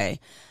weird way.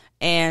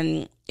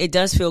 And it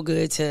does feel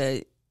good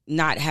to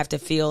not have to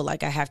feel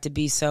like I have to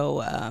be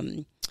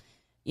so,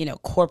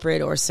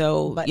 corporate or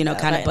so,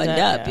 kind of buttoned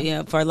up.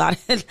 Yeah. For a lot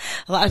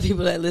of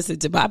people that listen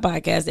to my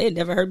podcast, they had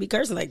never heard me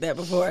cursing like that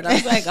before. And I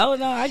was like, oh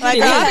no, I get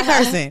it in.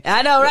 Cursing.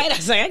 I know, right? I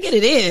was like, I get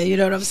it in. You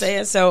know what I'm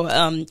saying? So,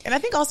 and I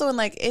think also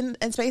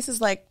in spaces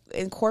like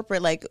in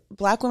corporate, like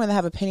Black women that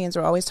have opinions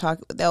they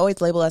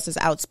always label us as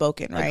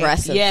outspoken, right?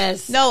 Aggressive.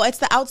 Yes. No, it's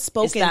the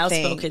outspoken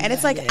thing. And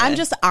it's like, I'm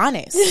just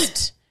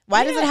honest.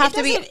 Why does it have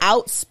to be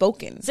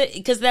outspoken?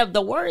 Because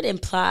the word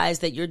implies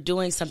that you're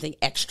doing something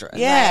extra.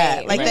 Yeah,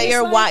 right, like right. that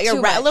you're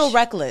a little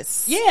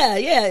reckless. Yeah.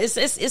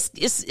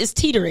 It's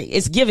teetering.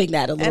 It's giving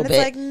that a little bit. And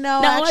it's like,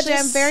 no, actually,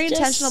 I'm very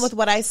intentional with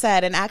what I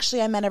said, and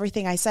actually, I meant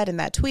everything I said in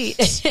that tweet.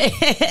 That's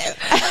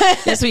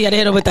what you got to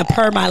hit him with the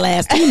per my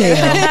last email.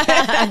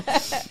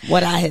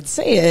 What I had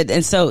said,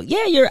 and so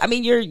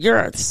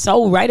you're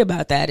so right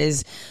about that.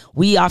 Is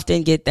we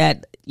often get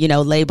that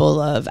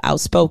label of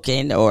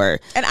outspoken or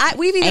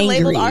we've even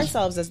angry. labeled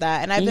ourselves as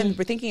that, and I've been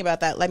thinking about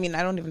that. I mean,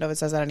 I don't even know if it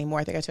says that anymore.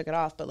 I think I took it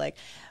off, but like,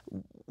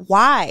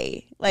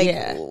 why? Like,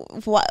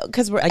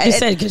 because like you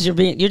said, because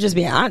you're just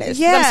being honest.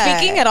 Yeah, I'm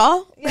speaking at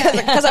all.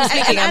 Because I'm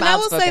speaking. And I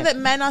will say that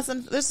men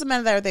there's some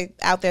men that are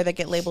out there that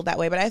get labeled that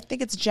way, but I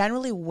think it's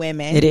generally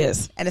women. It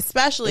is, and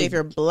especially if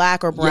you're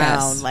Black or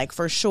brown, like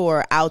for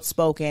sure,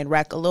 outspoken,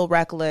 a little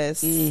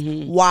reckless,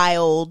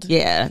 wild,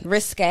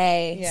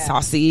 risque,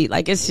 saucy.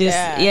 Like it's just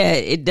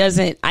it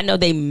doesn't. I know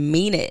they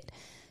mean it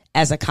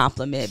as a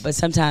compliment, but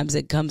sometimes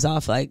it comes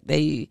off like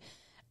they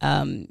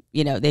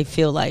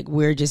feel like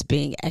we're just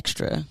being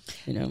extra,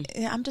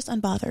 Yeah, I'm just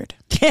unbothered.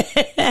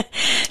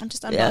 I'm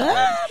just unbothered.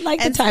 I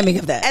like the timing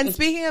of that. And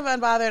speaking of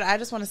unbothered, I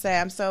just want to say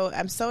I'm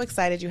so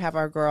excited you have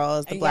our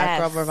girls, the Black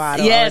Girl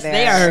Bravado. Yes, over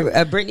they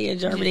there. are. Brittany and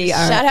Germany.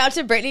 Shout out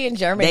to Brittany and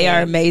Germany. They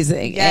are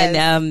amazing. Yes.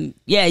 And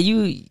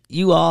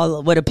you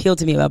all, what appealed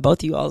to me about both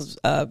of you all's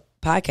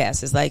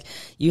podcasts is like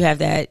you have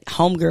that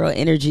homegirl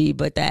energy,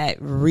 but that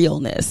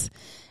realness.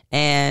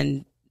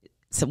 And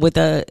so with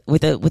a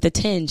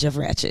tinge of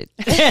ratchet,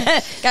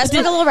 guys, a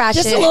little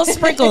ratchet, just a little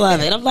sprinkle of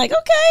it. I'm like,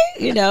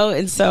 okay,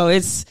 and so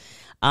it's,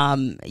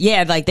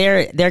 like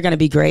they're going to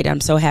be great.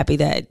 I'm so happy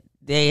that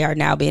they are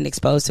now being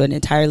exposed to an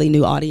entirely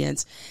new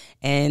audience,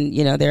 and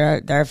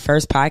they're our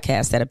first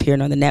podcast that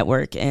appeared on the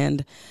network,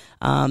 and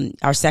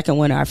our second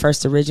one, our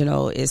first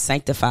original, is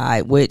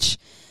Sanctified, which,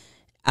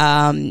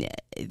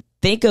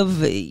 think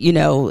of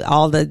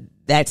all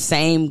those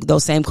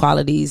same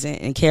qualities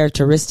and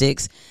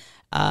characteristics.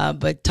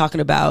 But talking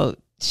about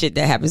shit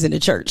that happens in the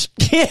church.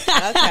 Okay.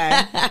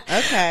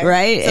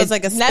 Right? So it's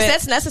like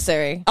that's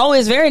necessary. Oh,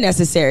 it's very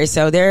necessary.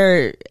 So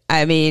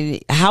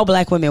how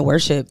Black women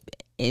worship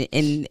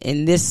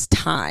in this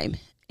time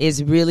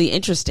is really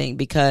interesting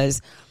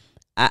because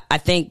I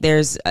think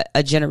there's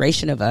a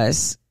generation of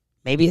us,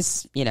 maybe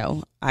it's,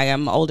 I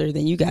am older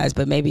than you guys,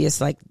 but maybe it's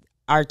like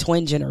our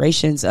twin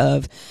generations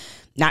of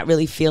not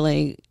really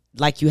feeling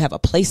like you have a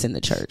place in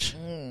the church.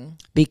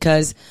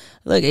 Because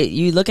look,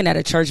 you looking at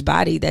a church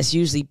body that's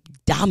usually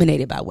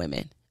dominated by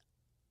women.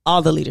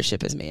 All the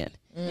leadership is men.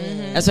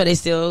 That's why they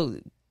still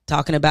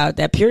talking about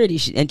that purity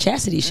and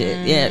chastity shit.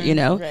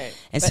 Right.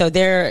 And so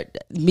they're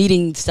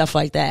meeting stuff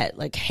like that,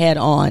 like head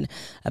on,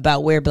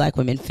 about where Black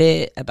women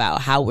fit, about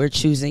how we're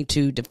choosing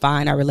to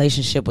define our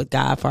relationship with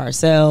God for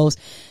ourselves.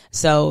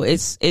 So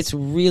it's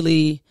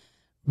really,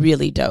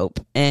 really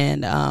dope.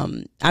 And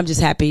I'm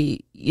just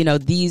happy,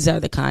 these are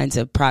the kinds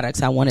of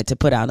products I wanted to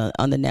put out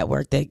on the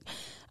network that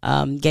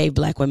gave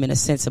Black women a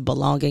sense of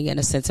belonging and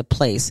a sense of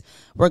place,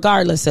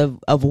 regardless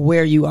of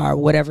where you are,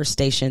 whatever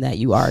station that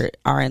you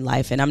are in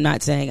life. And I'm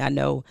not saying I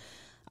know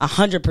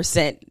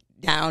 100%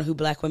 down who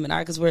Black women are,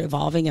 because we're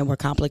evolving and we're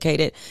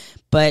complicated.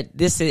 But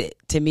this,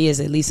 to me, is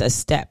at least a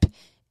step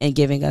and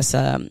giving us,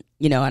 an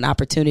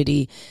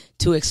opportunity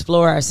to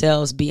explore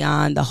ourselves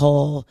beyond the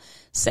whole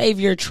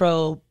savior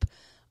trope,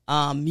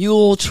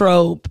 mule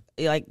trope,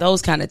 like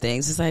those kind of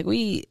things. It's like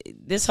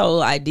this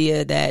whole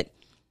idea that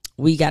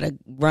we got to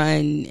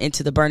run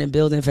into the burning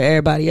building for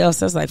everybody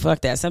else. That's like,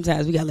 fuck that.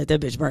 Sometimes we got to let that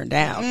bitch burn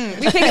down.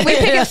 We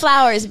picking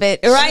flowers,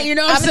 bitch. Right? You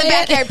know what I'm saying? in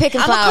the backyard picking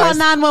flowers. I'm going to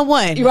call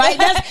 911. Right?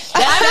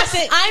 That's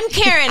it. I'm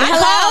Karen. I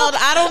called.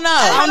 I don't know.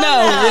 I don't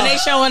know. When they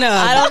showing up.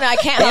 I don't know. I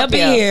can't They'll help be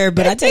you. here,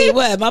 but I tell you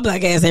what, my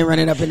black ass ain't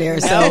running up in there.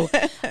 So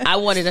I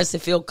wanted us to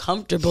feel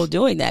comfortable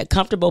doing that,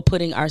 comfortable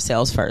putting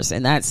ourselves first.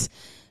 And that's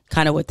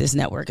kind of what this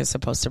network is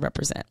supposed to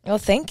represent. Well,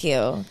 thank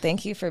you.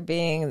 Thank you for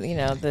being,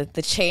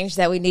 the change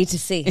that we need to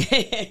see.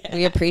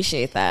 We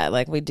appreciate that.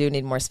 Like, we do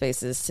need more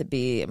spaces to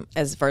be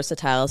as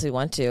versatile as we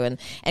want to,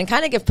 and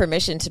kind of give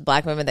permission to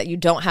Black women that you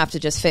don't have to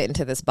just fit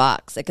into this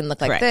box. It can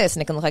look like this,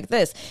 and it can look like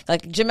this,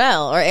 like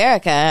Jemele or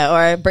Erica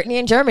or Brittany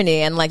in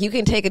Germany, and like you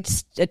can take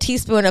a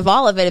teaspoon of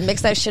all of it and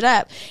mix that shit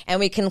up, and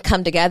we can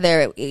come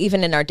together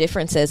even in our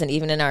differences and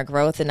even in our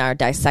growth and our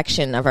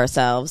dissection of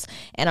ourselves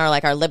and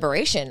our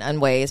liberation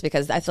in ways,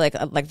 because I feel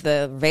like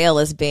the veil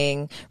is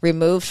being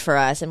removed for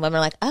us, and women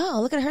are like, oh,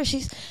 look at her,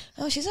 she's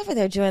over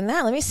there doing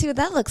that, let me see what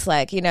that looks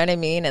like, you know what I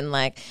mean? And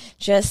like,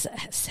 just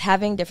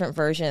having different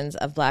versions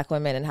of Black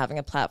women and having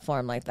a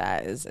platform like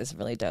that is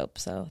really dope.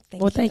 So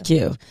thank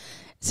you.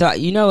 So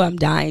I'm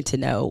dying to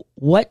know,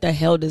 what the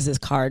hell does this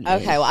card mean?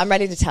 Okay, well, I'm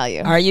ready to tell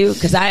you. Are you?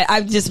 Because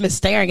I've just been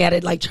staring at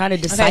it, like trying to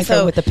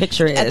decipher what the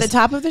picture is. At the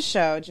top of the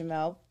show,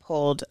 Jemele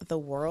pulled the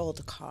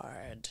world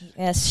card.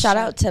 Yes, shout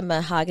out to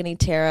Mahogany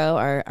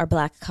Tarot, our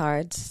Black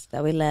cards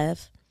that we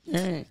love.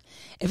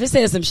 If it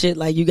says some shit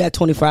like you got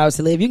 24 hours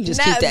to live, you can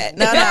just keep that.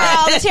 No,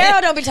 the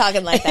tarot don't be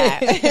talking like that.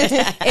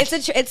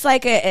 It's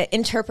like an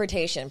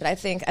interpretation, but I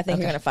think you're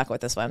gonna fuck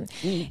with this one.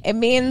 It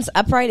means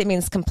upright. It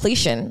means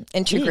completion,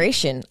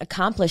 integration,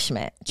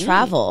 accomplishment,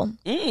 travel.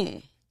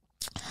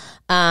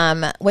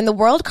 When the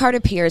world card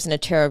appears in a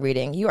tarot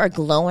reading, you are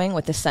glowing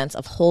with a sense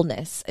of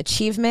wholeness,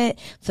 achievement,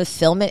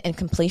 fulfillment, and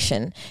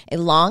completion. A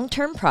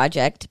long-term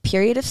project,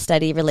 period of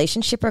study,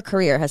 relationship, or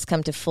career has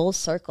come to full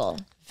circle.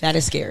 That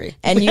is scary.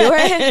 And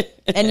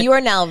you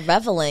are now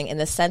reveling in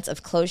the sense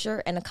of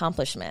closure and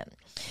accomplishment.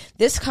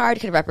 This card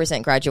could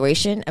represent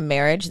graduation, a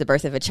marriage, the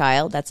birth of a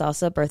child, that's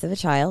also a birth of a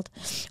child,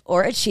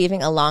 or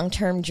achieving a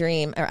long-term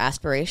dream or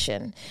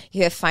aspiration.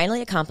 You have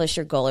finally accomplished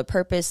your goal or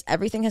purpose.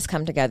 Everything has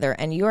come together,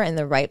 and you are in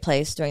the right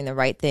place, doing the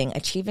right thing,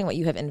 achieving what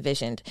you have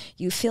envisioned.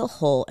 You feel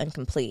whole and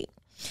complete.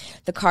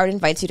 The card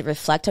invites you to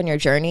reflect on your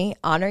journey,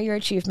 honor your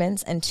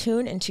achievements, and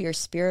tune into your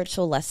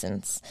spiritual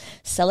lessons.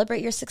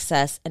 Celebrate your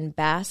success and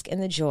bask in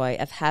the joy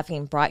of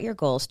having brought your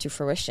goals to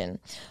fruition.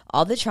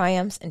 All the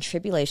triumphs and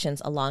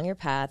tribulations along your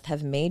path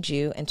have made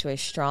you into a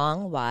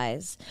strong,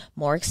 wise,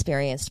 more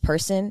experienced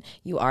person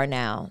you are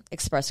now.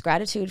 Express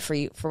gratitude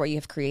for what you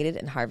have created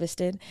and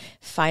harvested.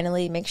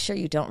 Finally, make sure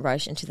you don't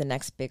rush into the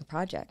next big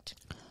project.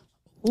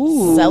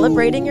 Ooh.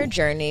 Celebrating your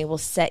journey will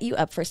set you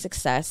up for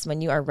success when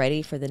you are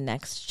ready for the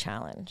next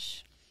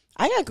challenge.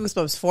 I got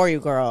goosebumps for you,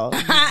 girl.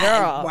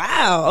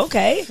 Wow.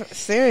 Okay.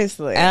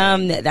 Seriously.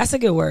 That's a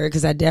good word,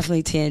 because I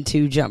definitely tend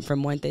to jump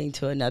from one thing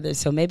to another.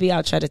 So maybe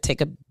I'll try to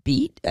take a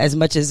beat as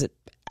much as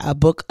a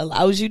book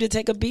allows you to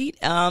take a beat.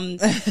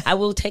 I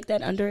will take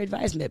that under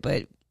advisement,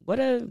 but what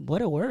a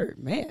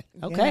word, man.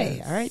 Okay.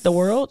 Yes. All right. The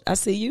world, I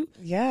see you.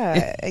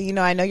 Yeah.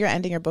 I know you're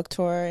ending your book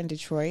tour in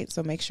Detroit,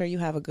 so make sure you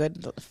have a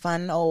good,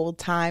 fun old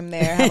time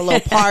there. Have a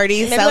little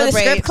party, celebrate. Maybe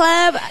the strip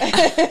club.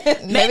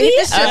 Maybe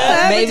the strip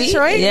club in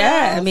Detroit.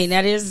 Yeah. I mean,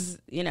 that is,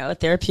 a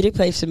therapeutic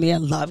place for me. I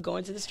love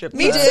going to the strip club.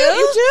 Me too.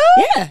 You do?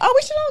 Yeah. Oh,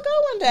 we should all go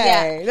one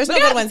day. Yeah. There's no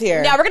good ones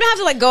here. Yeah, we're going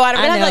to have to go out.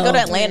 We're going to have to go to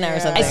Atlanta or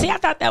something. I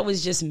thought that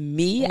was just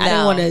me. No. I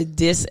didn't want to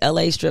diss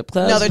LA strip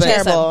clubs. No, they're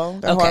terrible.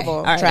 They're horrible.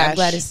 All right.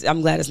 Trash.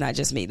 I'm glad it's not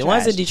just me. The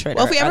ones in Detroit.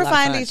 Well, if we ever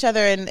find each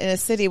other in a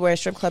city where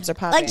strip clubs are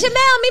popping, like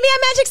Jemele, meet me at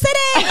Magic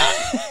City.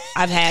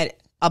 I've had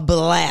a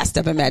blast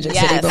up in Magic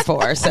City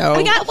before, so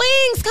we got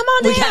wings. Come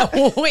on, we got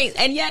wings,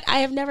 and yet I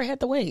have never had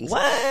the wings.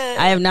 What?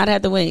 I have not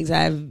had the wings.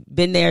 I've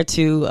been there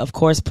to, of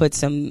course, put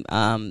some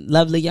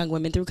lovely young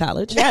women through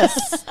college.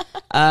 Yes,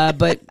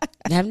 but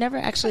I've never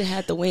actually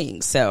had the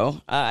wings. So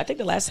I think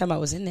the last time I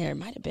was in there, it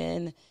might have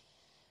been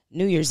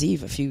New Year's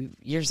Eve a few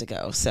years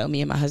ago. So me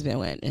and my husband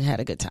went and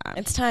had a good time.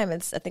 It's time. I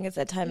think it's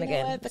that time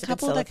again. The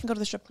couple that can go to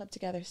the strip club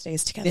together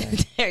stays together.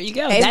 There you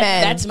go. Amen.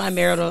 That's my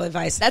marital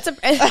advice. We're going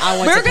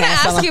to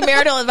ask you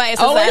marital advice.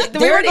 We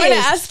were going to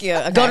ask you.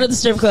 Okay. Go to the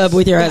strip club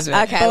with your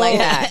husband. Okay, I like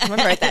that. I'm going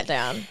to write that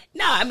down.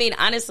 No, I mean,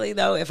 honestly,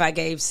 though, if I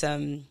gave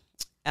some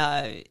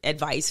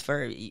advice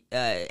for,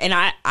 and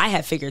I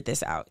have figured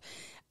this out,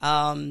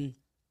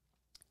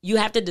 you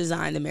have to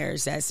design the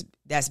marriage that's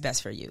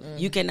best for you.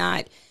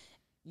 Mm-hmm.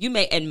 You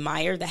may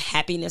admire the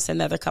happiness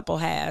another couple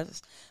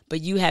has, but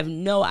you have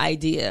no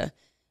idea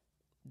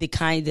the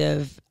kind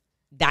of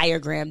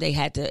diagram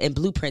and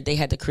blueprint they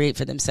had to create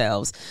for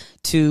themselves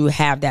to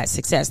have that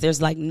success.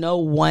 There's like no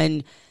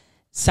one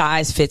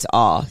size fits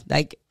all.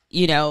 Like,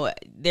 you know,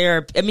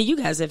 you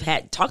guys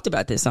have talked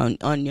about this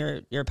on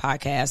your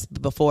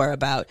podcast before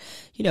about,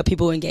 you know,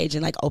 people engage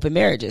in like open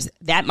marriages.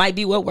 That might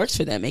be what works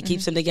for them. It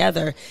keeps them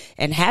together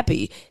and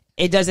happy.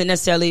 It doesn't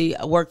necessarily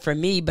work for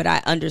me, but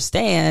I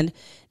understand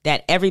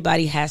that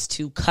everybody has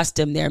to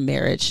custom their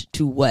marriage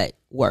to what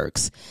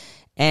works.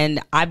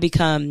 And I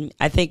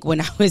think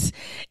when I was,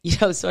 you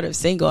know, sort of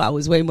single, I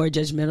was way more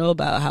judgmental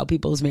about how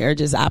people's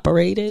marriages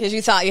operated. Because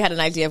you thought you had an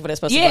idea of what it's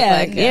supposed to look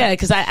like. Yeah,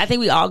 because I think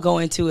we all go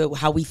into it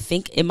how we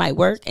think it might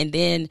work. And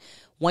then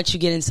once you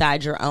get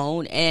inside your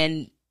own,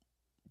 and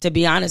to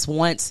be honest,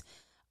 once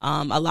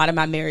a lot of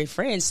my married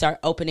friends start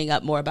opening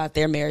up more about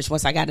their marriage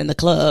once I got in the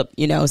club,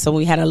 you know, so when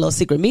we had a little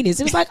secret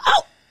meetings, it was like,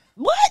 oh,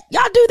 what?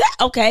 Y'all do that?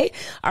 Okay.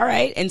 All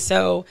right. And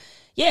so,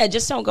 yeah,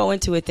 just don't go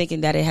into it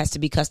thinking that it has to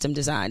be custom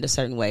designed a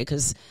certain way,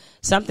 because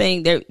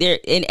something there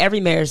in every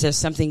marriage, there's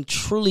something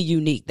truly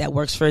unique that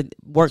works for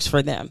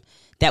them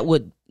that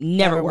would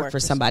never work for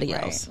somebody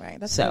else. Right.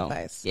 That's so, good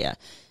advice. Yeah.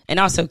 And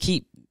also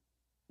keep,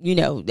 you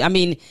know, I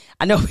mean,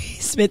 I know we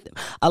spent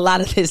a lot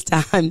of this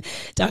time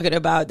talking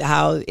about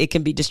how it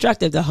can be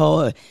destructive, the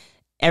whole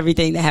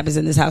everything that happens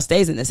in this house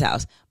stays in this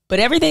house. But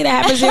everything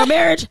that happens in your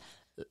marriage,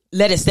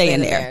 let it stay in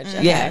there.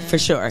 Okay. Yeah, for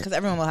sure. Because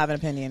everyone will have an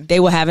opinion. They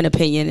will have an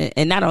opinion.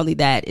 And not only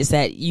that, is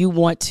that you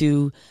want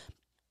to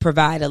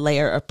provide a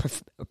layer of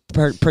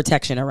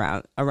protection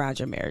around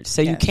your marriage.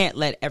 So you can't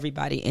let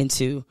everybody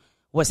into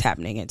what's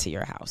happening into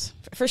your house.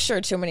 For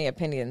sure, too many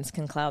opinions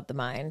can cloud the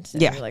mind.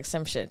 Yeah. Like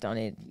some shit don't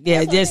need.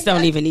 Yeah, just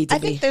don't even need to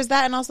be. I think there's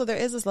that, and also there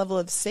is this level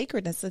of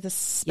sacredness, this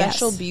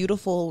special,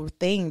 beautiful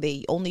thing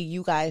that only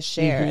you guys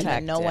share and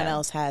that no one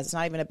else has. It's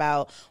not even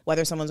about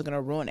whether someone's going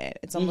to ruin it.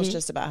 It's almost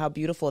just about how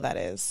beautiful that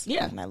is.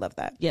 Yeah. And I love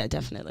that. Yeah,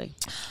 definitely.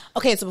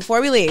 Okay, so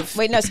before we leave.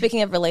 Wait, no,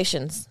 speaking of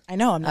relations. I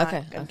know, I'm not.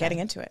 I'm getting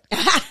into it.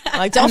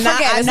 Like, don't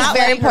forget, I'm not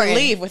very letting her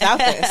leave without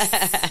this.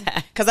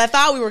 Because I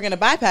thought we were going to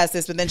bypass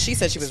this, but then she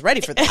said she was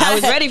ready for this. I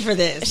was ready for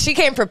this. She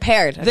came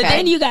prepared. Okay? But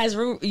then you guys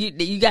ruined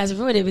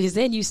it, because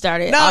then you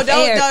started. No,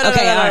 don't even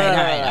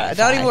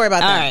worry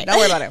about that. Right. Don't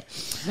worry about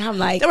it. And I'm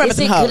like, is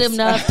it good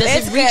enough?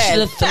 Does it reach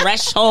the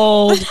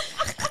threshold?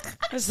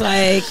 It's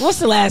like, what's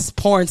the last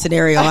porn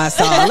scenario I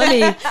saw? Let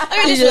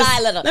me just lie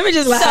a little. Let me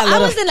just lie a little. I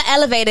was in the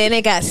elevator and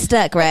it got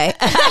stuck, right?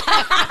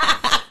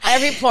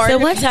 Every porn. So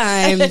one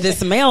time,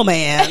 this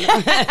mailman,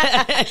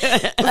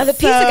 the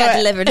pizza got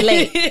delivered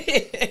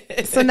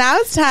late. So now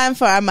it's time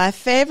for my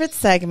favorite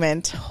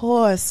segment,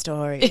 horror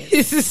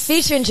stories,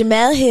 featuring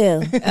Jemele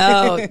Hill.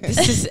 Oh,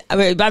 this is, I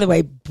mean, by the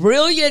way,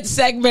 brilliant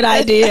segment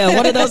idea.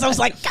 One of those, I was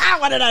like,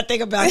 God, why did I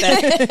think about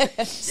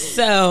that?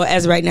 So,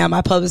 as right now,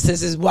 my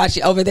publicist is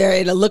watching over there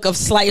in a look of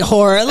slight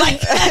horror. Like,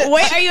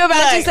 what are you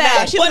about to say?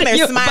 No, she's in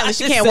there smiling.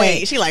 She can't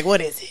wait. She's like, what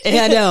is it?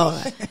 I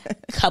know.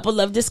 Couple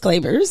of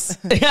disclaimers.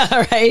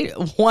 All right.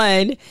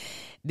 One,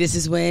 this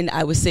is when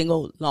I was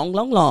single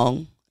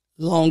long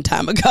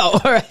time ago.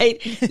 All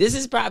right. This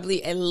is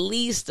probably at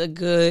least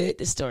the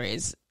story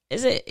is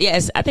it?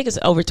 Yes, I think it's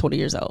over 20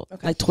 years old.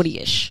 Okay. Like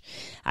 20-ish.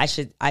 I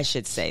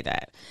should say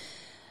that.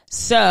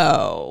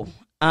 So,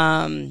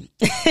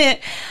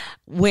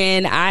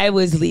 when I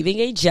was leaving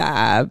a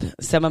job,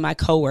 some of my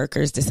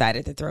coworkers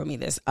decided to throw me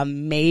this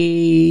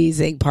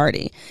amazing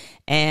party.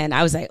 And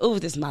I was like, oh,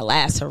 this is my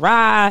last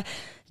hurrah.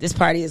 This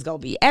party is going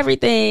to be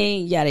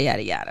everything, yada,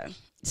 yada, yada.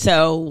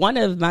 So one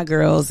of my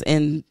girls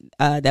that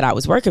I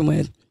was working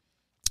with,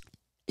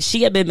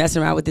 she had been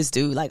messing around with this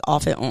dude like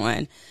off and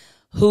on,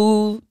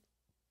 who,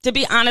 to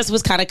be honest,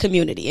 was kind of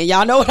community. And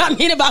y'all know what I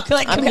mean about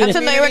like community. I'm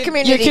familiar with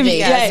community.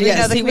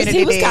 Yes,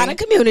 he was kind of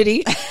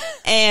community.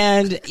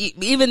 And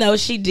even though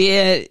she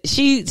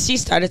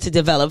started to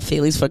develop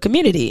feelings for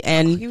community.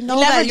 And you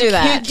never do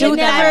that. You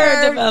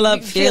never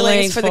develop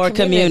feelings for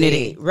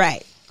community.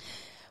 Right.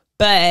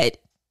 But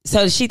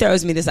so she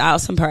throws me this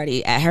awesome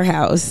party at her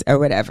house or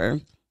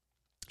whatever.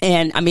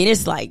 And I mean,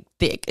 it's like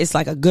thick. It's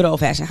like a good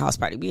old fashioned house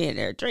party. We in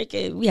there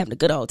drinking. We having a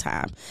good old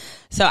time.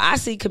 So I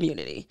see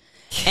community.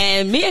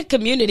 And me and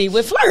community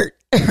would flirt,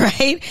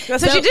 right?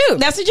 That's what you do.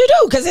 That's what you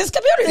do, because it's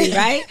community,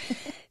 right?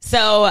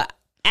 So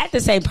at the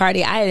same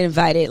party, I had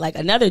invited like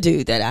another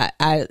dude that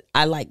I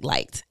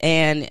liked.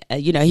 And,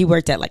 he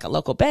worked at like a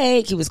local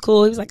bank. He was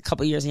cool. He was like a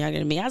couple years younger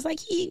than me. I was like,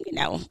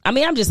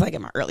 I'm just like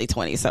in my early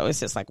 20s. So it's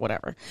just like,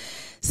 whatever.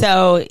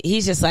 So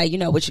he's just like,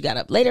 what you got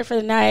up later for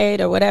the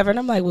night or whatever. And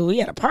I'm like, well, we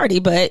had a party,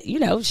 but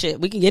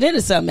shit, we can get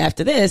into something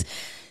after this.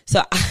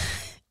 So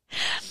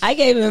I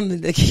gave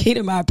him the key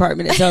to my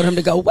apartment and told him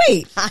to go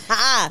wait.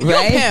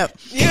 Right?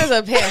 You was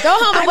a pimp. Go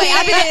home and wait.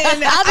 I'll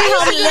be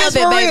home in a little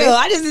bit, baby.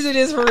 I just did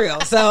this for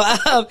real.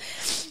 So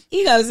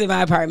he goes to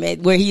my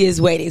apartment where he is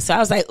waiting. So I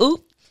was like,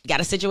 oop, got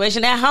a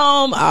situation at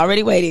home,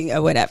 already waiting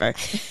or whatever.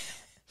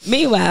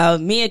 Meanwhile,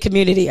 me and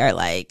community are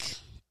like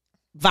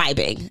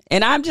vibing.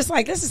 And I'm just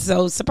like, this is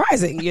so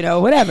surprising,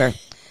 whatever.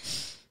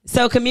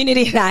 So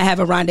community and I have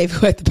a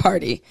rendezvous at the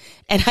party.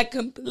 And I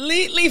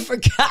completely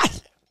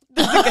forgot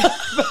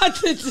about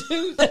the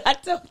dude that I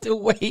told to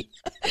wait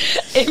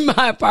in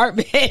my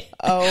apartment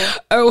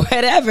or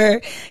whatever,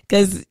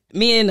 because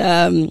me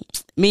and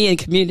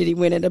community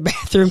went in the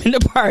bathroom in the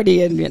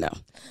party, and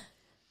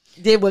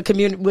did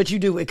what you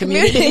do with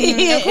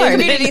community. Of course.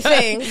 Community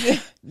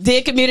things.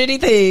 Did community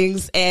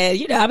things, and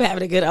I'm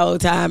having a good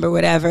old time or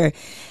whatever.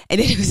 And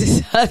then there was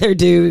this other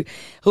dude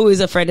who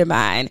is a friend of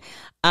mine,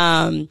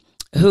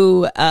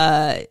 who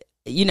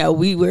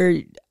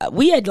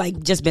we had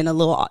like just been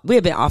we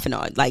had been off and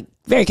on, like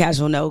very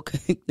casual, no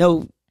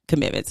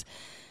commitments.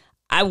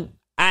 I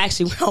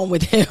actually went home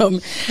with him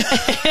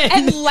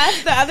and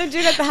left the other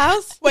dude at the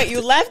house. Wait,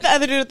 you left the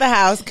other dude at the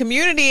house.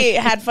 Community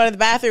had fun in the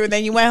bathroom, and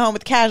then you went home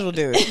with the casual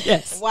dude.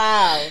 Yes.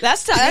 Wow.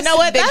 That's you know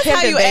what? That's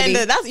how you end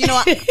it. That's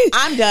what?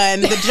 I'm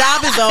done. The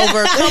job is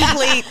over.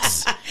 Complete.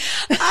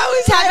 I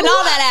was tapping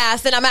all that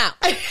ass, and I'm out.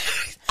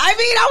 I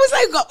mean, I was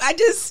like,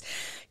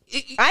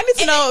 I need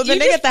to know the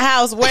nigga at the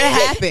house what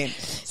happened.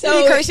 So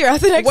did he curse you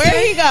out the next day? Where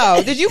did he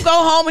go? Did you go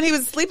home and he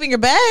was asleep in your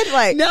bed?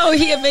 Like, no,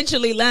 he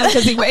eventually left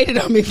because he waited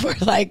on me for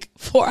like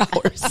 4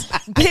 hours.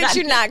 Bitch,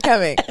 you're not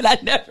coming. And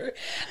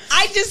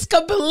I just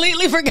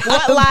completely forgot.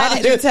 What lie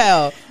did you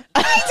tell?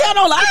 I didn't tell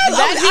no lie.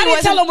 I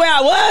didn't tell him where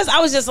I was. I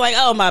was just like,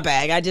 oh, my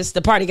bag.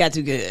 The party got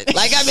too good.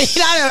 Like, I mean,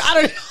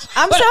 I don't.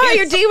 I'm sorry,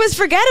 your D was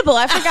forgettable.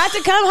 I forgot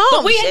to come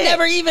home. But we had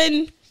never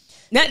even.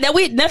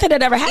 Nothing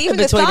had ever happened even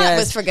between us. The thought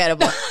was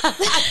forgettable.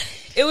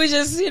 It was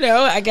just,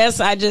 I guess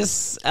I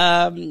just,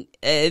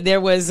 there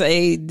was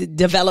a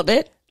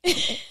development.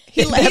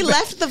 He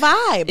left the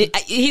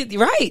vibe.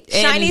 Right.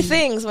 Shiny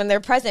things when they're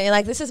present. You're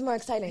like, this is more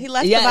exciting. He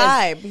left the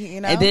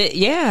vibe,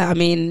 yeah, I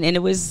mean, and it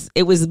was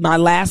my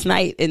last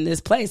night in this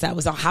place. I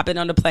was hopping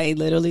on the plane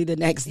literally the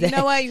next day. You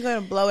know what? You're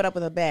going to blow it up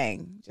with a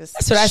bang.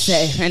 That's what I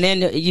say. And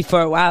then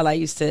for a while, I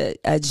used to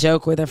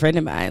joke with a friend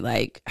of mine,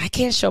 like, I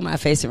can't show my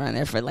face around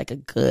there for like a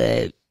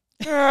good...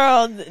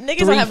 Girl, niggas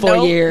don't have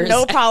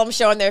no problem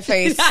showing their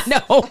face.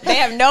 I know. They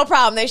have no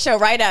problem. They show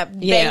right up.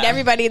 Yeah. Banged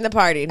everybody in the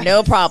party.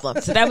 No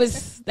problem. So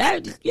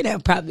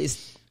that probably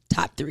is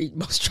top 3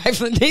 most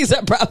trifling things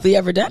I've probably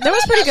ever done. That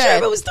was pretty good.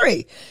 Sure it was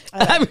 3.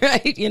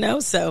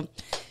 Right, so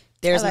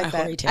there's my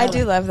storytelling. I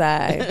do love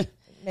that. It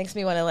makes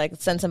me want to like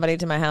send somebody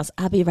to my house.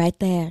 I'll be right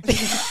there.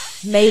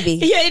 Maybe.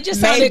 Yeah, it just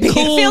sounded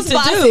cool feels to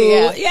bossy,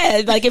 do.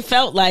 Yeah, like it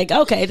felt like,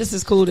 okay, this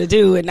is cool to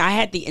do. And I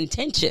had the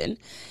intention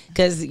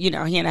because, he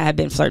and I had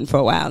been flirting for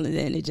a while. And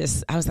then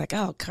I was like,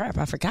 oh, crap,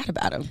 I forgot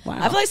about him. Wow.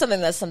 I feel like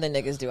that's something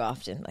niggas do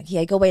often. Like,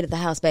 yeah, go wait at the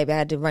house, baby. I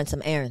had to run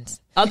some errands.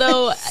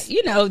 Although,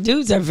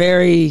 dudes are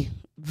very,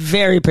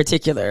 very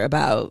particular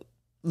about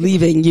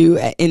leaving you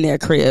in their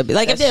crib.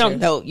 Like, if they don't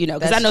know,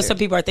 because I know some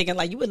people are thinking,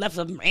 like, you would left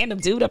some random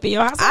dude up in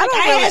your house. I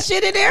had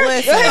shit in there.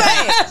 Listen,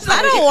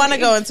 I don't want to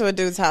go into a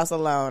dude's house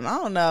alone. I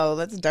don't know.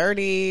 That's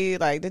dirty.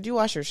 Like, did you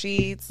wash your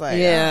sheets? Like,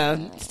 yeah.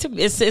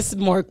 It's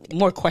more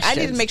questions. I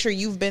need to make sure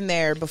you've been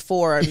there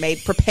before and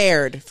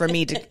prepared for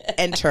me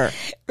to enter.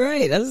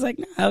 Right. I was like,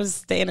 no, I was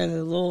staying in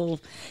a little,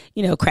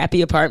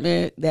 crappy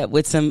apartment that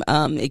with some,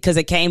 because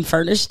it came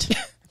furnished.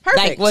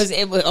 Perfect. Like,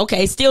 it was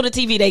okay? Steal the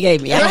TV they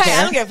gave me. I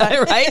don't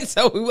care. Right?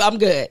 So I'm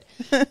good.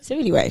 So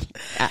anyway.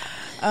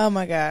 Oh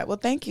my God. Well,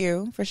 thank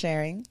you for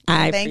sharing.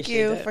 Thank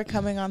you for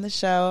coming on the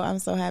show. I'm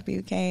so happy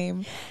you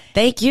came.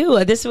 Thank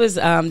you. This was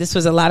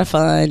a lot of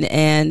fun.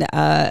 And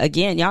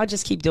again, y'all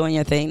just keep doing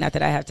your thing. Not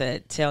that I have to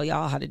tell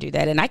y'all how to do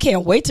that. And I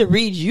can't wait to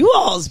read you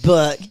all's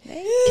book.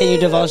 Can you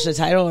divulge the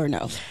title or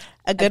no?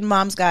 A Good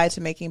Mom's Guide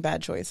to Making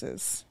Bad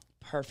Choices.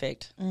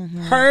 Perfect.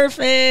 Mm-hmm.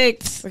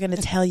 Perfect. We're going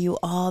to tell you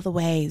all the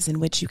ways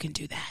in which you can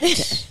do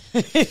that.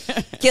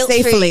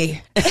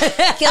 Guilt-free.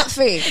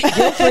 Guilt-free.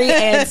 Guilt-free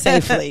and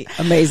safely.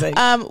 Amazing.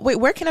 Wait,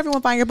 where can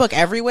everyone find your book?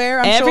 Everywhere,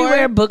 I'm Everywhere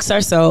sure? Books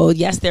are sold.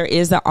 Yes, there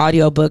is an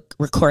audiobook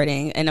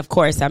recording. And of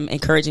course, I'm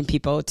encouraging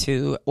people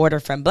to order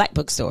from Black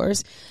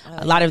bookstores.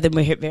 A lot of them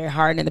were hit very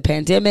hard in the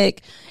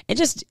pandemic. And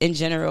just in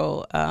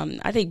general,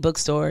 I think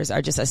bookstores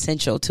are just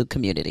essential to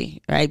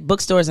community, right?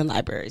 Bookstores and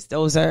libraries.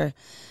 Those are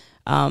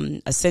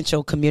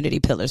essential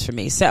community pillars for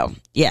me. So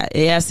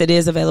yes, it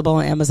is available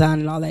on Amazon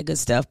and all that good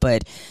stuff.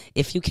 But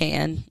if you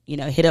can,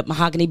 hit up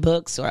Mahogany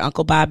Books or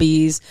Uncle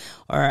Bobby's,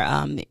 or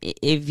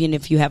even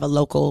if you have a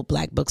local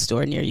Black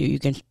bookstore near you, you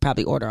can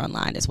probably order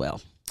online as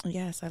well.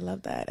 Yes, I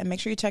love that. And make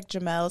sure you check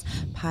Jemele's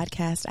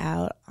podcast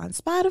out on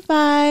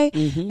Spotify.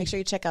 Mm-hmm. Make sure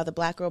you check out the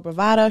Black Girl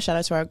Bravado. Shout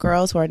out to our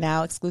girls who are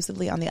now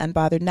exclusively on the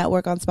Unbothered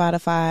Network on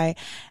Spotify.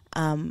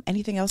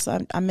 Anything else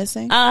I'm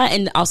missing?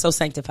 And also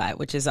Sanctified,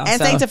 which is also... And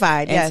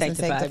Sanctified, yes.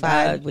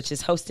 Sanctified. Which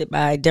is hosted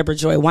by Deborah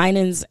Joy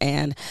Winans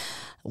and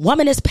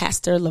womanist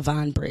pastor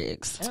LaVon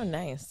Briggs. Oh,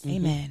 nice. Mm-hmm.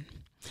 Amen.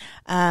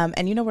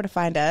 And you know where to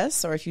find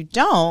us. Or if you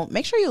don't,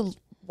 make sure you're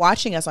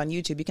watching us on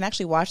YouTube. You can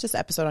actually watch this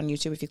episode on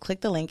YouTube. If you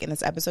click the link in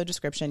this episode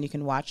description, you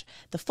can watch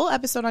the full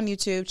episode on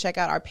YouTube. Check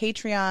out our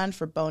Patreon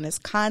for bonus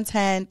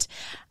content.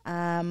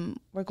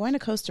 We're going to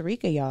Costa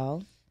Rica,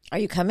 y'all. Are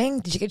you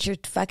coming? Did you get your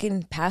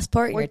fucking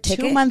passport? We're your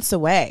ticket? 2 months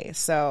away,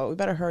 so we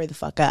better hurry the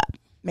fuck up.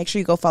 Make sure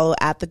you go follow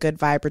at The Good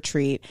Vibe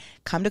Retreat.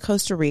 Come to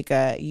Costa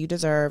Rica. You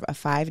deserve a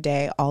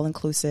 5-day,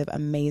 all-inclusive,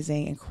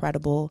 amazing,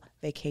 incredible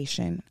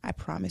vacation. I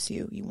promise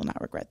you, you will not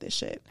regret this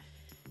shit.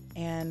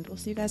 And we'll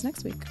see you guys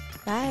next week.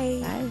 Bye.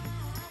 Bye.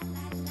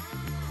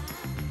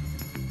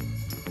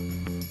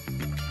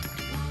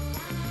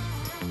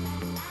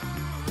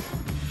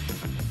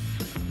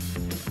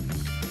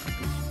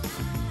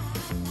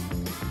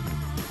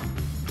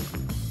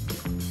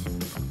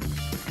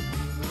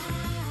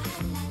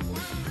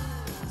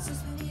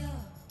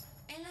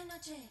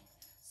 noche,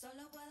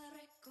 solo por